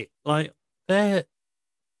basically like they're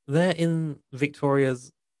in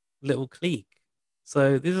Victoria's little clique.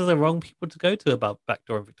 So these are the wrong people to go to about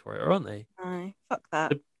backdooring Victoria, aren't they? No, fuck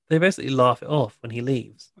that. They basically laugh it off when he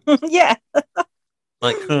leaves. Yeah.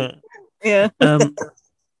 Like, yeah.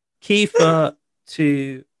 Kiefer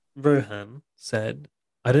to Rohan said,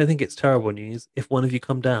 I don't think it's terrible news if one of you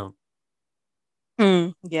come down.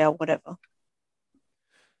 Yeah, whatever.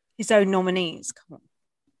 His own nominees, come on.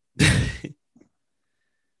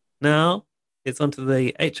 Now it's onto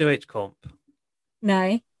the HOH comp.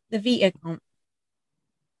 No, the veto comp.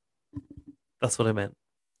 That's what I meant.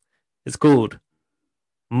 It's called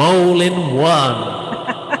Mole in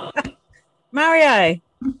One. Mario.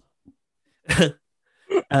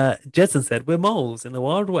 Jedson said, we're moles in the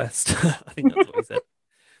Wild West. I think that's what he said.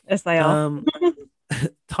 Yes, they are.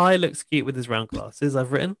 Ty looks cute with his round glasses,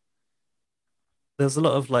 I've written. There's a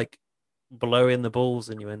lot of like blowing the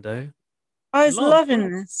balls innuendo. I was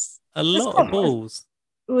loving this. A lot of balls.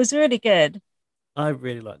 It was really good. I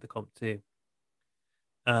really like the comp too.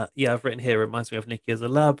 Yeah, I've written here, it reminds me of Nikki as a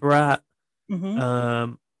lab rat.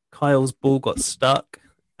 Mm-hmm. Kyle's ball got stuck.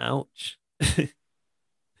 Ouch.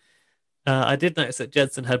 I did notice that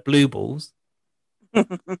Jedson had blue balls. One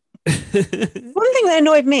thing that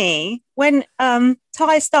annoyed me, when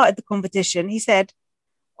Ty started the competition, he said,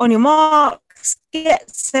 on your marks, get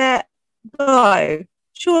set, blow.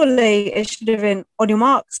 Surely it should have been on your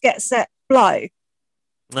marks, get set, blow.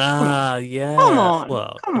 Yeah. Come on.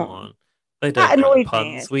 Well, come on. They don't know the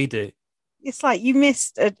puns. We do. It's like you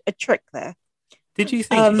missed a trick there. Did you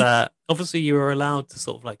think that obviously you were allowed to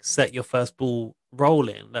sort of like set your first ball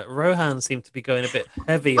rolling? That Rohan seemed to be going a bit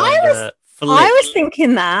heavy on the flip. I was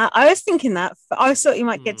thinking that. I thought you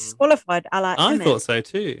might get disqualified. I thought so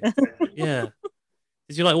too. Yeah.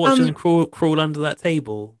 Did you like watching him crawl under that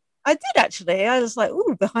table? I did actually. I was like,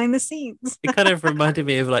 ooh, behind the scenes. It kind of reminded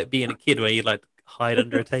me of like being a kid where you like hide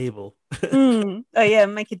under a table. Oh yeah,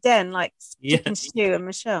 make a den like Chicken Stew and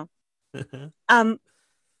Michelle.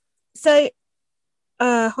 So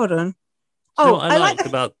hold on. Do you know what I liked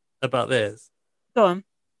about this? Go on.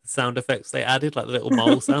 The sound effects they added, like the little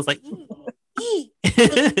mole sounds like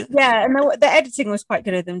yeah, and the editing was quite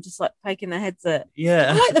good of them just like poking their heads at.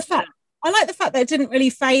 Yeah. I like the fact that it didn't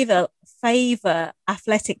really favor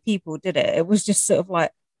athletic people, did it? It was just sort of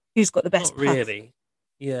like who's got the best. Not really.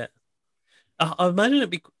 Yeah. I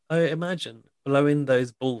imagine blowing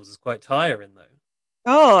those balls is quite tiring though.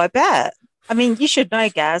 Oh, I bet. I mean, you should know,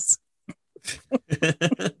 Gaz.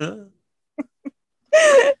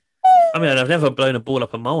 I mean, I've never blown a ball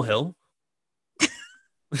up a molehill.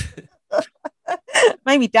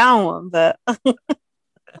 Maybe down one, but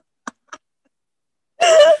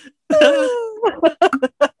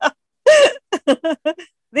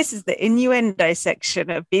this is the innuendo section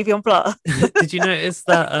of BB on Plot. Did you notice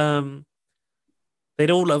that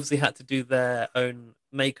they'd all obviously had to do their own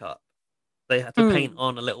makeup? They had to paint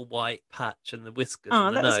on a little white patch and the whiskers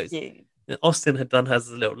and the that was nose. cute. And Austin had done hers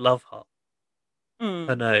as a little love heart. Mm.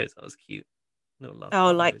 Her nose, that was cute. Little love Oh,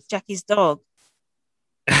 heart like nose. Jackie's dog.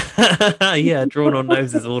 Yeah, drawn on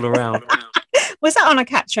noses all around. Was that on a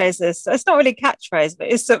catchphrase list? It's not really a catchphrase, but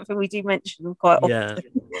it's something we do mention quite often.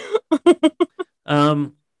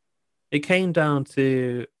 It came down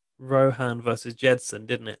to Rohan versus Jedson,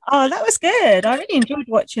 didn't it? Oh, that was good. I really enjoyed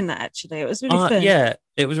watching that, actually. It was really fun. Yeah,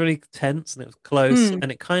 it was really tense and it was close.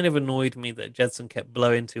 And it kind of annoyed me that Jedson kept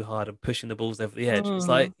blowing too hard and pushing the balls over the edge. It was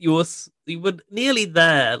like, you were nearly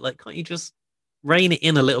there. Like, can't you just rein it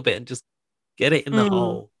in a little bit and just get it in the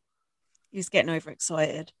hole? He was getting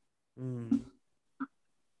overexcited.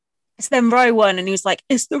 It's then Roe won, and he was like,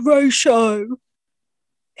 "It's the Roe show.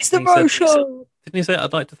 It's the Roe show." Didn't he say,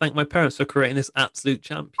 "I'd like to thank my parents for creating this absolute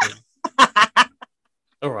champion"?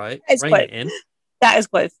 All right, rein it in. That is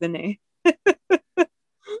quite funny.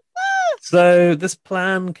 So this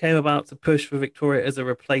plan came about to push for Victoria as a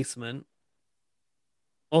replacement.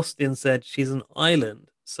 Austin said she's an island,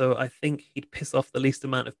 so I think he'd piss off the least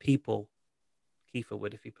amount of people. Kiefer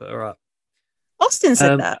would if he put her up. Austin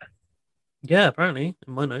said that. Yeah, apparently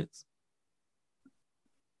in my notes.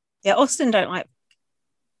 Yeah, Austin don't like,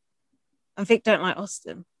 and Vic don't like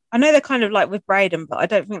Austin. I know they're kind of like with Brayden, but I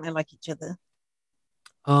don't think they like each other.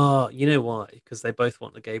 Oh, you know why? Because they both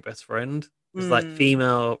want the gay best friend. It's like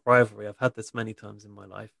female rivalry. I've had this many times in my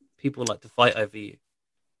life. People like to fight over you.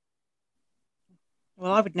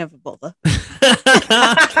 Well, I would never bother.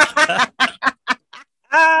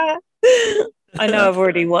 I know I've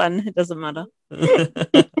already won. It doesn't matter.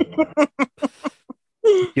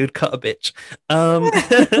 You'd cut a bitch.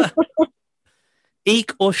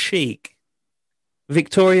 Eek or chic?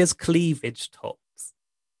 Victoria's cleavage tops.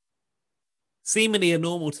 Seemingly a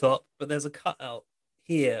normal top, but there's a cutout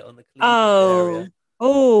here on the cleavage area.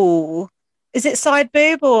 Oh, is it side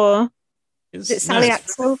boob or is it Sally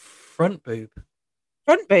Axel? Front boob.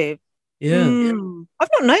 Front boob. Yeah. I've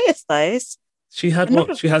not noticed those. She had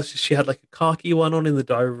what? She had like a khaki one on in the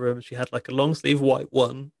diary room. She had like a long sleeve white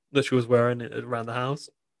one that she was wearing around the house.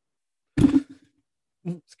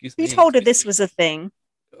 Excuse me. Who told her this was a thing?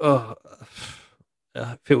 Oh,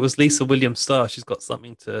 if it was Lisa Williams-Starr, she's got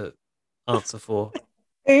something to answer for.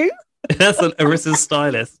 Who? That's Arissa's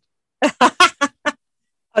stylist.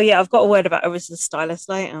 Oh yeah, I've got a word about Arissa's stylist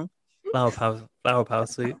later. Flower power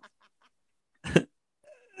suit.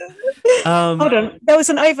 Hold on, there was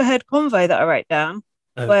an overheard convo that I wrote down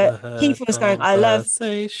where Keith was going, "I love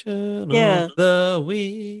the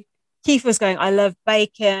week." Keith was going, "I love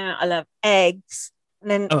bacon, I love eggs," and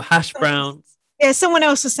then hash browns. Yeah, someone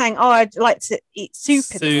else was saying, "Oh, I'd like to eat soup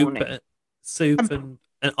in the morning." Soup and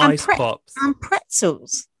ice pops and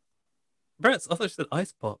pretzels. I thought you said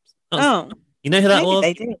ice pops. You know who that was?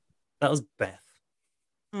 They did. That was Beth.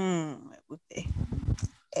 It would be.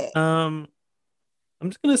 I'm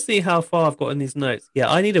just gonna see how far I've got in these notes. Yeah,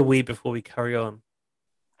 I need a wee before we carry on.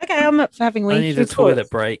 Okay, I'm up for having wee. I need a toilet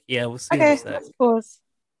break. Yeah, we'll see. Okay, let's pause.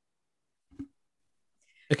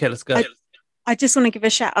 Okay, let's go. I just want to give a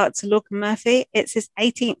shout out to Lorcan Murphy. It's his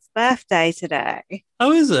 18th birthday today.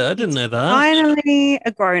 Oh, is it? I didn't know that. Finally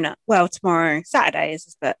a grown-up. Well, tomorrow, Saturday, is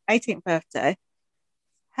his 18th birthday.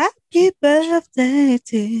 Happy birthday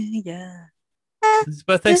to you. His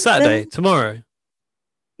birthday Saturday, tomorrow.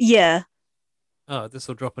 Yeah. Oh, this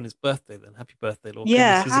will drop on his birthday then. Happy birthday, Lorcan.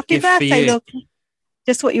 Yeah, happy birthday, Lorcan.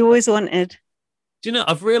 Just what you always wanted. Do you know,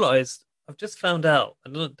 I've just found out, I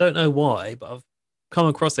don't know why, but I've come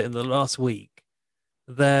across it in the last week.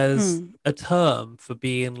 There's a term for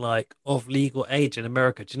being like of legal age in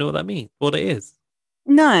America. Do you know what that means? What it is?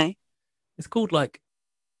 No. It's called like,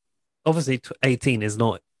 obviously 18 is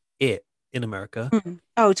not it in America.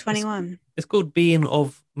 Oh, 21. It's called being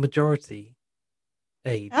of majority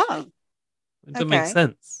age. Oh. It doesn't make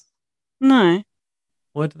sense. No.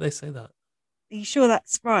 Why did they say that? Are you sure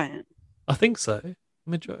that's right? I think so.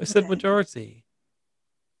 It said majority.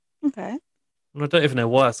 Okay. And I don't even know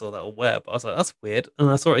why I saw that or where, but I was like, that's weird. And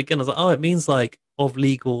I saw it again. I was like, oh, it means like of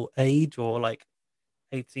legal age or like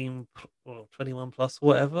 18 or 21 plus,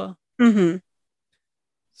 whatever.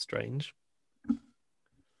 Strange.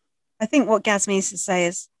 I think what Gaz means to say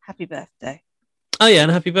is happy birthday. Oh yeah,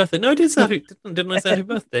 and happy birthday. No, I did say didn't I say happy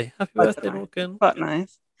birthday? Happy birthday, Morgan. Quite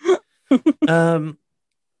nice. Um,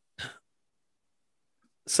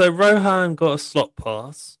 so Rohan got a slot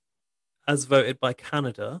pass as voted by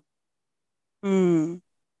Canada,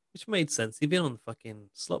 which made sense. He'd been on the fucking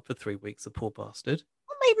slot for 3 weeks, the poor bastard.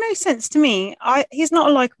 That made no sense to me. He's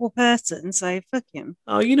not a likable person, so fuck him.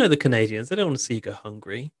 Oh, you know the Canadians. They don't want to see you go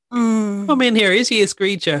hungry. Mm. Come in here. Is he a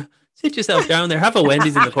screecher? Sit yourself down there. Have a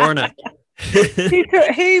Wendy's in the corner.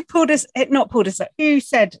 Who pulled us? Not pulled us up. Who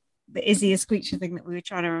said the Izzy a screecher thing that we were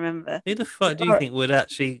trying to remember? Who the fuck do you think would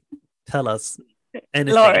actually tell us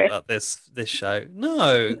anything Laurie. about this show?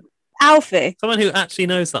 No. Alfie. Someone who actually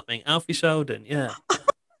knows something. Alfie Sheldon. Yeah.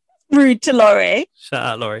 Rude to Laurie. Shout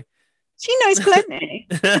out, Laurie. She knows plenty.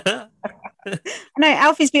 No,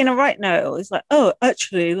 Alfie's being a right know. It's like, oh,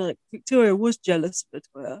 actually, like Victoria was jealous of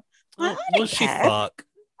Victoria. I don't Was she care. fuck?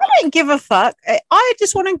 I don't give a fuck. I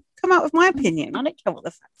just want to come out with my opinion. I don't care what the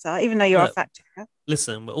facts are, even though you're a fact checker.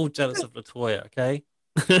 Listen, we're all jealous of Latoya, okay?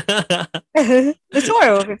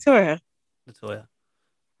 Victoria or Victoria? Latoya.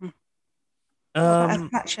 A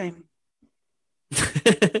fat shame.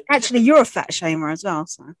 Actually, you're a fat shamer as well.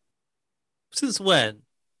 So. Since when?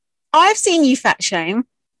 I've seen you fat shame.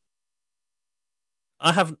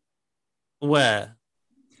 I haven't. Where?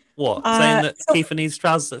 What? Saying that Kiefer needs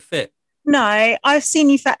trousers that fit? No, I've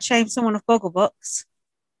seen you fat shame someone off Gogglebox.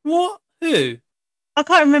 What? Who? I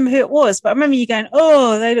can't remember who it was, but I remember you going,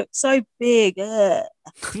 "Oh, they look so big." That's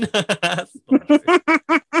not true.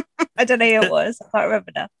 I don't know who it was. I can't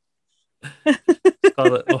remember now.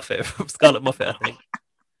 Scarlett Moffat, I think.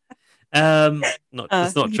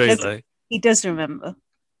 It's not true though. He does remember.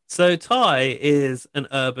 So Ty is an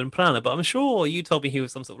urban planner, but I'm sure you told me he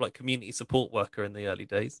was some sort of like community support worker in the early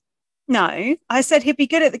days. No, I said he'd be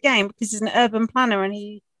good at the game because he's an urban planner and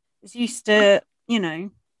he is used to,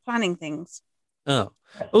 planning things. Oh,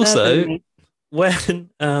 also when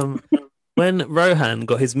Rohan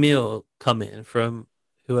got his meal come in from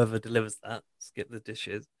whoever delivers that, skip the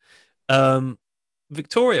dishes.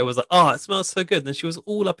 Victoria was like, "Oh, it smells so good." And then she was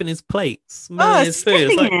all up in his plate, smelling his food.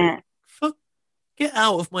 It's like, fuck, get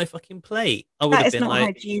out of my fucking plate. I would have been like,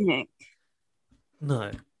 hygienic.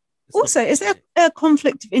 No. Also, is there a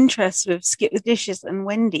conflict of interest with Skip the Dishes and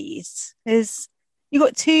Wendy's? Because you've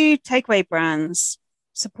got two takeaway brands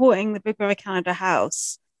supporting the Big Brother Canada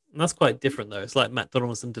house. And that's quite different, though. It's like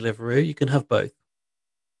McDonald's and Deliveroo. You can have both.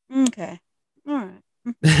 Okay. All right.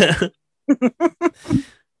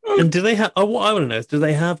 And do they have... Oh, what I want to know is, do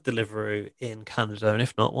they have Deliveroo in Canada? And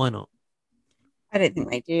if not, why not? I don't think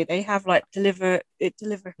they do. They have, like, Deliveroo.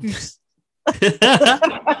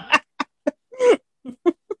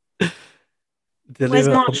 Where's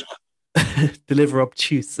Marsha? Deliver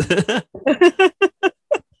obtuse.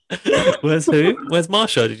 Where's who? Where's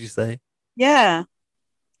Marsha, did you say? Yeah.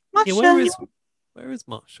 Marsha. Yeah, where is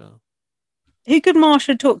Marsha? Who could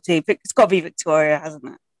Marsha talk to? It's got to be Victoria, hasn't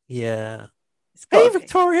it? Yeah. Hey,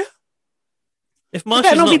 Victoria. If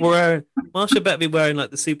Marsha's not wearing... Marsha better be wearing,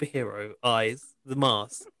 like, the superhero eyes, the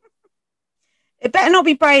mask. It better not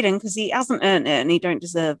be Brayden, because he hasn't earned it and he don't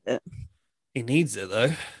deserve it. He needs it,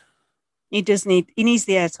 though. He needs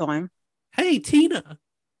the airtime. Hey, Tina.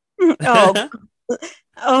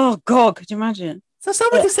 Oh, God, could you imagine? So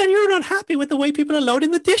somebody said you're not happy with the way people are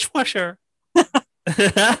loading the dishwasher.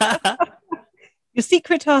 Your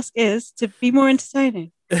secret task is to be more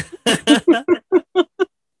entertaining.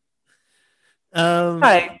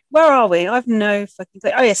 Right, where are we? I've no fucking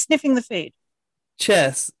clue. Oh, yeah, sniffing the food.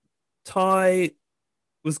 Chess. Ty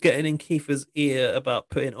was getting in Kiefer's ear about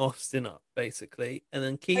putting Austin up, basically. And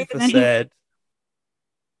then Kiefer said...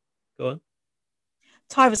 Go on.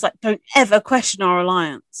 Ty was like, don't ever question our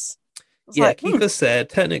alliance. Kiefer said,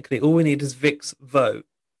 technically, all we need is Vic's vote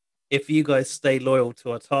if you guys stay loyal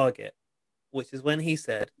to our target. Which is when he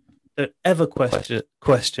said, don't ever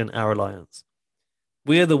question our alliance.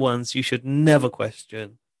 We're the ones you should never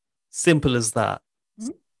question. Simple as that.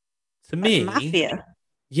 Mm-hmm. To me... Mafia.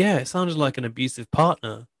 Yeah, it sounded like an abusive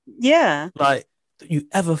partner. Yeah. Like, don't you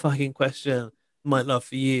ever fucking question my love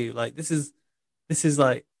for you. Like, this is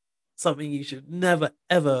like something you should never,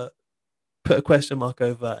 ever put a question mark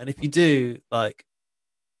over. And if you do, like...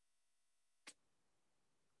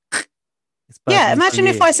 Yeah, imagine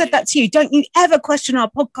if I said that to you. Don't you ever question our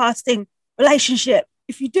podcasting relationship.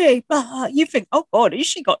 If you do, you think, oh, God, who's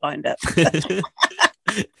she got lined up?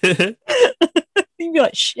 You'd be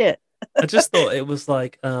like, shit. I just thought it was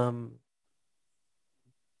like,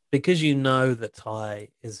 because you know that Ty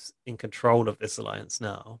is in control of this alliance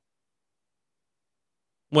now.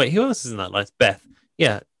 Wait, who else is in that alliance? Beth.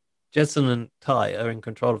 Yeah, Jedson and Ty are in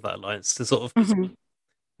control of that alliance to sort of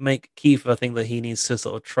make Kiefer think that he needs to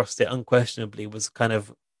sort of trust it unquestionably was kind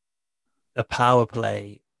of a power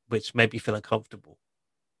play, which made me feel uncomfortable.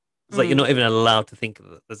 It's like you're not even allowed to think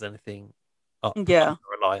that there's anything up on the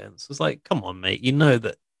alliance. It's like, come on, mate. You know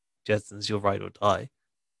that Jensen's your ride or die.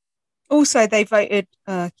 Also, they voted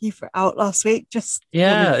Kiefer out last week. Just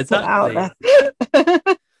exactly. Out there.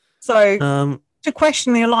 So to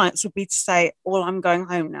question the alliance would be to say, "Well, I'm going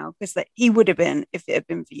home now," because he would have been if it had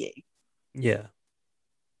been for you. Yeah,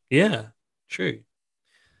 true.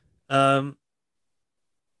 In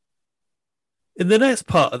the next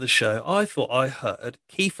part of the show, I thought I heard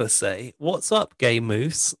Kiefer say, "What's up, gay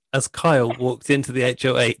moose?" as Kyle walked into the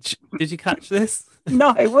HOH. Did you catch this?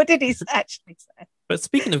 No, what did he actually say? But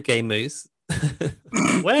speaking of gay moose,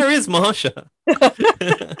 where is Marsha?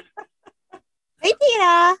 Hey,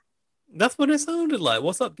 Peter. That's what it sounded like.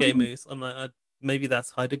 What's up, gay moose? I'm like, maybe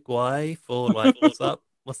that's Haida Gwaii for like, what's up?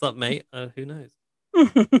 What's up, mate? Who knows?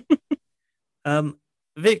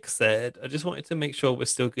 Vic said, I just wanted to make sure we're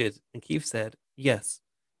still good. And Keith said, yes,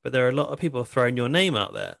 but there are a lot of people throwing your name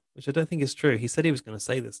out there, which I don't think is true. He said he was going to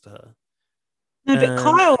say this to her. No, but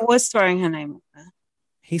Kyle was throwing her name out there.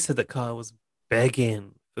 He said that Kyle was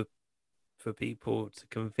begging for people to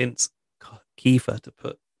convince Kiefer to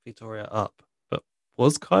put Victoria up. But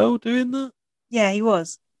was Kyle doing that? Yeah, he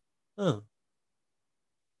was. Oh.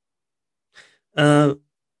 But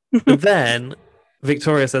then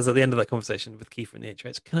Victoria says at the end of that conversation with Kiefer and the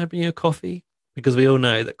HOH, can I bring you a coffee? Because we all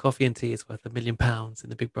know that coffee and tea is worth £1 million in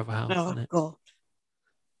the Big Brother house. Oh, God.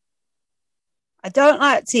 I don't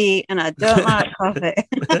like tea and I don't like coffee.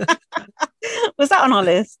 Was that on our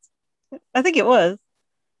list? I think it was.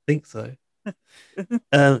 I think so.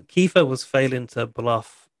 Kiefer was failing to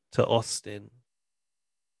bluff to Austin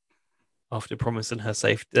after promising her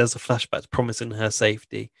safety. There's a flashback to promising her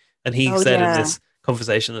safety. And he said in this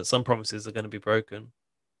conversation that some promises are going to be broken.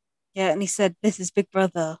 Yeah, and he said, this is Big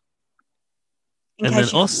Brother. And then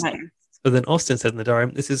Austin said in the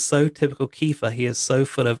diary, this is so typical Kiefer. He is so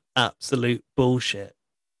full of absolute bullshit.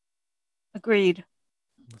 Agreed.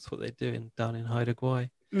 That's what they're doing down in Haida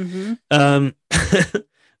Gwaii. Mm-hmm.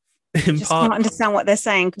 Just can't understand what they're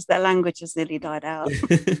saying because their language has nearly died out.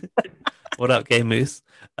 What up, gay moose?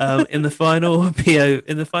 In the final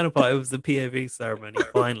part, it was the POV ceremony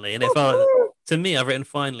finally, and it felt to me, I've written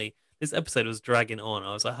finally. This episode was dragging on.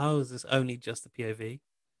 I was like, how is this only just the POV?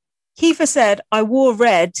 Kiefer said, I wore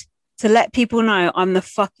red to let people know I'm the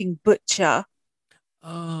fucking butcher.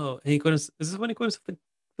 Oh, and is this when he called himself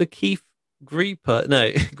the Keith Grieper?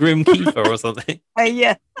 No, Grim Kiefer or something. Oh,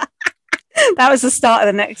 yeah. That was the start of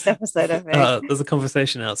the next episode, I think. There's a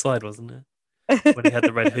conversation outside, wasn't there? When he had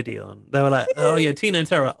the red hoodie on. They were like, oh, yeah, Tina and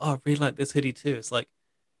Tara, I really like this hoodie too. It's like,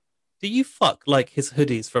 do you fuck like his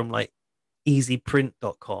hoodies from like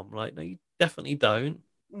easyprint.com? Like, no, you definitely don't.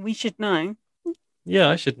 We should know. Yeah,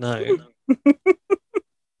 I should know.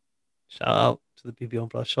 Shout out to the BB on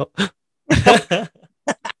Plus shop.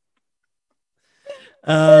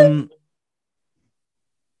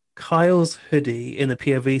 Kyle's hoodie in the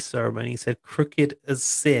POV ceremony said crooked as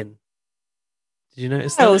sin. Did you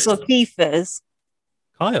notice Kyle's or Kiefer's?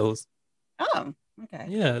 Kyle's. Oh, okay.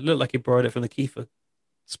 Yeah, it looked like he borrowed it from the Kiefer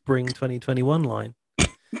Spring 2021 line.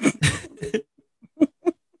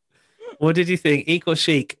 What did you think? Equal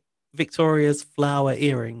chic, Victoria's flower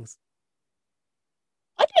earrings.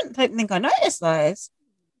 I don't think I noticed those.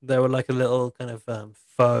 They were like a little kind of faux.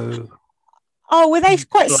 Oh, were they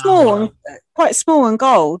quite small? Quite small and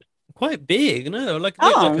gold. Quite big, no? Look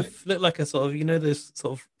like a sort of, you know, those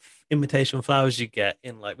sort of imitation flowers you get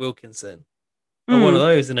in like Wilkinson. One of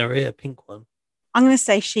those in her ear, pink one. I'm going to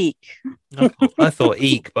say chic. I thought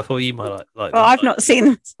eek, but I thought you might like well, I've not seen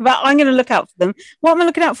them, but I'm going to look out for them. What am I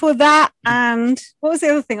looking out for? That and what was the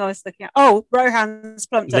other thing I was looking at? Oh, Rohan's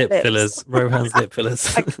plumped up lips. Fillers. Rohan's lip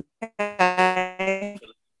fillers. Okay.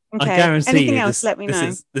 I guarantee anything you, else, let me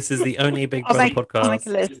know. This is the only Big Brother podcast. I'll make a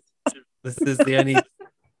list. This is the only.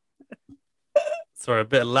 Sorry, a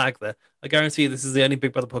bit of lag there. I guarantee you, this is the only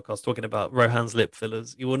Big Brother podcast talking about Rohan's lip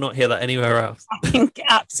fillers. You will not hear that anywhere else. I can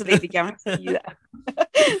absolutely guarantee you that.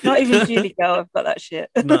 Not even Julie Girl, I've got that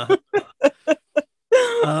shit. No.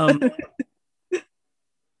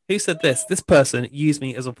 Who said this? This person used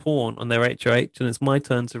me as a pawn on their HOH, and it's my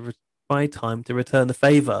time to return the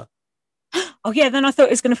favor. Oh yeah, then I thought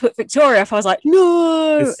it was going to put Victoria if I was like,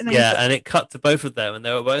 no. And it cut to both of them, and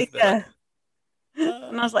they were both and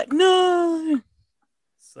I was like, no.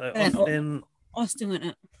 So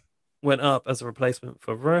Austin went up as a replacement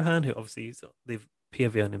for Rohan, who obviously used the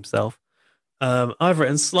POV on himself. I've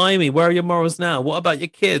written Slimy, where are your morals now? What about your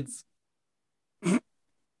kids?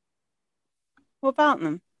 What about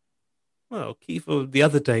them? Well, Kiefer the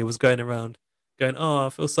other day was going around going, "Oh, I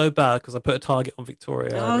feel so bad because I put a target on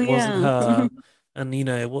Victoria and Oh it wasn't yeah. her."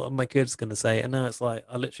 And what are my kids going to say? And now it's like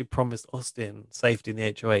I literally promised Austin safety in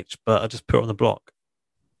the HOH, but I just put her on the block.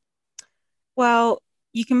 Well,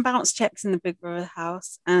 you can bounce checks in the Big Brother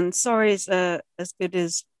house, and sorries are as good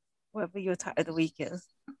as whatever your attack of the week is.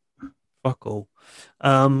 Fuck all.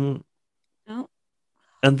 Um, Oh.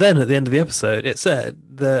 And then at the end of the episode,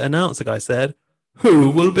 the announcer guy said, "Who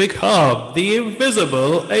will become the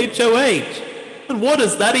invisible HOH? And what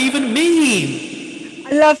does that even mean?"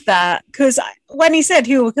 I love that because when he said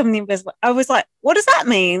who will become the invisible, I was like, what does that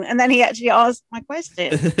mean? And then he actually asked my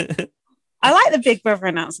question. I like the Big Brother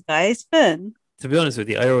announcer guy. It's fun. To be honest with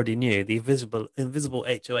you, I already knew the invisible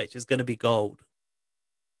HOH is going to be gold.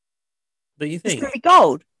 Don't you It's think? going to be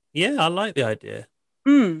gold. Yeah, I like the idea.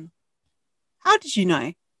 How did you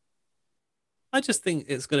know? I just think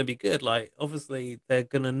it's going to be good. Like, obviously, they're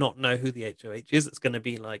going to not know who the HOH is. It's going to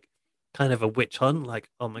be like kind of a witch hunt. Like,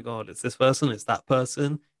 oh my God, it's this person, it's that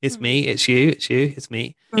person, it's me, it's you, it's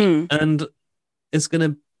me. And it's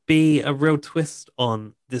going to be a real twist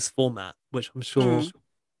on this format, which I'm sure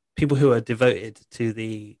people who are devoted to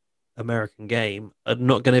the American game are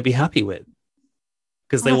not going to be happy with.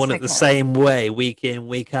 Because they want it the same way, week in,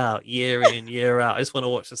 week out, year in, year out. I just want to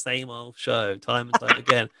watch the same old show time and time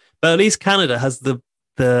again. But at least Canada has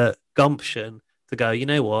the gumption to go, you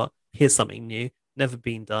know what? Here's something new, never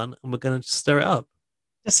been done, and we're going to stir it up.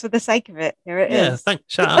 Just for the sake of it. Here it is. Yeah,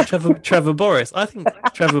 shout out Trevor Boris. I think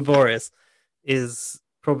Trevor Boris is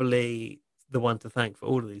probably the one to thank for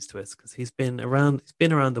all of these twists because he's been around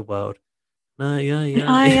the world.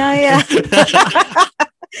 Yeah.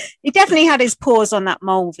 He definitely had his paws on that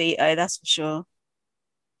mole veto, that's for sure.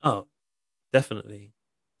 Oh, definitely.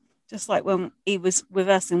 Just like when he was with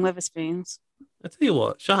us in Wetherspoons. I tell you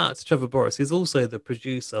what, shout out to Trevor Boris. He's also the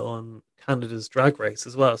producer on Canada's Drag Race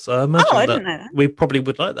as well. So I imagine that we probably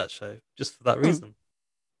would like that show just for that reason.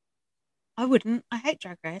 I wouldn't. I hate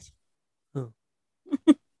Drag Race. Oh.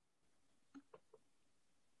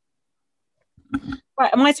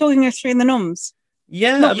 Right, am I talking us through the noms?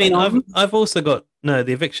 Yeah, not I mean, I've also got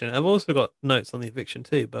the eviction. I've also got notes on the eviction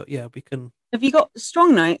too. But yeah, we can. Have you got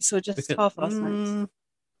strong notes or just half-assed notes?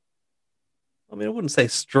 I mean, I wouldn't say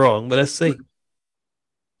strong, but let's see.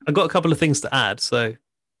 I've got a couple of things to add. So.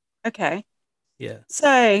 Okay. Yeah.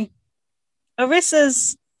 So,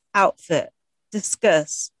 Arissa's outfit.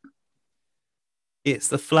 Discuss. It's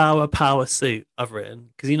the flower power suit I've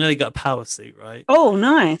written because you got a power suit, right? Oh,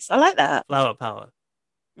 nice! I like that. Flower power.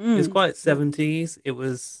 It's quite 70s. It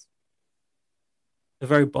was a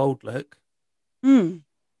very bold look. You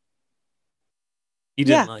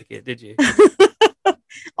didn't like it, did you? I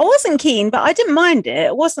wasn't keen, but I didn't mind it.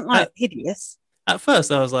 It wasn't like hideous. At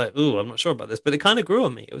first, I was like, "Ooh, I'm not sure about this," but it kind of grew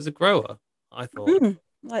on me. It was a grower, I thought.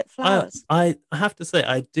 Like flowers. I have to say,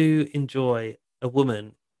 I do enjoy a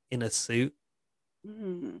woman in a suit.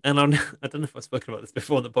 And I don't know if I've spoken about this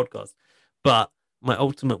before on the podcast, but my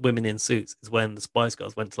ultimate women in suits is when the Spice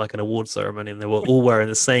Girls went to like an award ceremony and they were all wearing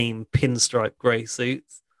the same pinstripe grey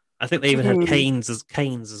suits. I think they even had canes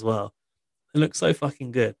as well. It looks so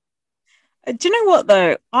fucking good. Do you know what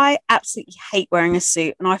though? I absolutely hate wearing a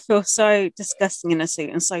suit, and I feel so disgusting in a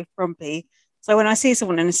suit and so frumpy. So when I see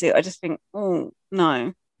someone in a suit, I just think, oh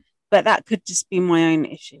no. But that could just be my own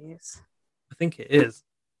issues. I think it is.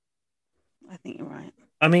 I think you're right.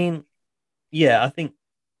 I mean, yeah, I think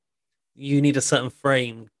you need a certain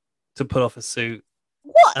frame to put off a suit.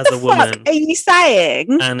 What as a woman are you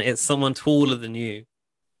saying? And it's someone taller than you.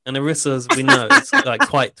 And Arissa's, we know, is like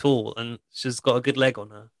quite tall, and she's got a good leg on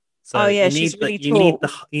her. So she's really tall.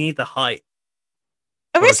 You need the height.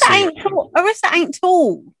 Arissa ain't tall. Arissa ain't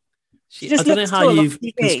tall. I don't know how you've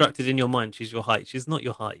constructed in your mind she's your height. She's not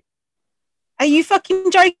your height. Are you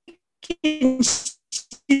fucking joking? She's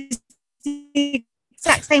the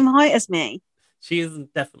exact same height as me. She is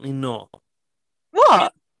definitely not.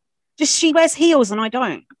 What? Just she wears heels and I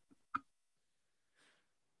don't.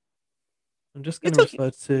 I'm just going to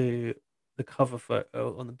refer to the cover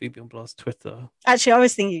photo on the BB on Blast Twitter. Actually, I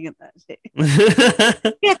was thinking of that too.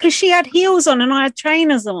 Yeah, because she had heels on and I had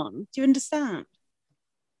trainers on. Do you understand?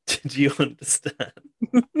 Do you understand?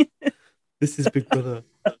 This is Big Brother.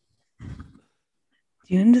 Do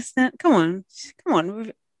you understand? Come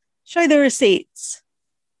on. Show the receipts.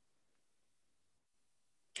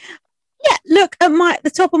 Yeah, look at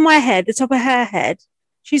the top of my head, the top of her head.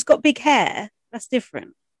 She's got big hair. That's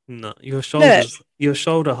different. No, your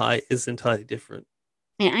shoulder height is entirely different.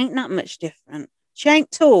 It ain't that much different. She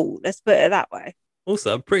ain't tall. Let's put it that way.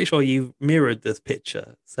 Also, I'm pretty sure you mirrored this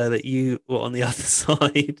picture so that you were on the other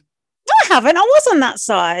side. I haven't. I was on that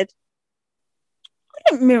side. I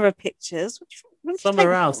don't mirror pictures. What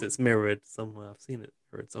Somewhere else it's mirrored somewhere. I've seen it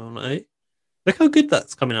mirrored. So I'm like, hey, look how good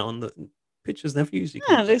that's coming out on the pictures. Never usually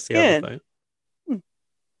come Yeah, out looks clear on the good. phone. Hmm.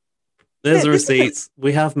 There's the Look, receipts.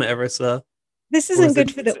 We have met Arissa. This Or isn't is good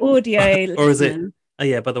it- for the audio. Or is it? listeners. Oh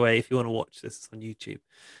yeah. By the way, if you want to watch this on YouTube,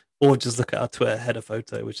 or just look at our Twitter header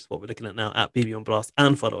photo, which is what we're looking at now at BB on Blast,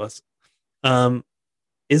 and follow us.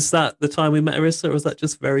 Is that the time we met Arissa, or was that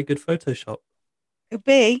just very good Photoshop? Could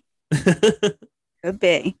be. Could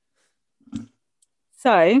be.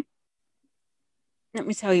 So, let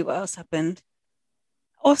me tell you what else happened.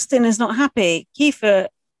 Austin is not happy. Kiefer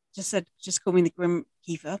just said, just call me the Grim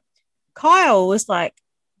Kiefer. Kyle was like,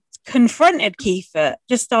 confronted Kiefer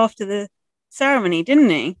just after the ceremony, didn't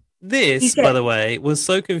he? This, by the way, was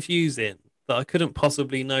so confusing that I couldn't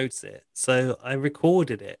possibly note it. So I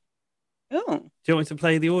recorded it. Oh. Do you want me to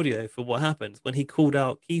play the audio for what happened when he called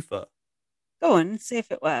out Kiefer? Go on, see if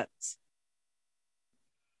it works.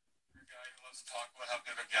 Let's talk about how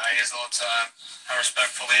good of a guy he is all the time, how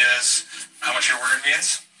respectful he is, how much your word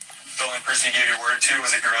means. The only person you gave your word to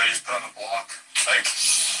was a girl you just put on the block. Like,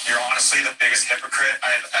 you're honestly the biggest hypocrite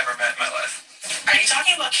I've ever met in my life. Are you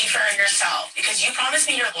talking about Kiefer or yourself? Because you promised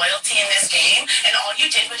me your loyalty in this game, and all you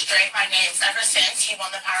did was drag my names ever since he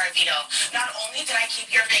won the power of veto. Not only did I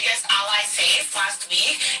keep your biggest ally safe last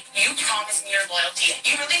week, you promised me your loyalty.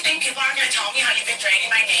 You really think people aren't going to tell me how you've been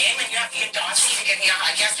dragging my name and you have the audacity to give me a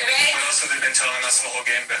hug yesterday? What else have they been telling us the whole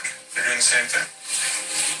game, Vic? They're doing the same thing.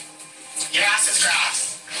 Your ass is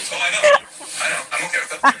grass. Oh, I know. I'm okay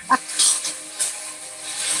with that.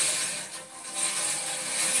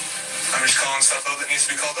 I'm just calling stuff out that needs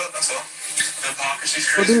to be called out, that's all. The hypocrisy's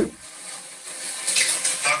crazy.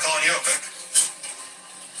 Not calling you out, Vic.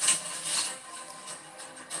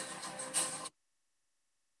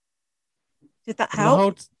 Did that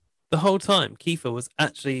help? The whole time, Kiefer was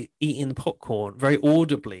actually eating popcorn very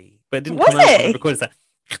audibly, but it didn't Was come out on he? the recording.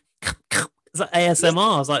 It's like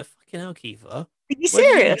ASMR. I was like, fucking hell, Kiefer. Are you Where did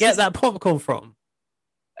serious? you get that popcorn from?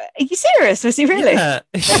 Are you serious? Was he really? Yeah.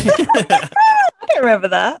 I don't remember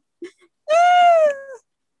that.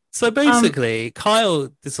 So basically, Kyle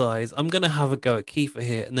decides, I'm going to have a go at Kiefer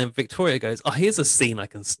here. And then Victoria goes, oh, here's a scene I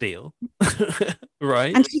can steal.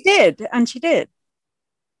 Right? And she did. And she did.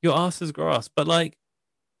 Your ass is grass. But like,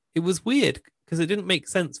 it was weird because it didn't make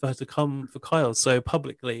sense for her to come for Kyle so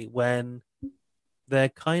publicly when they're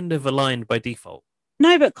kind of aligned by default.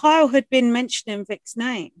 No, but Kyle had been mentioning Vic's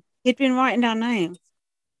name. He'd been writing down names.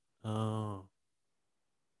 Oh.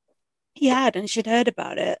 He had, and she'd heard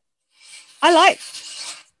about it. I like. Supposed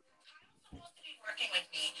to be working with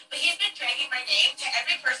me, but he's been dragging my name to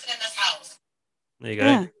every person in this house. There you go.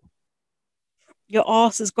 Yeah. Your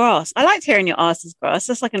ass is grass. I liked hearing your ass is grass.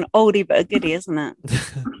 That's like an oldie but a goodie, isn't it?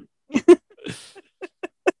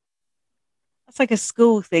 That's like a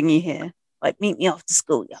school thing you hear. Like, meet me after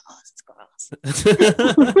school. Your ass is grass.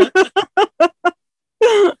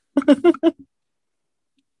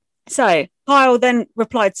 So Kyle then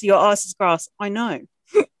replied to your ass is grass. I know.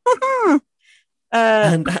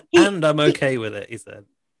 and I'm okay with it, he said.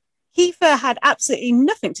 Kiefer had absolutely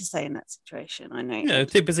nothing to say in that situation. I know. You know,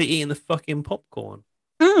 too busy eating the fucking popcorn.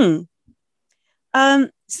 So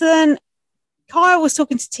then Kyle was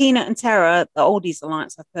talking to Tina and Tara, the Oldies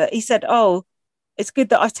Alliance I put. He said, oh, it's good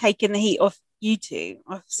that I've taken the heat off you two.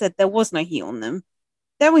 I've said there was no heat on them.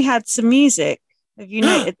 Then we had some music. Have you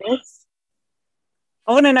noted this?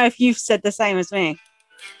 I want to know if you've said the same as me.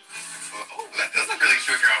 Oh, that doesn't really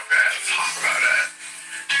suit your outfit. Let's talk about it.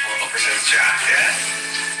 Well, versus jacket.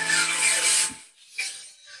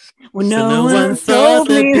 Well, So no one thought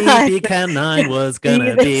that BB-Can9 was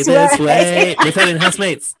gonna be this way. Lieutenant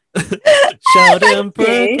Housemates. Sheldon,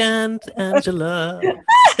 Brooke, and Angela.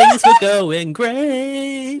 Things were going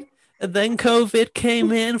great. And then COVID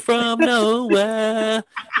came in from nowhere.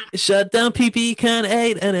 It shut down BB-Can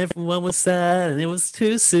 8 and everyone was sad and it was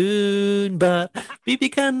too soon. But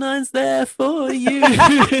BB-Can9's there for you.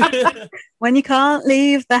 When you can't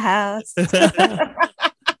leave the house.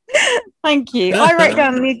 Thank you. I wrote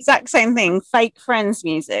down the exact same thing, fake Friends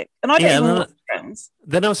music. And I don't even watch Friends.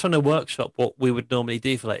 Then I was trying to workshop what we would normally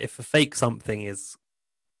do for like if something is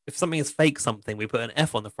fake something, we put an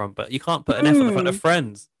F on the front, but you can't put an F on the front of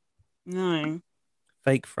Friends. No.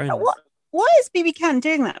 Fake Friends. Why is BB Can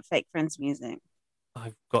doing that fake Friends music?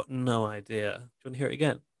 I've got no idea. Do you want to hear it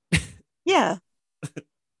again? Yeah.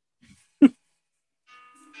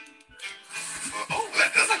 Oh,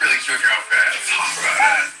 that doesn't really suit your outfit. Let's talk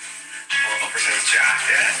about it. Well, versus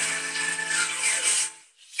jacket.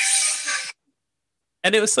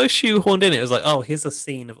 And it was so shoehorned in. It was like, oh, here's a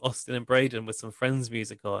scene of Austin and Braden with some Friends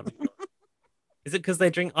music on. Is it because they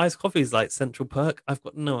drink iced coffees like Central Perk? I've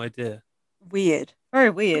got no idea. Weird. Very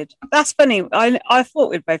weird. That's funny. I thought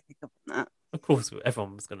we'd both pick up on that. Of course,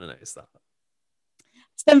 everyone was going to notice that.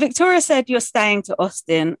 So then Victoria said, "You're staying to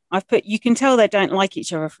Austin." I've put, "You can tell they don't like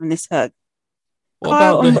each other from this hug."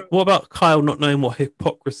 What about Kyle not knowing what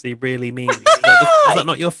hypocrisy really means? Is that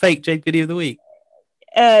not your fake Jade video of the week?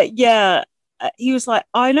 Yeah. He was like,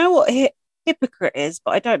 "I know what hypocrite is,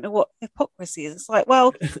 but I don't know what hypocrisy is." It's like,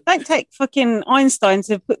 well, don't take fucking Einstein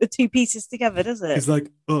to put the two pieces together, does it? It's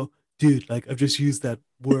like, oh, dude, like I've just used that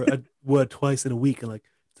word twice in a week, and like,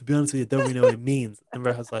 to be honest with you, I don't really know what it means. And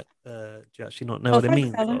Roha's like, do you actually not know what it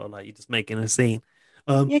means? Or like you're just making a scene.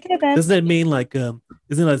 Doesn't it mean like isn't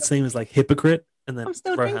it the same as like hypocrite? And then I'm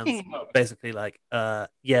still Rohan's drinking. basically like, yeah,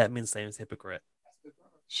 it means the same as hypocrite.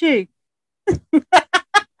 Shoo.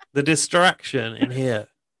 The distraction in here.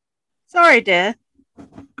 Sorry, dear.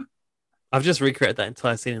 I've just recreated that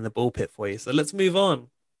entire scene in the ball pit for you. So let's move on.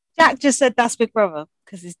 Jack just said that's Big Brother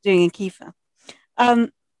because he's doing a Kiefer.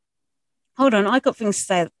 Hold on, I got things to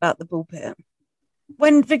say about the ball pit.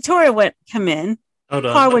 When Victoria come in, Hold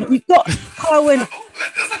on. Kyle went, Kyle went,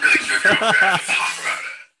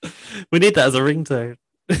 we need that as a ringtone.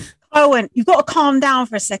 Kyle went, "You've got to calm down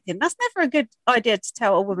for a second." That's never a good idea to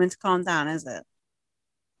tell a woman to calm down, is it?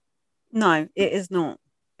 No, it is not.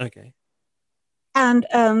 Okay. And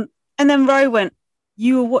then Ro went,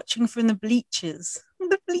 "You were watching from the bleachers."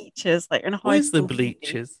 The bleachers, like in a high Where's school. the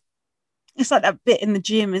bleachers? It's like that bit in the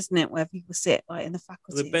gym, isn't it, where people sit, like in the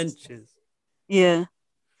faculty. The benches. Yeah.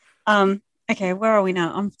 Okay, where are we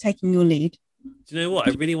now? I'm taking your lead. Do you know what?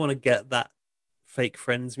 I really want to get that fake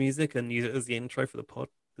Friends music and use it as the intro for the pod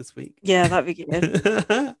this week. Yeah, that'd be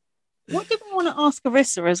good. What did we want to ask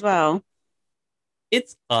Arissa as well?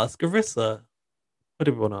 It's Ask Arissa. What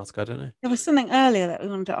did we want to ask? I don't know. There was something earlier that we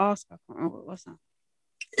wanted to ask. I can't remember what it was now.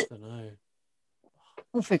 I don't know.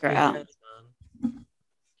 We'll figure it out.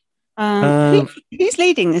 Man. Who's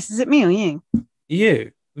leading this? Is it me or you?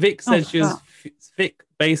 You. Vic said Vic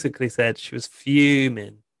basically said she was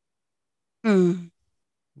fuming.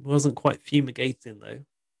 Wasn't quite fumigating though.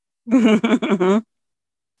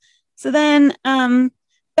 So then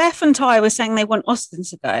Beth and Ty were saying they want Austin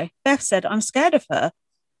to go. Beth said, "I'm scared of her.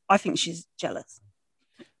 I think she's jealous."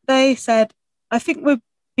 They said, "I think we'd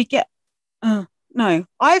be no,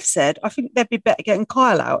 I've said, I think they'd be better getting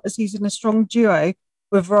Kyle out as he's in a strong duo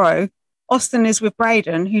with Ro. Austin is with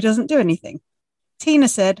Brayden, who doesn't do anything." Tina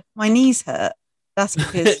said, "My knees hurt. That's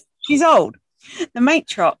because she's old." The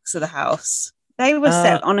matriarchs of the house, they were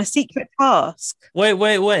set on a secret task.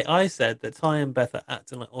 Wait. I said that Ty and Beth are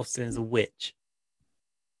acting like Austin is a witch.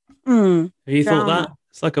 Have you thought that?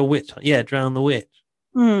 It's like a witch. Yeah, drown the witch.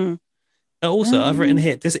 Also, I've written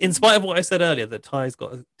here, just in spite of what I said earlier, that Ty's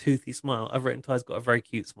got a toothy smile, I've written Ty's got a very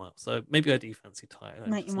cute smile. So maybe I do fancy Ty.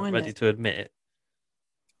 I'm just not ready to admit it.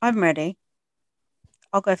 I'm ready.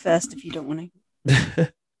 I'll go first if you don't want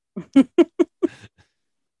to.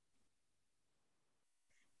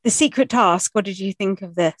 The secret task, what did you think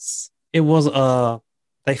of this? It was,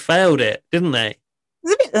 they failed it, didn't they? It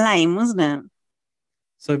was a bit lame, wasn't it?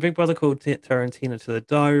 So Big Brother called Tarantina to the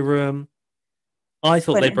diary room. I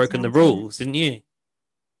thought they'd broken the rules, didn't you?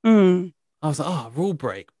 I was like, rule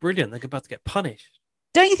break. Brilliant. They're about to get punished.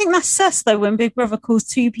 Don't you think that's sus, though, when Big Brother calls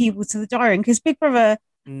two people to the diary room? Because Big Brother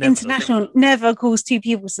International never calls two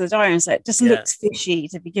people to the diary room, so it just looks fishy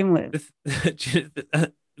to begin with.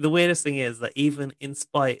 The weirdest thing is that even in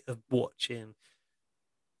spite of watching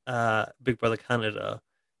Big Brother Canada,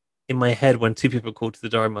 in my head, when two people called to the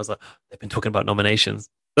diary room, I was like, they've been talking about nominations.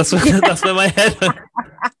 That's where my head went.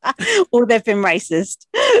 Or they've been racist.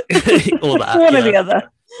 Or that. One or the other.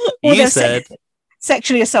 Or you said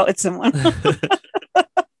sexually assaulted someone.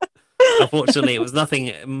 Unfortunately, it was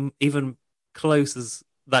nothing even close as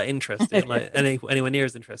that interesting, like anywhere near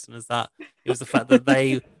as interesting as that. It was the fact that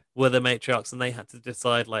they were the matriarchs and they had to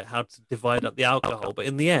decide like how to divide up the alcohol. But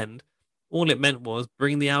in the end, all it meant was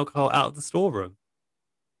bring the alcohol out of the storeroom.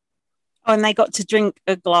 Oh, and they got to drink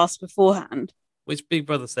a glass beforehand. Which Big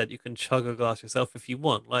Brother said you can chug a glass yourself if you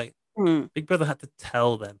want. Like Big Brother had to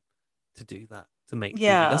tell them to do that, to make TV.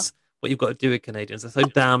 That's what you've got to do with Canadians. They're so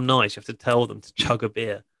damn nice. You have to tell them to chug a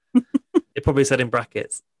beer. It probably said in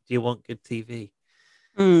brackets, "Do you want good TV?"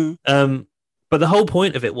 But the whole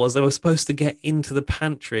point of it was they were supposed to get into the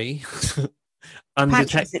pantry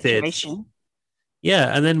undetected.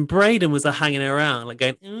 Yeah, and then Brayden was hanging around, like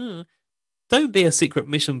going, "Don't be a secret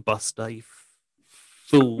mission buster, you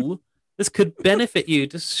fool. This could benefit you.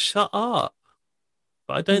 Just shut up."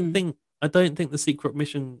 But I don't think the secret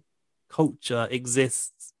mission culture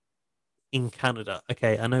exists in Canada.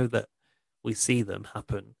 Okay, I know that we see them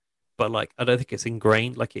happen, but like I don't think it's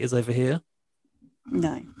ingrained like it is over here.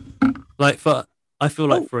 No. Like I feel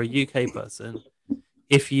like for a UK person,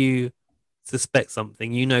 if you suspect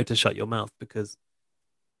something, you know to shut your mouth, because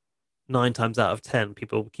 9 times out of 10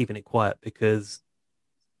 people are keeping it quiet, because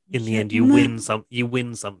in the end you win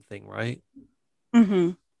something, right?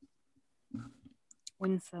 Mm-hmm.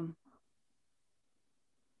 Win some.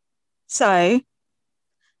 So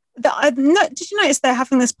did you notice they're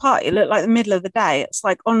having this party? It looked like the middle of the day. It's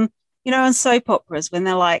like on soap operas when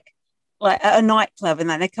they're like at a nightclub and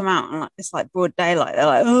then they come out and like it's like broad daylight. They're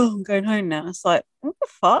like, oh, I'm going home now. It's like, what the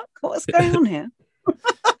fuck? What's going on here? Do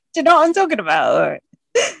you know what I'm talking about?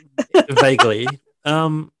 Vaguely.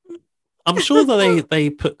 I'm sure that they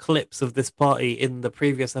put clips of this party in the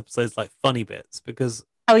previous episodes, like funny bits, because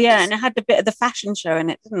oh yeah, and it had a bit of the fashion show in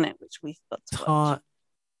it, didn't it? Which we got to watch.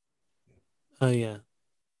 Oh yeah,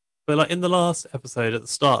 but like in the last episode at the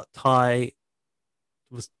start, Ty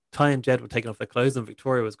and Jed were taking off their clothes, and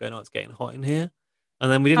Victoria was going, "Oh, it's getting hot in here,"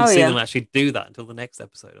 and then we didn't see them actually do that until the next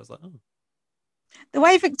episode. I was like, "Oh." The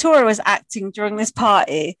way Victoria was acting during this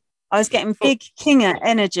party, I was getting big Kinger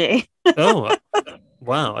energy. Oh,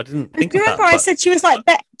 wow! I didn't think. Do you remember I said she was like?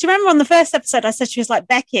 Do you remember on the first episode I said she was like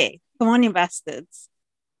Becky? Come on, you bastards!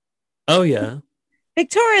 Oh yeah.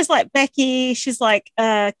 Victoria's like Becky. She's like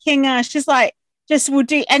Kinger. She's like just will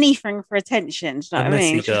do anything for attention. Do you know what I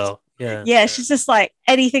mean? Messy girl. Yeah. Yeah, she's just like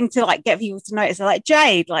anything to like get people to notice her. Like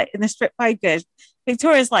Jade, like in the strip poker.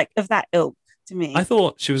 Victoria's like of that ilk to me. I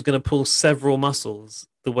thought she was going to pull several muscles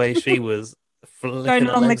the way she was flipping going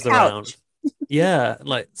her on legs the couch. around. Yeah,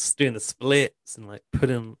 like doing the splits and like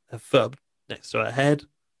putting her foot up next to her head.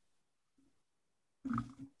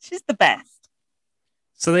 She's the best.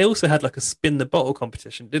 So they also had like a spin the bottle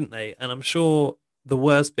competition, didn't they? And I'm sure the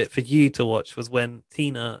worst bit for you to watch was when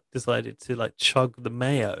Tina decided to like chug the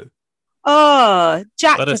mayo. Oh,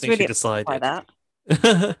 Jack I don't was think really she decided. upset by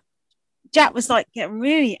that. Jack was like getting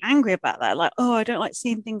really angry about that. Like, oh, I don't like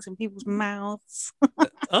seeing things in people's mouths.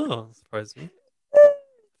 Oh, surprised me.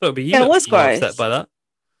 Thought it'd be you. Yeah, it was gross. Upset by that.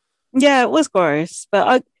 Yeah, it was gross,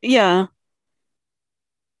 but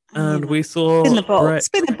And we saw spin the bottle.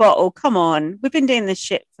 Spin the bottle. Come on, we've been doing this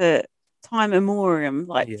shit for time immemorial,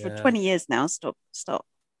 for 20 years now. Stop.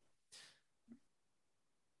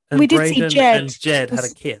 And we did Brayden see Jed. And Jed had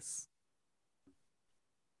a kiss.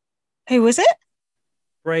 Who was it?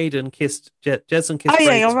 Brayden kissed Jed. Jedson kissed. Oh yeah,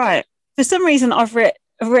 Brayden. you're right. For some reason, I've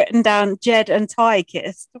written down Jed and Ty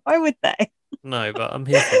kissed. Why would they? No, but I'm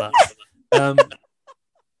here for that.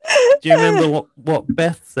 Do you remember what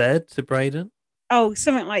Beth said to Brayden? Oh,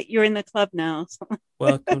 something like "You're in the club now."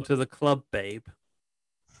 Welcome to the club, babe.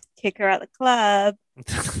 Kick her out the club.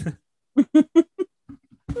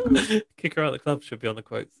 Kick her out the club should be on the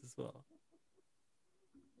quotes as well.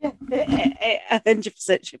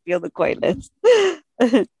 100% should be on the quote list.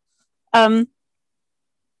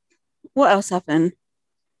 What else happened?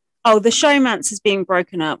 Oh, the showmance is being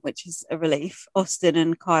broken up, which is a relief. Austin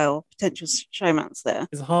and Kyle, potential showmance there.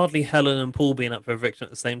 It's hardly Helen and Paul being up for eviction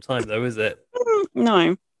at the same time, though, is it?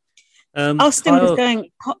 No. Austin was going,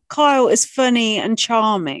 Kyle is funny and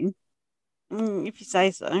charming, if you say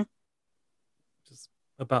so. Just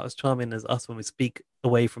about as charming as us when we speak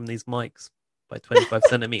away from these mics by 25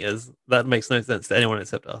 centimeters. That makes no sense to anyone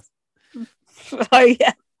except us. Oh,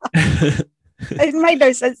 yeah. It made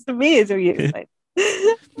no sense to me, as you explained.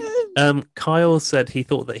 Kyle said he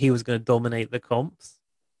thought that he was going to dominate the comps.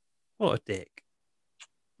 What a dick.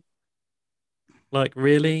 Like,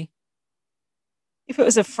 really? If it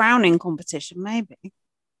was a frowning competition, maybe.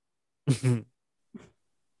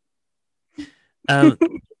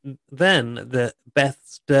 Then the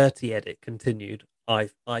Beth's dirty edit continued. I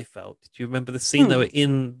felt. Did you remember the scene they were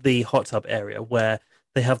in the hot tub area where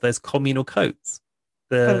they have those communal coats,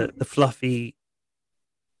 the fluffy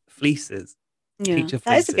fleeces? Yeah,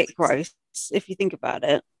 that is a bit gross if you think about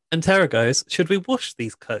it. And Tara goes, "Should we wash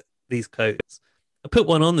these coats? I put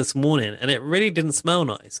one on this morning and it really didn't smell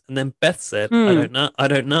nice." And then Beth said, I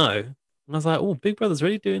don't know. And I was like, oh, Big Brother's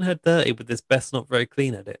really doing her dirty with this Beth's not very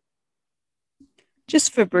clean edit.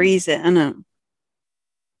 Just for breeze it, innit?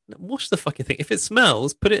 Wash the fucking thing. If it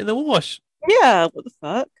smells, put it in the wash. Yeah, what the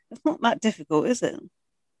fuck? It's not that difficult, is it?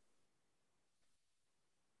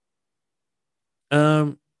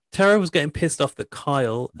 Tara was getting pissed off that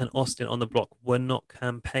Kyle and Austin on the block were not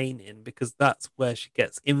campaigning because that's where she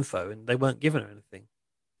gets info and they weren't giving her anything.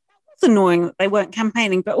 It was annoying that they weren't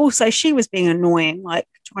campaigning, but also she was being annoying, like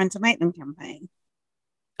trying to make them campaign.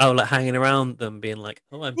 Oh, like hanging around them, being like,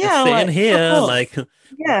 "Oh, I'm just sitting here." Like,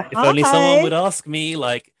 yeah, if only someone would ask me,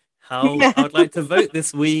 like, how I would like to vote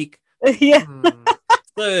this week. Yeah.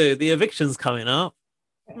 So the eviction's coming up.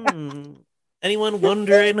 Anyone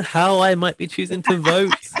wondering how I might be choosing to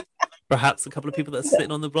vote? Perhaps a couple of people that are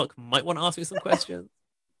sitting on the block might want to ask me some questions.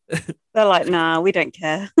 They're like, nah, we don't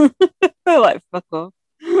care. They're like, fuck off.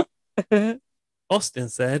 Austin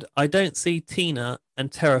said, I don't see Tina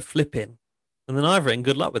and Tara flipping. And then I've written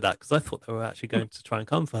good luck with that because I thought they were actually going to try and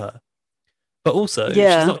come for her. But also,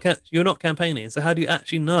 you're not campaigning. So how do you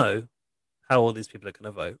actually know how all these people are going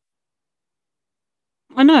to vote?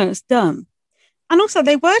 I know, it's dumb. And also,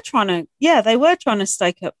 they were trying to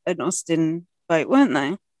stake up an Austin vote, weren't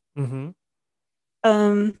they? Mm-hmm.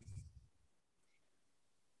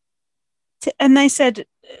 And they said,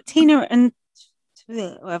 Tina and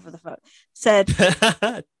whatever the fuck said,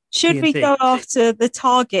 should we go after the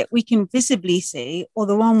target we can visibly see or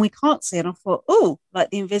the one we can't see? And I thought, oh, like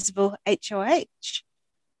the invisible HOH.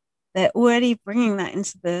 They're already bringing that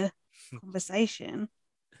into the conversation.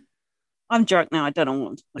 I'm drunk now. I don't know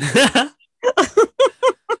what.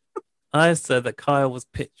 I said that Kyle was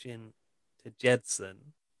pitching to Jedson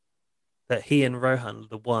that he and Rohan are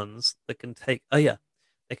the ones that can take. Oh yeah,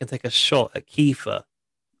 they can take a shot at Kiefer.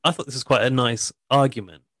 I thought this was quite a nice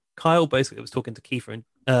argument. Kyle basically was talking to Kiefer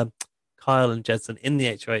and Kyle and Jedson in the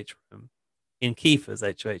HOH room, in Kiefer's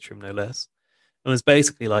HOH room no less, and was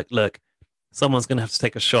basically like, "Look, someone's going to have to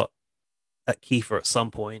take a shot at Kiefer at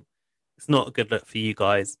some point. It's not a good look for you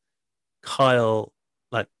guys.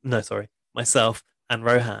 Myself and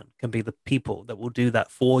Rohan can be the people that will do that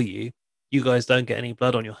for you. You guys don't get any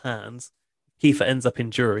blood on your hands. Kiefer ends up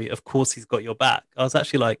in jury. Of course, he's got your back." I was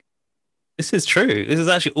actually like, this is true. This is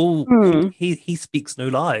actually all, he speaks no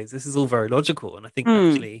lies. This is all very logical. And I think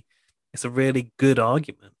actually it's a really good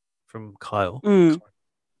argument from Kyle.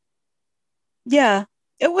 Yeah,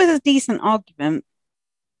 it was a decent argument.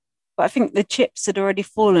 But I think the chips had already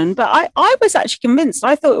fallen. But I was actually convinced.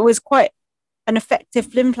 I thought it was quite an effective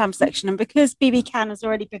flim flam section. And because BB Can has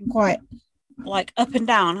already been quite like up and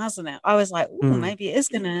down, hasn't it? I was like, maybe it is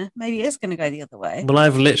gonna go the other way. Well,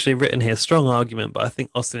 I've literally written here strong argument, but I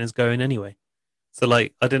think Austin is going anyway. So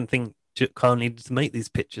like, I didn't think Kyle needed to make these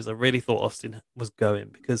pitches. I really thought Austin was going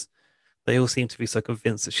because they all seem to be so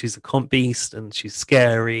convinced that she's a comp beast and she's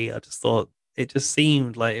scary. I just thought it just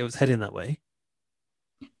seemed like it was heading that way.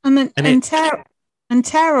 And then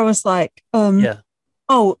Tara was like,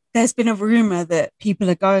 oh, there's been a rumor that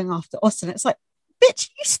people are going after Austin. It's like,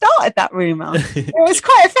 bitch, you started that rumor. It was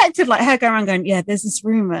quite effective, like her going around going, yeah, there's this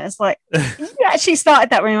rumor. It's like, you actually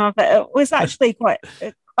started that rumor, but it was actually quite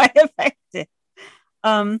effective.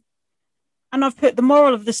 And I've put the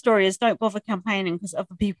moral of the story is don't bother campaigning because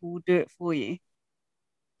other people will do it for you.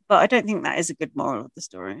 But I don't think that is a good moral of the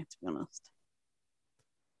story, to be honest.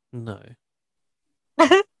 No.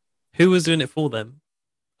 Who was doing it for them?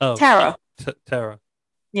 Oh, Tara. Tara.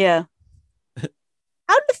 Yeah.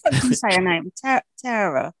 How the fuck do you say her name?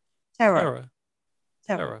 Tara. And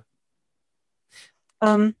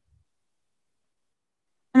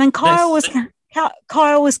then Kyle was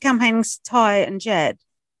campaigning to Ty and Jed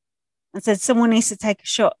and said someone needs to take a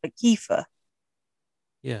shot at Kiefer.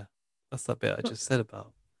 Yeah, that's that bit I just said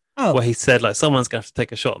about. Oh. Where he said like someone's going to have to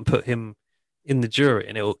take a shot and put him in the jury,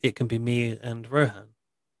 and it can be me and Rohan.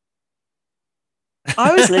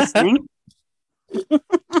 I was listening.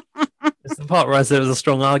 It's the part where I said it was a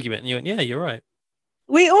strong argument, and you went, "Yeah, you're right."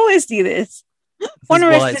 We always do this. This is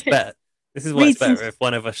why it's better. This is why it's better if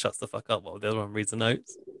one of us shuts the fuck up while the other one reads the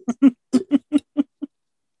notes.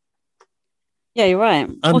 Yeah, you're right.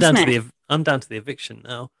 I'm down to the eviction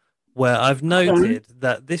now, where I've noted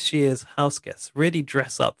that this year's house guests really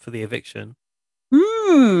dress up for the eviction.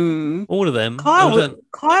 All of them.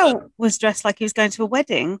 Kyle was dressed like he was going to a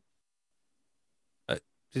wedding.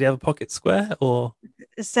 Did he have a pocket square or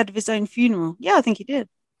instead of his own funeral? Yeah, I think he did.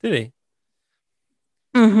 Did he?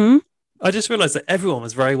 Mm-hmm. I just realised that everyone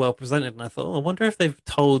was very well presented, and I thought, I wonder if they've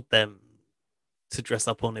told them to dress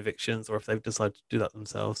up on evictions or if they've decided to do that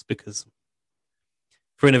themselves. Because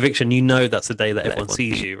for an eviction, you know that's the day that everyone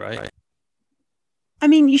sees you, right? I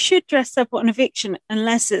mean, you should dress up on eviction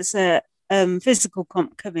unless it's a physical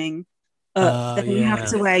comp coming up. Then you have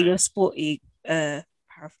to wear your sporty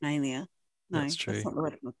paraphernalia. No, that's true. That's not the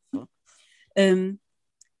word I'm looking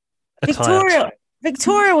for.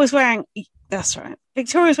 Victoria was wearing. That's right.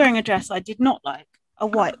 Victoria was wearing a dress I did not like, a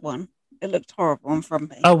white one. It looked horrible and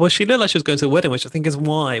frumpy. Oh, well, she looked like she was going to a wedding, which I think is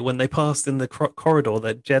why when they passed in the corridor,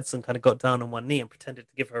 that Jedson kind of got down on one knee and pretended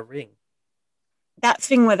to give her a ring. That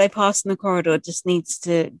thing where they passed in the corridor just needs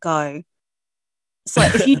to go. So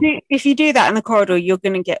if you do that in the corridor, you're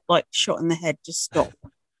going to get like shot in the head. Just stop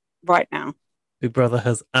right now. Big Brother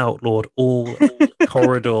has outlawed all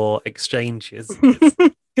corridor exchanges.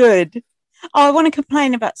 Good. Oh, I want to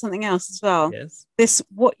complain about something else as well. Yes. This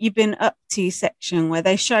what you've been up to section where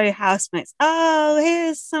they show housemates. Oh,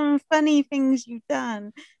 here's some funny things you've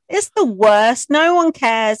done. It's the worst. No one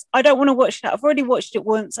cares. I don't want to watch that. I've already watched it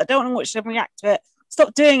once. I don't want to watch them react to it.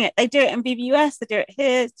 Stop doing it. They do it in BBUS. They do it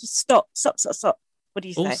here. Just stop. What do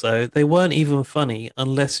you say? Also, they weren't even funny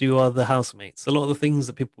unless you are the housemates. A lot of the things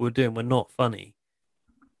that people were doing were not funny.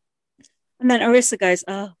 And then Arissa goes,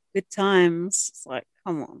 "Oh, good times." It's like,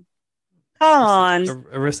 come on. Come on.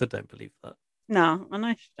 Arissa don't believe that. No, I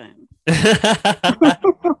know she don't.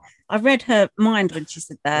 I read her mind when she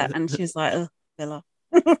said that, and she was like, "Oh, filler."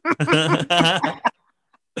 The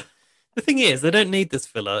thing is, they don't need this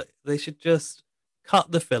filler. They should just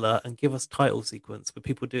cut the filler and give us title sequence with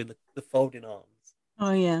people doing the folding arms.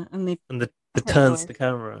 Oh yeah, and the turns to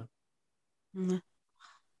camera.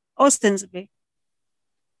 Ostensibly.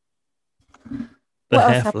 The What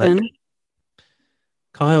hair else flick. happened?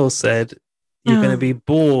 Kyle said, "You're going to be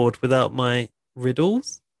bored without my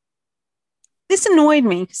riddles." This annoyed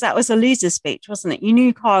me because that was a loser speech, wasn't it? You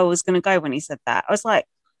knew Kyle was going to go when he said that. I was like,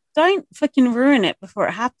 don't fucking ruin it before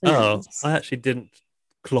it happens. Oh, I actually didn't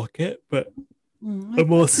clock it, but a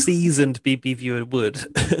more seasoned BB viewer would.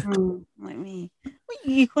 Like me. What,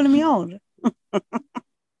 you calling me old?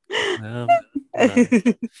 No.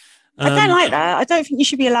 I don't like that. I don't think you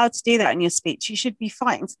should be allowed to do that in your speech. You should be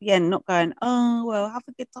fighting to the end, not going, oh, well, have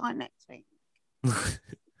a good time next week.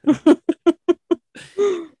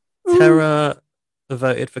 Tara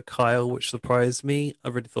voted for Kyle, which surprised me. I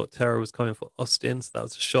really thought Tara was coming for Austin, so that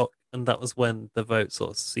was a shock. And that was when the vote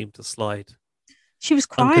sort of seemed to slide. She was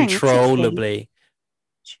crying. Uncontrollably.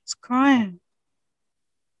 She was crying.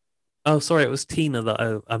 Oh, sorry, it was Tina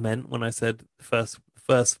that I meant when I said the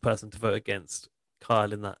first person to vote against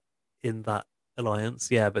Kyle in that alliance.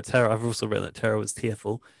 Yeah, but Tara, I've also written that Tara was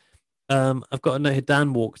tearful. I've got a note here.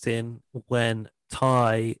 Dan walked in when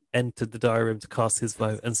Ty entered the diary room to cast his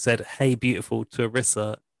vote and said, "Hey, beautiful," to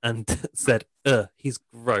Arissa, and said, he's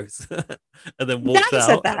gross," and then walked Dan out.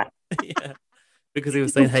 said that. Yeah, because he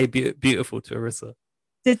was saying, "Hey, beautiful," to Arissa.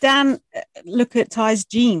 Did Dan look at Ty's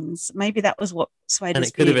jeans? Maybe that was what swayed and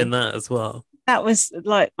his it could have view. been that as well. That was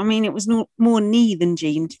like, I mean, it was more knee than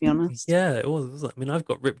jean, to be honest. Yeah, it was, wasn't it? I mean, I've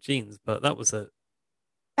got ripped jeans, but that was a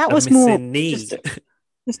more knee.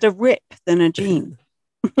 just a rip than a jean.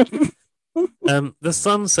 The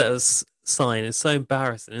sunset sign is so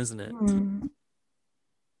embarrassing, isn't it?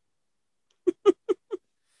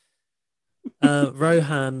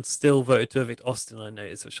 Rohan still voted to evict Austin, I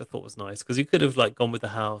noticed, which I thought was nice because you could have like gone with the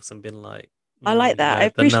house and been like, I like that. I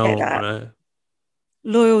appreciate that.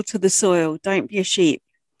 Loyal to the soil. Don't be a sheep.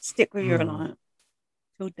 Stick with your alliance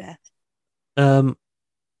till death. Has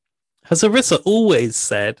Arissa always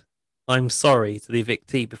said, "I'm sorry" to the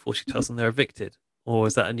evictee before she tells them they're evicted? Or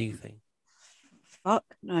is that a new thing? Fuck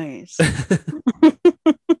knows.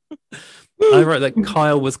 I wrote that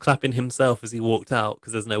Kyle was clapping himself as he walked out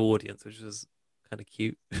because there's no audience, which was kind of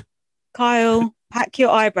cute. Kyle, pack your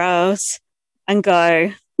eyebrows and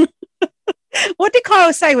go. What did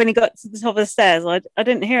Kyle say when he got to the top of the stairs? I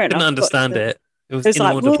didn't hear it. I didn't understand it. It was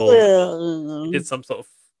inaudible. Like, he did some sort of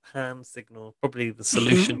hand signal, probably the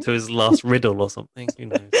solution to his last riddle or something. Who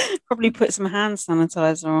knows? Probably put some hand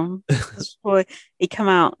sanitizer on before he come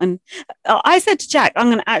out. And I said to Jack, I'm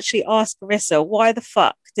going to actually ask Arissa, why the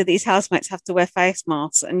fuck do these housemates have to wear face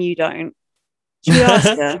masks and you don't? Should we ask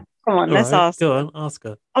her? Come on, let's ask her. Go on, ask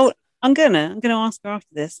her. Oh, I'm gonna ask her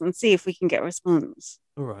after this and see if we can get a response.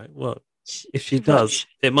 All right. Well, if she does,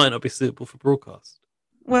 it might not be suitable for broadcast.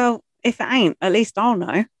 Well, if it ain't, at least I'll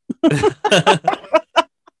know.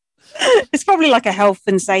 It's probably like a health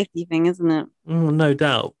and safety thing, isn't it? No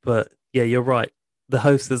doubt. But yeah, you're right. The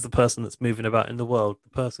host is the person that's moving about in the world.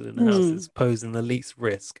 The person in the house is posing the least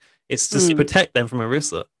risk. It's to protect them from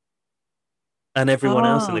Arissa and everyone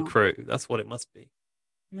else in the crew. That's what it must be.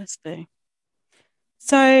 Must be.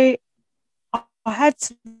 So I had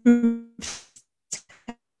some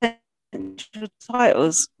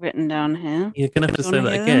titles written down here. You're going to have to say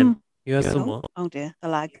that again. You had some what? Oh dear, the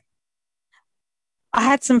lag. I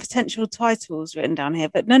had some potential titles written down here,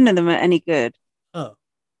 but none of them are any good. Oh.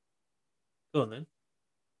 Go on then.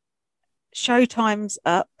 Showtime's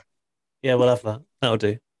up. Yeah, we'll have that. That'll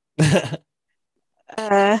do.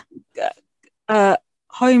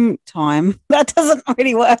 Home time. That doesn't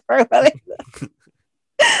really work very well either.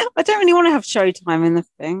 I don't really want to have Showtime in the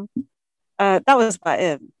thing. That was about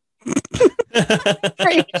it.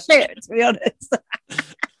 Pretty shit, to be honest.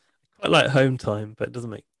 I like home time, but it doesn't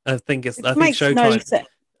make. I think Showtime.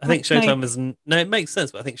 I think Showtime is no. It makes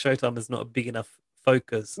sense, but I think Showtime is not a big enough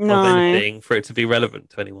focus of anything for it to be relevant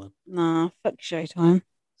to anyone. Nah, fuck Showtime.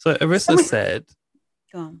 So Arissa said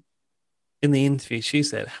Go on. in the interview, she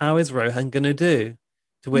said, "How is Rohan going to do?"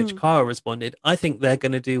 To which Kyle responded, "I think they're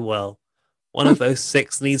going to do well. One of those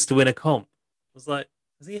 6 needs to win a comp." I was like,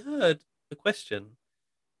 has he heard the question?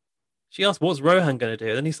 She asked, "What's Rohan going to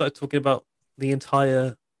do?" Then he started talking about the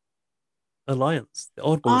entire alliance, the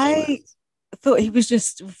Oddballs alliance. I thought he was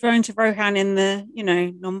just referring to Rohan in the,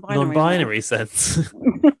 Non-binary sense.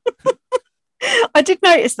 I did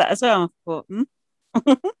notice that as well. I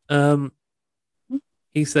thought,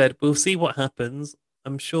 He said, "We'll see what happens.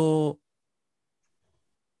 I'm sure."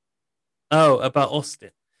 Oh, about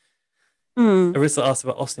Austin. Arissa asked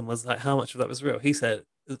about Austin, was like, how much of that was real?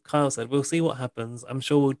 Kyle said, "We'll see what happens. I'm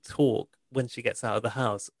sure we'll talk when she gets out of the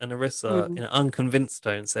house." And Arissa, in an unconvinced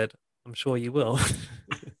tone, said, "I'm sure you will."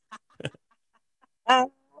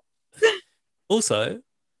 Also,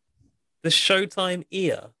 the Showtime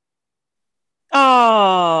ear.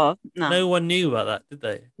 Oh, no. No one knew about that, did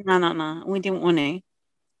they? No. We didn't want to.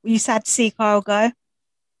 Were you sad to see Kyle go?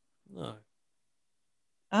 No.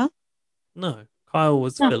 Huh? No. Kyle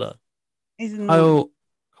was filler. Kyle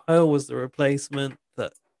was the replacement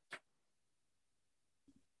that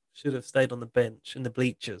should have stayed on the bench in the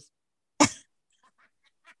bleachers.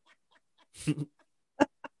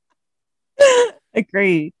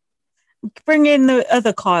 Agreed. Bring in the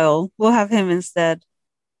other Kyle. We'll have him instead.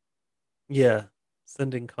 Yeah.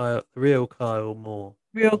 Sending Kyle, the real Kyle Moore.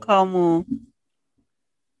 Real Kyle Moore.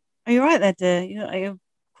 Are you right there, dear? You're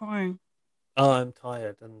crying. Oh, I'm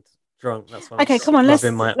tired and drunk. That's why Okay, I'm come on.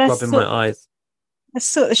 rubbing my eyes. Let's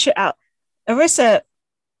sort the shit out. Arissa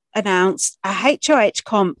announced a HOH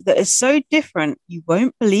comp that is so different you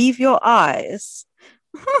won't believe your eyes.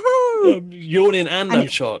 I'm yawning and I'm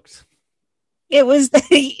shocked. It was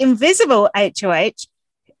the invisible HOH,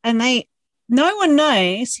 and no one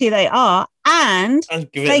knows who they are, and I'll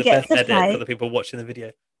give it the best edit for the people watching the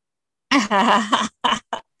video.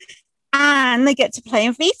 And they get to play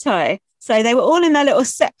in veto. So they were all in their little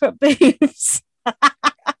separate booths.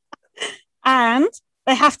 And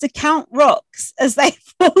they have to count rocks as they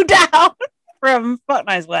fall down from fuck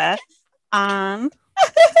knows where. And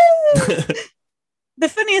the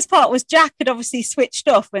funniest part was Jack had obviously switched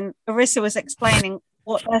off when Arissa was explaining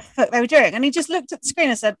what the fuck they were doing. And he just looked at the screen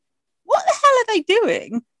and said, "What the hell are they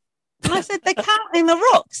doing?" And I said, "They're counting the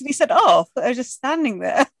rocks." And he said, "Oh, but they're just standing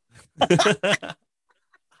there."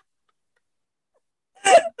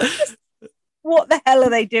 What the hell are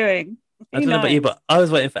they doing? I don't know about you, but I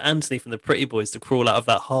was waiting for Anthony from the Pretty Boys to crawl out of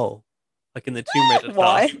that hole, like in the Tomb Raider.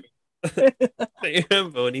 Why? Do you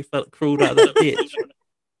remember when he crawled out of that bitch?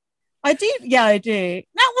 I do. Yeah, I do.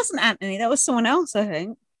 That wasn't Anthony. That was someone else, I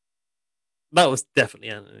think. That was definitely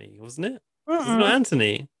Anthony, wasn't it? Was it not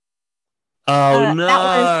Anthony? Oh no!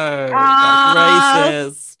 That's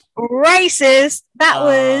racist. Racist. That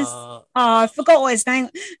was. Oh, I forgot what his name.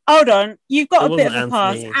 Hold on, you've got a bit of a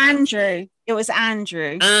pass. Andrew. It was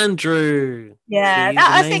Andrew. Andrew. Yeah,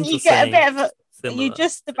 I think you get a bit of a. Similar.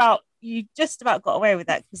 You just about got away with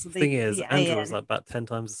that because of the thing is, Andrew was like about 10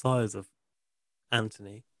 times the size of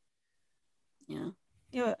Anthony. Yeah,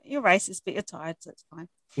 you're racist, but you're tired, so it's fine.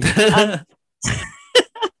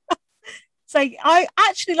 So I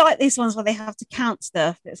actually like these ones where they have to count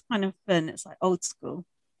stuff. It's kind of fun. It's like old school.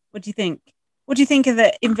 What do you think? What do you think of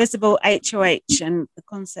the invisible HOH and the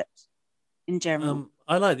concept in general?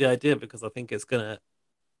 I like the idea because I think it's going to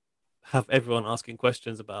have everyone asking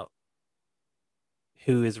questions about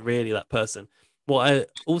who is really that person. What I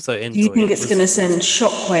also enjoyed. Do you think it's going to send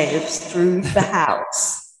shockwaves through the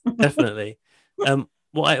house? Definitely.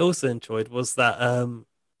 What I also enjoyed was that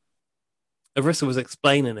Arissa was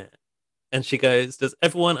explaining it. And she goes, "Does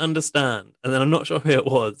everyone understand?" And then I'm not sure who it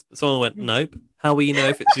was, but someone went, "Nope. How will you know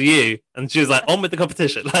if it's you?" And she was like, "On with the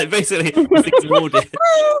competition." Like basically, ignored it.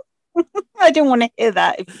 I didn't want to hear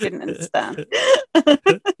that if you didn't understand.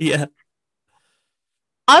 Yeah.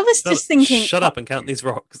 I was just thinking, shut up and count these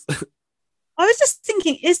rocks. I was just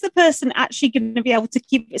thinking, is the person actually going to be able to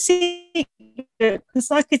keep it secret?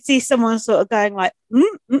 Because I could see someone sort of going like, do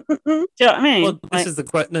you know what I mean? Well, this is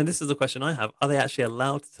the question I have. Are they actually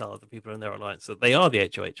allowed to tell other people in their alliance that they are the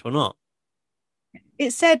HOH or not?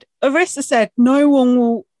 It said, Arissa said, no one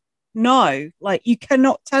will know. Like, you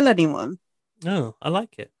cannot tell anyone. No, I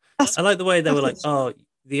like it. I like the way they were like, oh,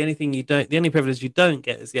 the only privilege you don't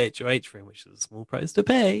get is the HOH ring, which is a small price to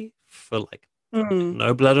pay for like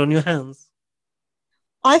no blood on your hands.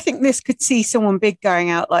 I think this could see someone big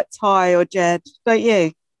going out like Ty or Jed, don't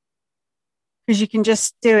you? Because you can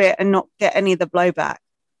just do it and not get any of the blowback.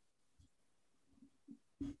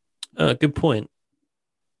 Good point.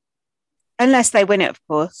 Unless they win it, of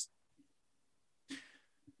course.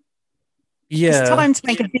 Yeah. It's time to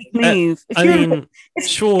make a big move. I mean,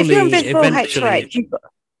 surely if you're invisible eventually. HOH,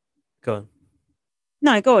 Go on.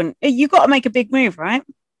 No, go on. You've got to make a big move, right?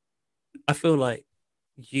 I feel like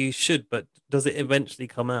you should, but does it eventually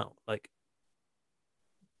come out? Like,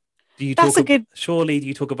 do you That's talk? a good. Surely, do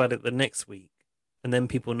you talk about it the next week, and then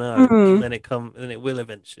people know, Mm. and then it will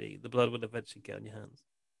eventually. The blood will eventually get on your hands.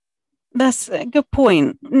 That's a good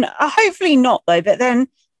point. No, hopefully not, though. But then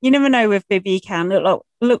you never know with Bibi Can.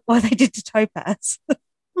 Look what they did to Topaz.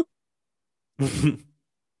 Don't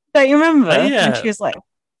you remember Yeah. when she was like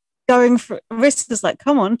going for Arista's like,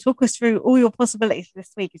 come on, talk us through all your possibilities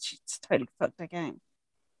this week, and she just totally fucked her game.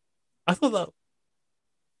 I thought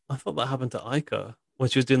that happened to Aika when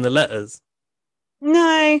she was doing the letters.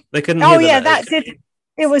 No. They couldn't. Oh hear the yeah, letters. that did.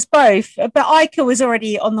 It was both, but Aika was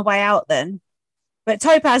already on the way out then. But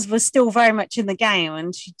Topaz was still very much in the game,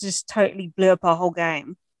 and she just totally blew up her whole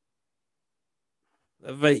game.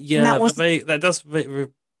 That does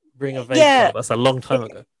bring a vague. Yeah. That's a long time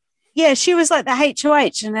ago. Yeah, she was like the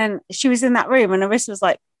HOH, and then she was in that room, and Arissa was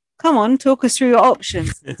like, come on, talk us through your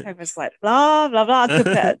options. And Topaz was like, blah, blah, blah. I could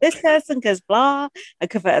put at this person because blah. I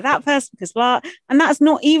could put at that person because blah. And that's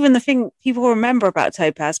not even the thing people remember about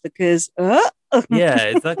Topaz because... Yeah,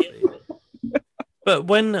 exactly. But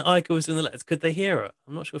when Aika was in the letters, could they hear her?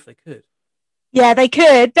 I'm not sure if they could. Yeah, they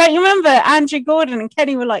could. Don't you remember Andrew Gordon and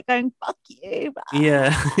Kenny were like going, fuck you.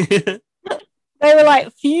 Yeah. They were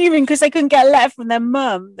like fuming because they couldn't get a letter from their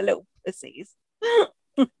mum, the little pussies.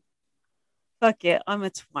 Fuck it, I'm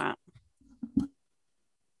a twat.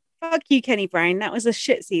 Fuck you, Kenny Brown. That was a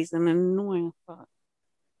shit season and annoying. Fuck.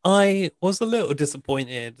 I was a little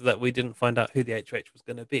disappointed that we didn't find out who the HOH was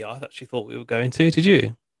going to be. I actually thought we were going to. Did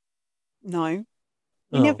you? No, you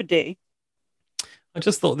Oh. never do. I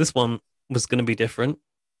just thought this one was going to be different.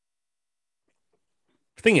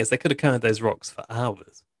 The thing is, they could have counted those rocks for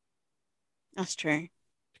hours. That's true.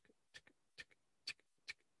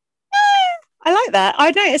 I like that.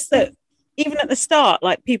 I noticed that even at the start,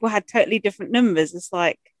 like people had totally different numbers. It's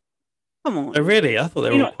like, come on. Oh, really? I thought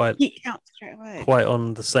they were all keep count straight away. quite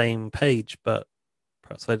on the same page, but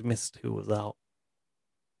perhaps I'd missed who was out.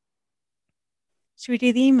 Should we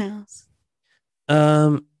do the emails?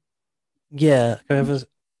 Yeah.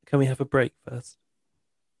 Can we have a break first?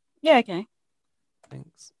 Yeah, okay.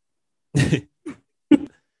 Thanks.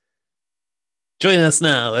 Join us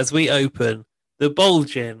now as we open the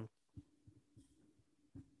bulging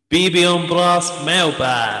BB on Blast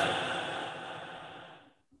mailbag.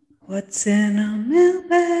 What's in our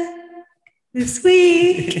mailbag this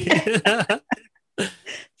week?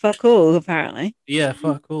 Fuck all, apparently. Yeah,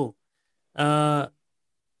 fuck all. There's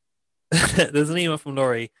an email from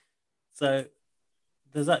Laurie. So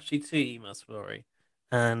there's actually 2 emails from Laurie,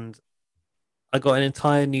 and I got an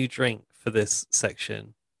entire new drink for this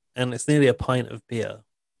section, and it's nearly a pint of beer.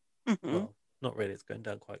 Mm-hmm. Well, not really. It's going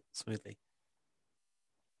down quite smoothly.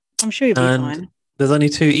 I'm sure you'll be And fine. there's only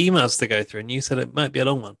 2 emails to go through, and you said it might be a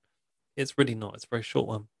long one. It's really not. It's a very short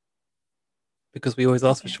one because we always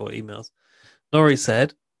ask for short emails. Laurie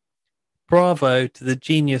said, "Bravo to the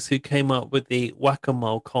genius who came up with the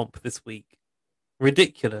whack-a-mole comp this week.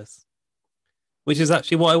 Ridiculous." Which is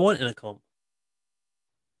actually what I want in a comp.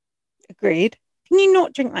 Agreed. Can you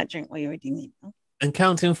not drink that drink while you're reading the email? And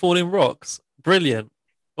counting falling rocks. Brilliant.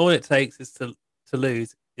 All it takes is to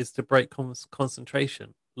lose is to break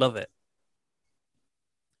concentration. Love it.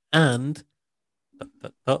 And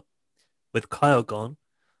with Kyle gone,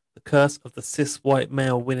 the curse of the cis white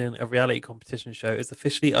male winning a reality competition show is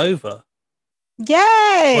officially over. Yay!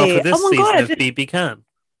 Well, for this oh my season God. of BB Can.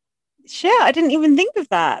 Shit, I didn't even think of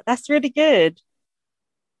that. That's really good.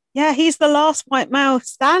 Yeah, he's the last white male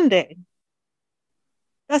standing.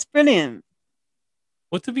 That's brilliant.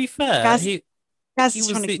 Well, to be fair, Gaz he is was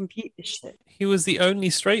trying to the- compute this shit. he was the only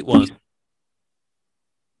straight one.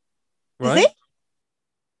 Right? Is he?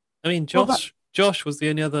 I mean, What about- Josh was the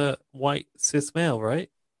only other white cis male, right?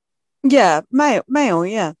 Yeah, male,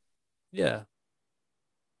 yeah. Yeah.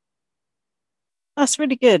 That's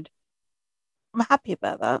really good. I'm happy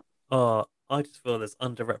about that. Oh, I just feel there's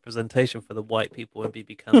underrepresentation for the white people in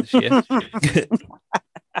BB Can this year.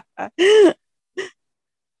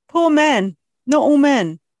 Poor men. Not all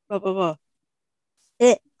men. Blah, blah, blah.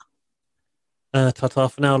 Ta-ta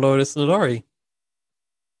for now, Loris and Laurie. Do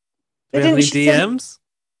But we have any didn't she send- DMs?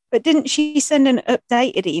 But didn't she send an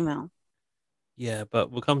updated email? Yeah,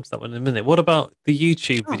 but we'll come to that one in a minute. What about the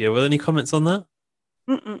YouTube video? Were there any comments on that?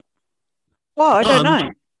 Mm-mm. Well, I don't None?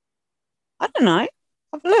 know. I don't know.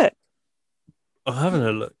 Have a look. I'm having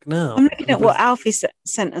a look now. I'm looking at what Alfie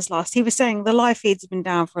sent us last. He was saying the live feeds have been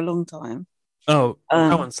down for a long time. Oh,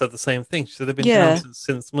 Rowan said the same thing. She said they've been down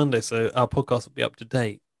since Monday, so our podcast will be up to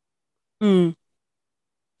date. Me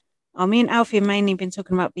and Alfie have mainly been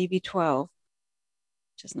talking about BB12,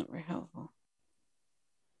 which is not very helpful.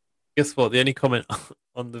 Guess what? The only comment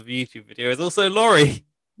on the YouTube video is also Laurie.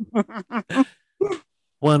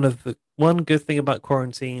 One good thing about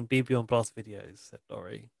quarantine, BB on Blast videos, said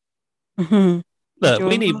Laurie. Look,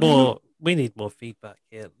 we need more feedback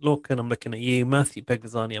here. Lorcan, I'm looking at you. Matthew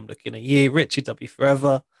Pegazzani, I'm looking at you. Richie W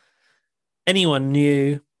Forever. Anyone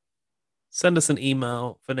new? Send us an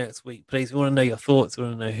email for next week, please. We want to know your thoughts. We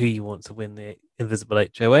want to know who you want to win the Invisible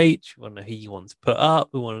HOH. We want to know who you want to put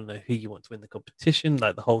up. We want to know who you want to win the competition,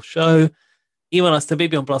 like the whole show. Email us to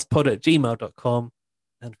bbonblastpod@gmail.com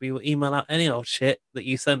and we will email out any old shit that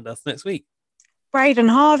you send us next week. Braden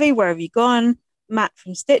Harvey, where have you gone? Matt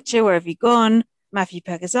from Stitcher, where have you gone? Matthew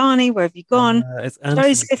Pegazzani, where have you gone?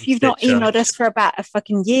 Joseph, you've not emailed us for about a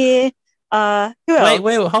fucking year. Who else?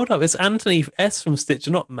 Wait, hold up. It's Anthony S from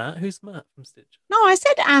Stitcher, not Matt. Who's Matt from Stitcher? No, I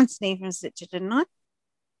said Anthony from Stitcher, didn't I?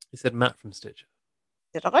 You said Matt from Stitcher.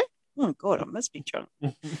 Did I? Oh God, I must be drunk.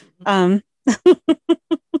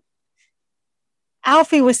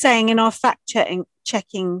 Alfie was saying in our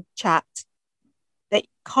fact-checking chat that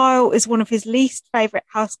Kyle is one of his least favourite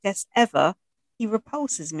house guests ever. He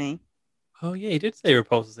repulses me. Oh yeah, he did say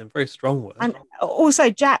repulses him. Very strong word. And also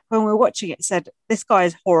Jack, when we were watching it, said this guy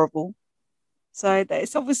is horrible. So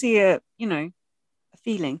it's obviously a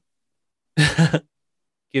feeling.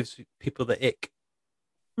 Gives people the ick.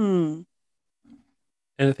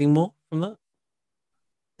 Anything more from that?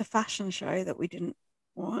 The fashion show that we didn't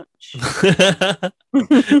watch.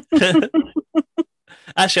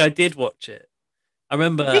 Actually, I did watch it. I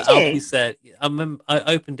remember Alfie said, I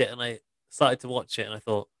opened it and I started to watch it and I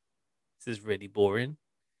thought, this is really boring.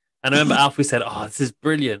 And I remember Alfie said, oh, this is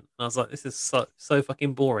brilliant. And I was like, this is so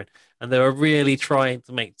fucking boring. And they were really trying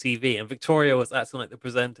to make TV. And Victoria was acting like the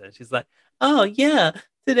presenter. And she's like, oh, yeah,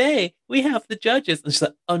 today we have the judges. And she's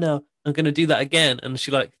like, oh, no, I'm going to do that again. And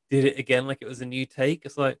she like did it again like it was a new take.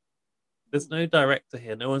 It's like, there's no director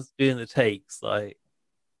here. No one's doing the takes. Like,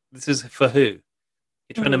 this is for who?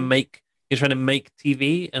 You're trying to make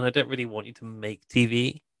TV. And I don't really want you to make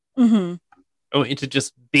TV. I want you to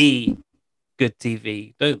just be good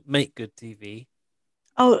TV. Don't make good TV.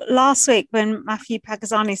 Oh, last week when Matthew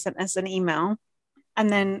Pegazzani sent us an email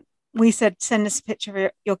and then we said, send us a picture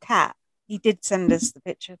of your cat. He did send us the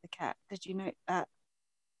picture of the cat. Did you note that?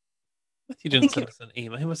 Matthew didn't send us an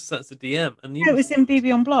email. He must have sent us a DM. And it was in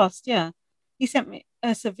BB on Blast, yeah. He sent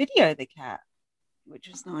us a video of the cat, which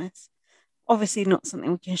was nice. Obviously not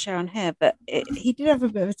something we can share on here, but he did have a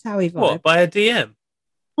bit of a Towie vibe. What, by a DM?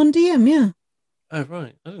 On DM, yeah. Oh,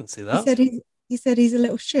 right. I didn't see that. He said he's a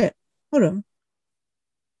little shit. Hold on.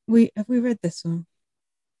 Have we read this one?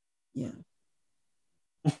 Yeah.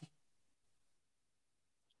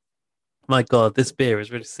 My God, this beer is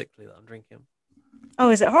really sickly that I'm drinking.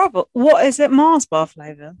 Oh, is it horrible? What is it? Mars bar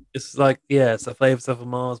flavour? It's like, yeah, it's the flavours of a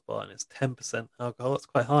Mars bar and it's 10% alcohol. It's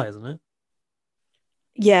quite high, isn't it?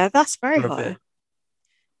 Yeah, that's very high.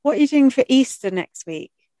 What are you doing for Easter next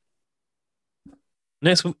week?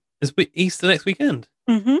 Is Easter next weekend?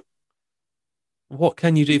 Mm-hmm. What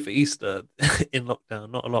can you do for Easter in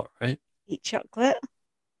lockdown? Not a lot, right? Eat chocolate.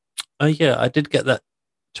 Oh, yeah, I did get that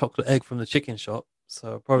chocolate egg from the chicken shop,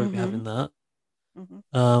 so I'll probably be having that.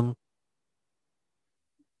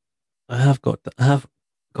 I have got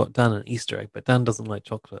Dan an Easter egg, but Dan doesn't like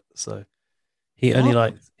chocolate, so he only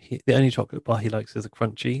likes the only chocolate bar he likes is a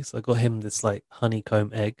crunchy. So I got him this like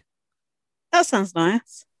honeycomb egg. That sounds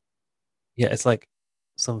nice. Yeah, it's like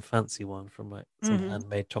some fancy one from like some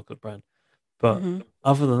handmade chocolate brand. But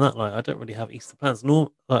other than that, like I don't really have Easter plans.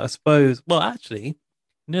 Nor like I suppose. Well, actually,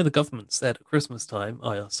 you know, the government said at Christmas time,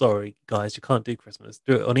 "Oh, yeah, sorry guys, you can't do Christmas.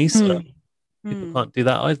 Do it on Easter." People can't do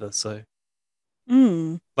that either. So,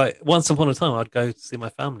 like once upon a time, I'd go to see my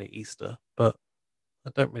family at Easter, but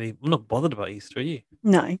I'm not bothered about Easter. Are you?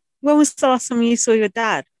 No. When was the last time you saw your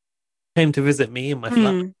dad? Came to visit me in my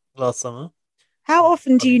flat last summer. How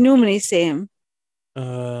often do you normally see him?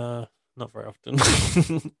 Not very often.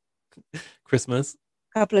 Christmas.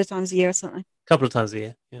 A couple of times a year or something. A couple of times a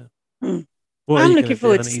year, yeah. I'm looking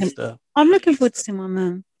forward to Easter. I'm looking forward to seeing my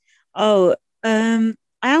mum. Oh, I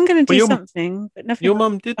am going to do something, but nothing. Your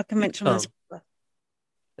mum did. I can mention this.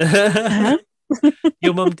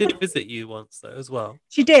 Your mum did visit you once, though, as well.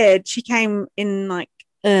 She did. She came in like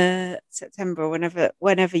September,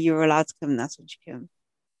 whenever you were allowed to come. That's when she came.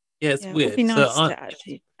 Yeah, it's weird. It'd be nice to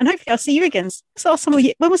actually, and hopefully I'll see you again.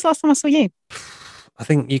 When was the last time I saw you? I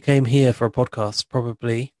think you came here for a podcast,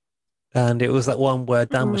 probably, and it was that one where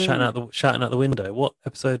Dan was shouting out the window. What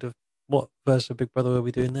what version of Big Brother were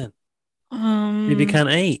we doing then? Um, BB Can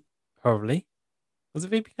 8, probably. Was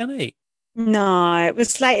it BB Can 8? no, it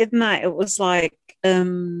was later than that. It was like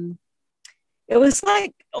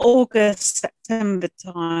August, September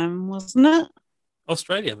time, wasn't it?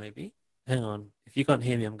 Australia, maybe. Hang on. If you can't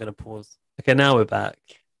hear me, I'm going to pause. Okay, now we're back.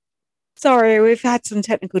 Sorry, we've had some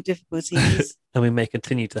technical difficulties. And we may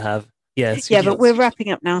continue to have. Yes. Yeah, but we're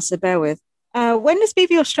wrapping up now, so bear with. When does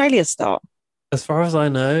BB Australia start? As far as I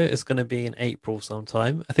know, it's going to be in April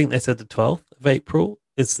sometime. I think they said the 12th of April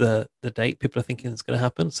is the date people are thinking it's going to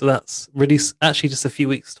happen. So that's really actually just a few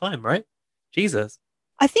weeks' time, right? Jesus.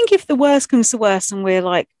 I think if the worst comes to worst and we're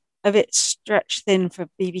like a bit stretched thin for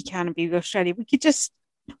BB Can and BB Australia, we could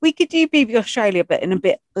do BB Australia, but in a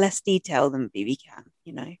bit less detail than BB Can,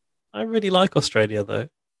 you know. I really like Australia, though.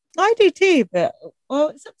 I do too, but well,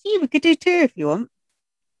 it's up to you. We could do two if you want.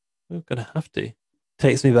 We're going to have to.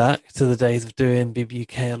 Takes me back to the days of doing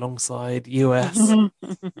BBUK alongside US.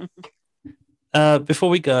 Before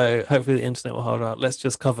we go, hopefully the internet will hold out. Let's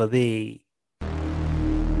just cover the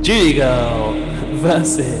Judy Girl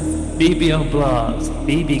versus BB on Blast,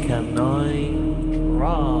 BB Can 9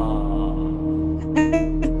 draft.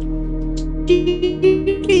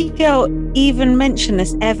 Judy Girl even mention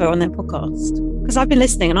this ever on their podcast? Because I've been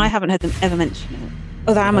listening and I haven't heard them ever mention it.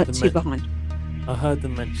 Although I'm two behind. I heard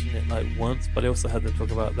them mention it like once, but I also heard them talk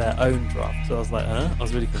about their own draft. So I was like, huh? I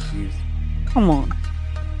was really confused. Come on.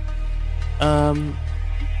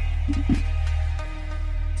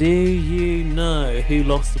 Do you know who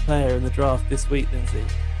lost a player in the draft this week, Lindsay?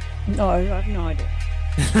 No, I have no idea.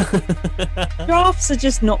 Drafts are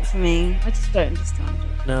just not for me. I just don't understand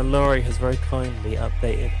it. Now, Laurie has very kindly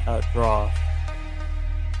updated our draft.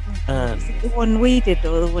 And is it the one we did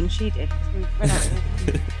or the one she did?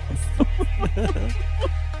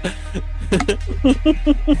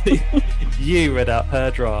 You read out her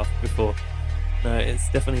draft before. No, it's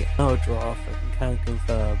definitely our draft, I can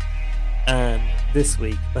confirm. And this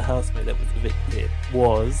week, the housemate that was evicted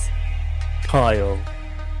was Kyle.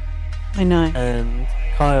 I know. And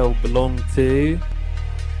Kyle belonged to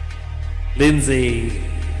Lindsay.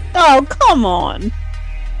 Oh, come on.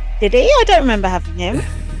 Did he? I don't remember having him.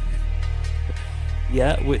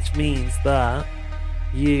 Yeah, which means that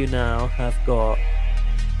you now have got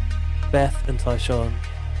Beth and Tyshawn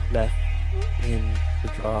left in the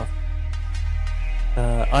draft.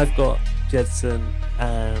 I've got Jedson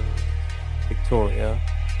and Victoria.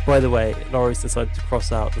 By the way, Laurie's decided to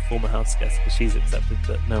cross out the former house guest because she's accepted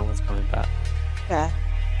that no one's coming back. Yeah.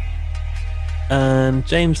 And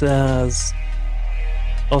James has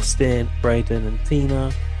Austin, Braden, and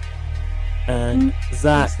Tina. And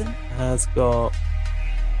Zach has got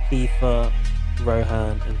Kiefer,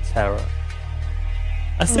 Rohan, and Tara.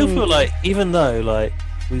 I still feel like, even though like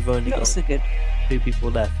we've only got so good. 2 people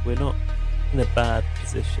left, we're not in a bad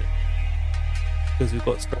position because we've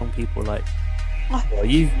got strong people like. Well,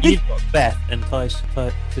 you've got Beth and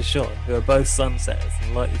Tyshawn, who are both sunsetters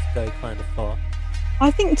and likely to go kind of far.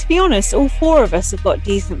 I think, to be honest, all 4 of us have got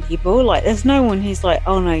decent people. Like, there's no one who's like,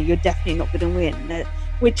 oh no, you're definitely not going to win.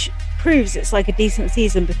 Which proves it's like a decent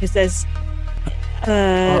season because there's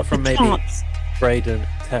apart from maybe chance. Braden,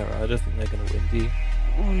 Tara, I don't think they're going to win, do you?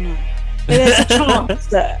 Oh no. But there's a chance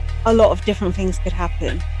that a lot of different things could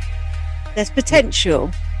happen. There's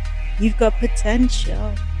potential. You've got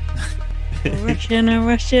potential. rushing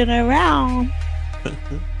around.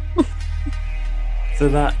 So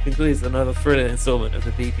that concludes another thrilling installment of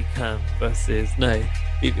the BB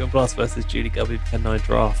Blast versus Judy Girl BB Can 9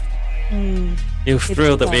 draft. You're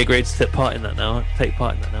thrilled that we agreed to take part in that now.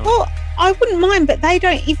 Well, I wouldn't mind, but they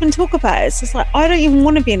don't even talk about it. It's just like, I don't even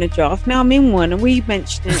want to be in a draft. Now I'm in one and we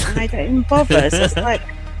mentioned it and they don't even bother. So it's like,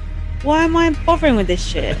 why am I bothering with this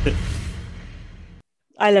shit?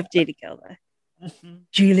 I love Judy Girl though.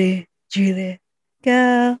 Julie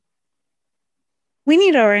Girl. We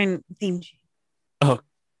need our own theme tune. Oh,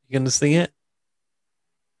 you're going to sing it?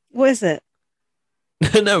 What is it?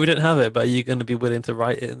 No, we don't have it, but you're going to be willing to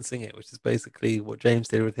write it and sing it, which is basically what James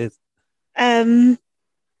did with his. No.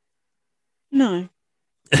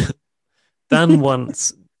 Dan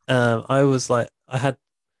once, I was like,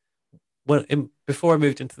 before I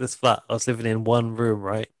moved into this flat, I was living in one room,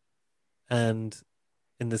 right? And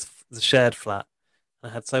in the shared flat, I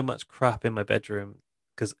had so much crap in my bedroom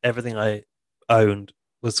because everything I owned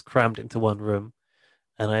was crammed into one room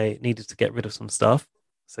and I needed to get rid of some stuff.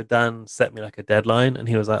 So Dan set me like a deadline and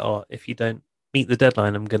he was like, oh, if you don't meet the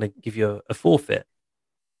deadline, I'm going to give you a forfeit.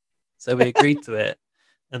 So we agreed to it.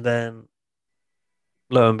 And then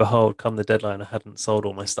lo and behold, come the deadline, I hadn't sold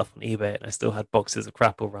all my stuff on eBay and I still had boxes of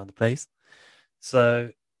crap all around the place.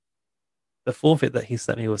 So the forfeit that he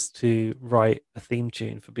sent me was to write a theme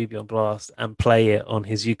tune for BB on Blast and play it on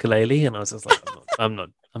his ukulele, and I was just like, I'm not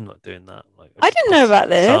doing that. Like, I didn't know about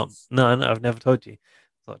this. No, I've never told you.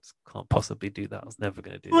 So I just can't possibly do that. I was never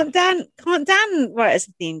going to do that. Can't Dan write us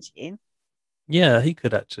a theme tune? Yeah, he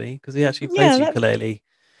could actually, because he actually plays ukulele.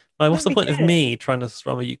 Like, what's the point of me trying to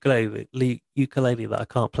strum a ukulele that I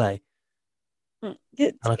can't play? And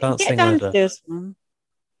I can't sing either. I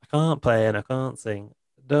can't play and I can't sing.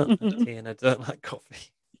 I don't like tea and I don't like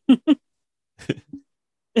coffee.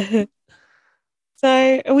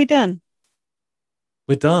 So, are we done?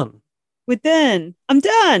 We're done. We're done. I'm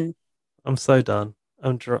done. I'm so done.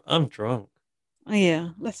 I'm drunk. Oh yeah,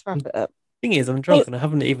 let's wrap it up. Thing is, I'm drunk and I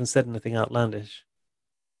haven't even said anything outlandish.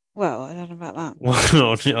 Well, I don't know about that. Well,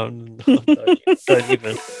 don't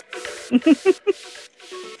even.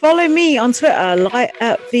 Follow me on Twitter,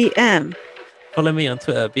 LightUpVM. Follow me on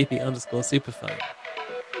Twitter, BP_superfan.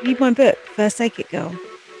 Read my book, First Take It Girl.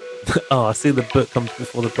 Oh, I see the book comes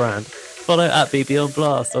before the brand. Follow at BB on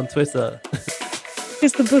Blast on Twitter.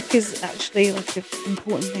 Because the book is actually like an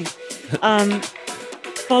important thing.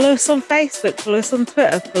 Follow us on Facebook, follow us on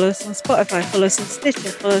Twitter, follow us on Spotify, follow us on Stitcher,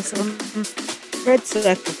 follow us on Red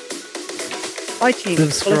Circle,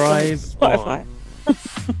 iTunes, subscribe Spotify, on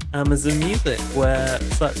Amazon Music, where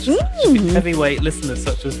such heavyweight listeners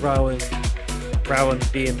such as Rowan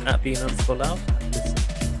being _loud.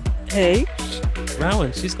 Who?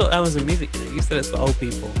 Rowan, she's got Amazon Music. You said it's for old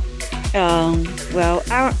people. Well,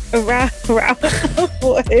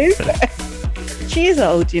 what is? She is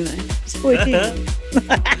old, you know. She's 14.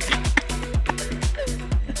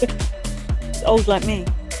 It's old like me.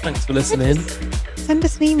 Thanks for listening. Send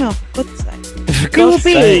us an email, for God's sake. For God's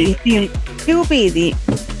sake. Who will be the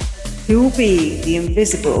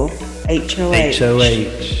invisible HOH?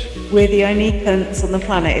 HOH. We're the only cunts on the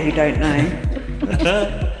planet who don't know.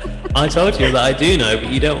 I told you that I do know, but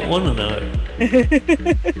you don't want to know.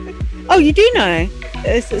 Oh, you do know?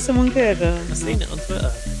 Is it someone good? I've seen it on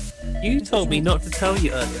Twitter. You told me not to tell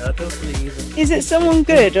you earlier. I don't believe it. Is it someone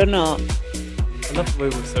good or not? I love the way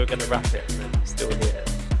we're so going to wrap it and then you're still here,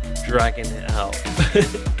 dragging it out.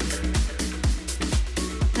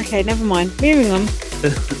 Okay, never mind. Moving on.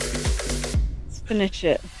 Let's finish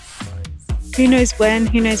it. Nice. Who knows when?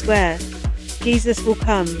 Who knows where? Jesus will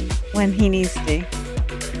come when he needs to.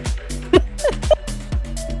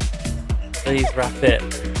 Please wrap it.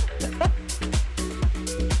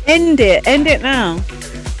 End it. End it now.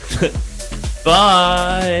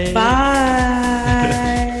 Bye.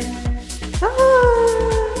 Bye.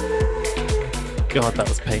 God, that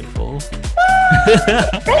was painful.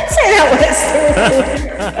 Don't say that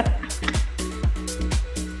was